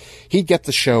mics. He'd get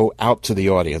the show out to the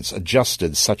audience,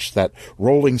 adjusted such that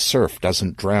rolling surf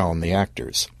doesn't drown the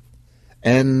actors.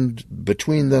 And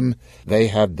between them, they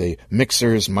had the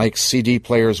mixers, mics, CD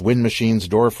players, wind machines,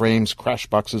 door frames, crash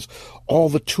boxes, all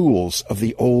the tools of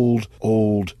the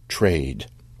old trade.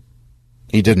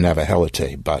 He didn't have a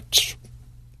helite, but,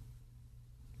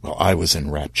 well, I was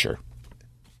in rapture.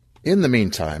 In the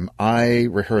meantime, I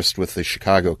rehearsed with the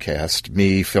Chicago cast,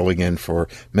 me filling in for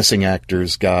missing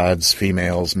actors, gods,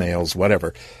 females, males,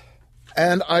 whatever.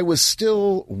 And I was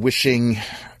still wishing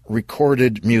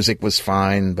recorded music was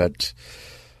fine, but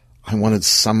I wanted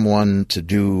someone to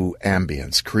do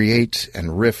ambience, create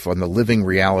and riff on the living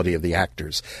reality of the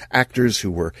actors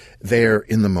who were there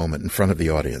in the moment in front of the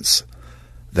audience.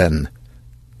 Then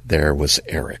there was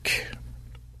Eric.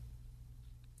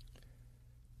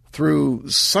 Through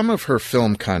some of her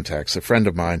film contacts, a friend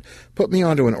of mine put me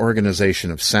onto an organization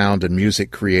of sound and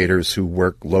music creators who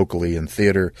work locally in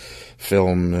theater,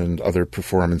 film, and other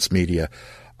performance media.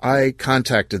 I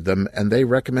contacted them, and they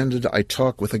recommended I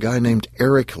talk with a guy named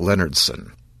Eric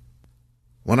Leonardson.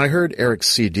 When I heard Eric's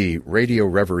CD, Radio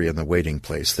Reverie in the Waiting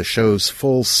Place, the show's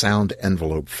full sound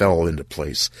envelope fell into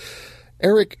place.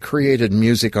 Eric created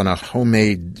music on a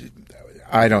homemade,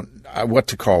 what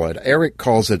to call it. Eric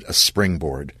calls it a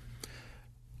springboard.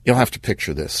 You'll have to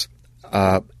picture this.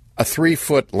 A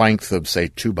 3-foot length of, say,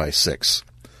 2x6.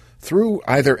 Through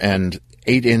either end,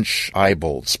 8-inch eye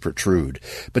bolts protrude.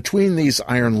 Between these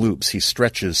iron loops, he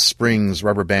stretches springs,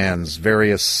 rubber bands,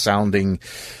 various sounding,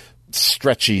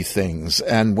 stretchy things,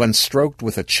 and when stroked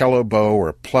with a cello bow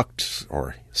or plucked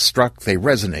or struck, they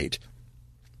resonate.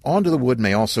 Onto the wood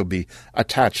may also be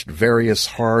attached various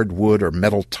hard wood or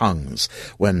metal tongues.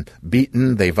 When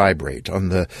beaten, they vibrate. On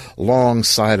the long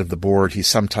side of the board, he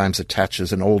sometimes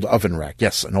attaches an old oven rack.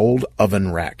 Yes, an old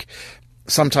oven rack.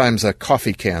 Sometimes a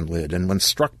coffee can lid, and when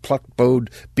struck, plucked, bowed,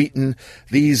 beaten,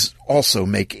 these also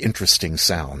make interesting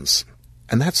sounds.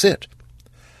 And that's it.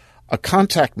 A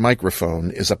contact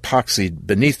microphone is epoxied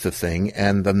beneath the thing,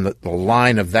 and then the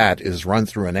line of that is run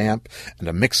through an amp and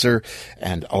a mixer,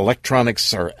 and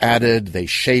electronics are added. They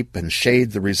shape and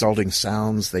shade the resulting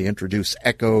sounds. They introduce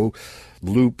echo,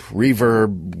 loop,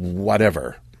 reverb,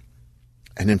 whatever.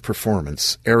 And in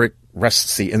performance, Eric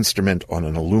rests the instrument on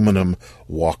an aluminum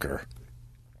walker.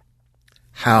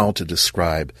 How to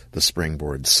describe the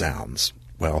springboard sounds?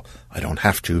 Well, I don't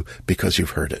have to because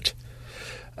you've heard it.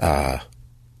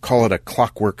 Call it a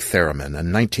clockwork theremin, a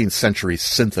 19th century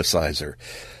synthesizer.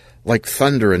 Like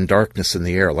thunder and darkness in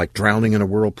the air, like drowning in a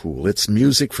whirlpool. It's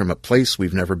music from a place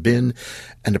we've never been,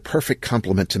 and a perfect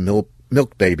complement to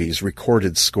Milk Baby's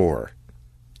recorded score.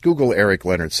 Google Eric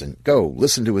Leonardson. Go,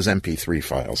 listen to his MP3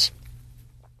 files.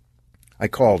 I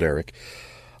called Eric.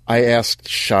 I asked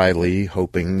shyly,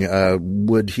 hoping,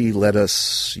 would he let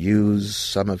us use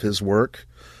some of his work?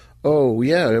 Oh,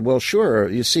 yeah, well, sure.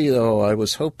 You see, though, I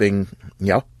was hoping...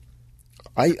 Yeah?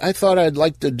 I thought I'd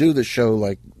like to do the show,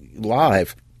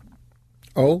 live.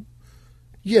 Oh?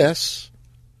 Yes.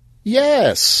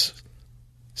 Yes!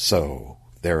 So,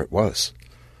 there it was.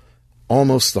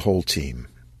 Almost the whole team.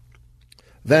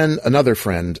 Then another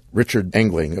friend, Richard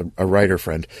Engling, a writer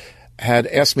friend, had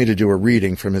asked me to do a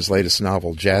reading from his latest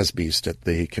novel, Jazz Beast, at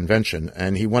the convention,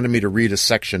 and he wanted me to read a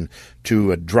section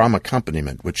to a drum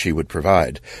accompaniment, which he would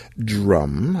provide.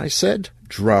 Drum, I said.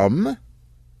 Drum?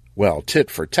 Well, tit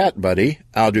for tat, buddy.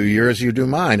 I'll do yours, you do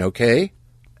mine, okay?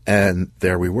 And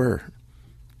there we were.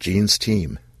 Gene's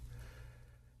team.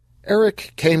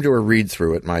 Eric came to a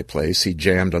read-through at my place. He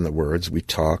jammed on the words. We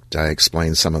talked. I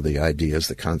explained some of the ideas,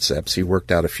 the concepts. He worked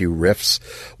out a few riffs.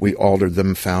 We altered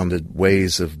them, found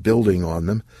ways of building on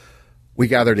them. We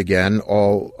gathered again,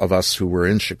 all of us who were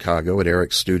in Chicago at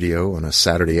Eric's studio on a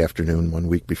Saturday afternoon 1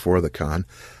 week before the con.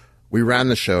 We ran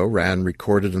the show,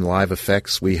 recorded and live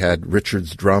effects. We had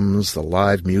Richard's drums, the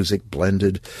live music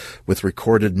blended with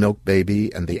recorded Milk Baby,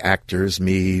 and the actors,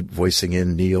 me voicing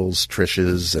in Neil's,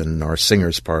 Trish's, and our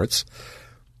singers' parts.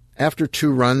 After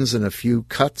 2 runs and a few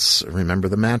cuts, remember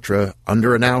the mantra,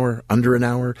 under an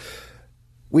hour,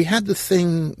 we had the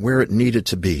thing where it needed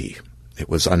to be. It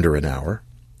was under an hour,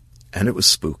 and it was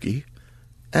spooky,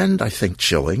 and I think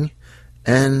chilling,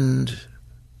 and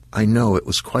I know it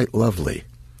was quite lovely.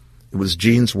 It was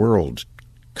Gene's world,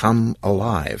 come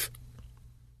alive.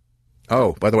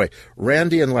 Oh, by the way,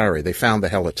 Randy and Larry, they found the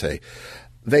helite.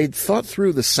 They'd thought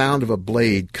through the sound of a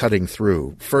blade cutting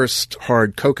through. First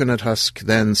hard coconut husk,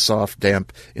 then soft,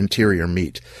 damp interior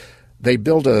meat. They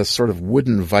built a sort of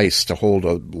wooden vise to hold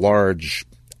a large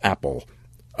apple.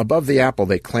 Above the apple,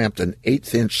 they clamped an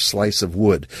 1/8-inch slice of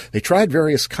wood. They tried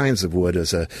various kinds of wood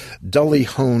as a dully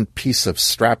honed piece of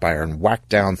strap iron whacked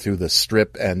down through the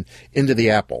strip and into the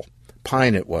apple.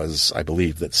 Pine it was, I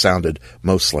believe, that sounded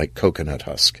most like coconut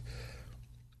husk.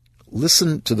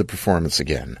 Listen to the performance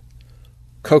again.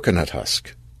 Coconut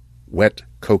husk. Wet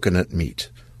coconut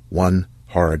meat. One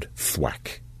hard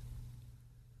thwack.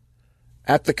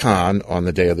 At the con, on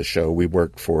the day of the show, we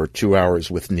worked for 2 hours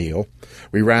with Neil.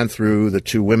 We ran through the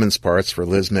 2 women's parts for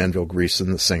Liz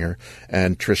Manville-Greason, the singer,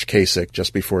 and Trish Kasich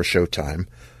just before showtime.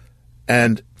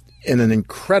 And in an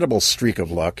incredible streak of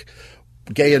luck,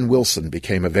 Gayan Wilson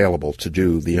became available to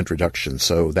do the introduction,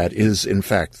 so that is, in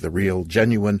fact, the real,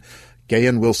 genuine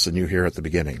Gayan Wilson you hear at the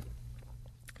beginning.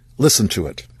 Listen to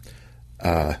it.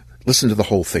 Listen to the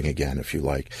whole thing again, if you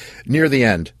like. Near the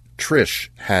end, Trish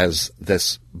has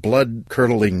this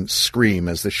blood-curdling scream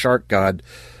as the shark god...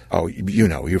 Oh, you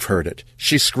know, you've heard it.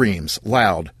 She screams,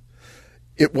 loud.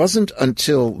 It wasn't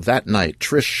until that night,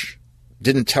 Trish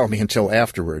didn't tell me until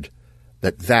afterward,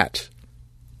 that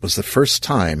was the first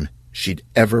time she'd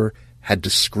ever had to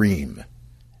scream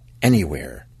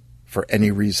anywhere for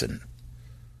any reason.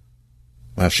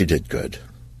 Well, she did good.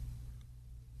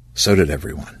 So did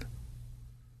everyone.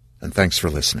 And thanks for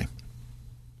listening.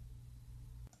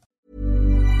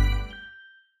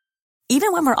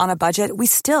 Even when we're on a budget, we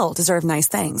still deserve nice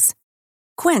things.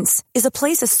 Quince is a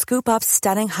place to scoop up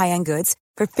stunning high-end goods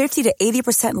for 50 to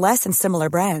 80% less than similar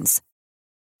brands.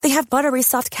 They have buttery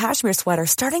soft cashmere sweaters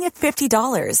starting at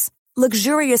 $50,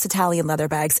 luxurious Italian leather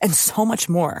bags, and so much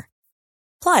more.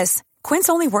 Plus, Quince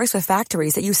only works with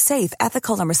factories that use safe,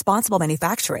 ethical, and responsible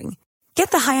manufacturing.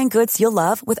 Get the high-end goods you'll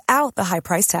love without the high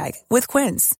price tag with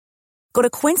Quince. Go to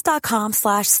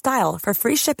quince.com/style for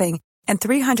free shipping and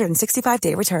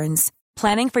 365-day returns.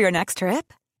 Planning for your next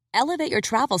trip? Elevate your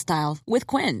travel style with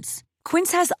Quince.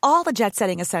 Quince has all the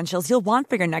jet-setting essentials you'll want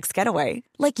for your next getaway,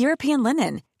 like European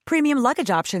linen, premium luggage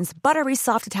options, buttery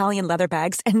soft Italian leather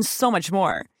bags, and so much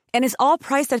more. And is all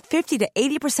priced at 50 to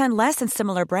 80% less than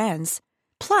similar brands.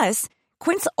 Plus,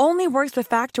 Quince only works with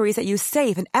factories that use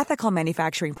safe and ethical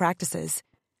manufacturing practices.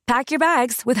 Pack your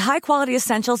bags with high-quality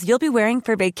essentials you'll be wearing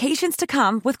for vacations to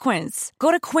come with Quince.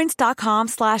 Go to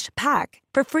quince.com/pack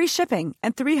for free shipping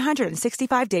and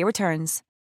 365-day returns.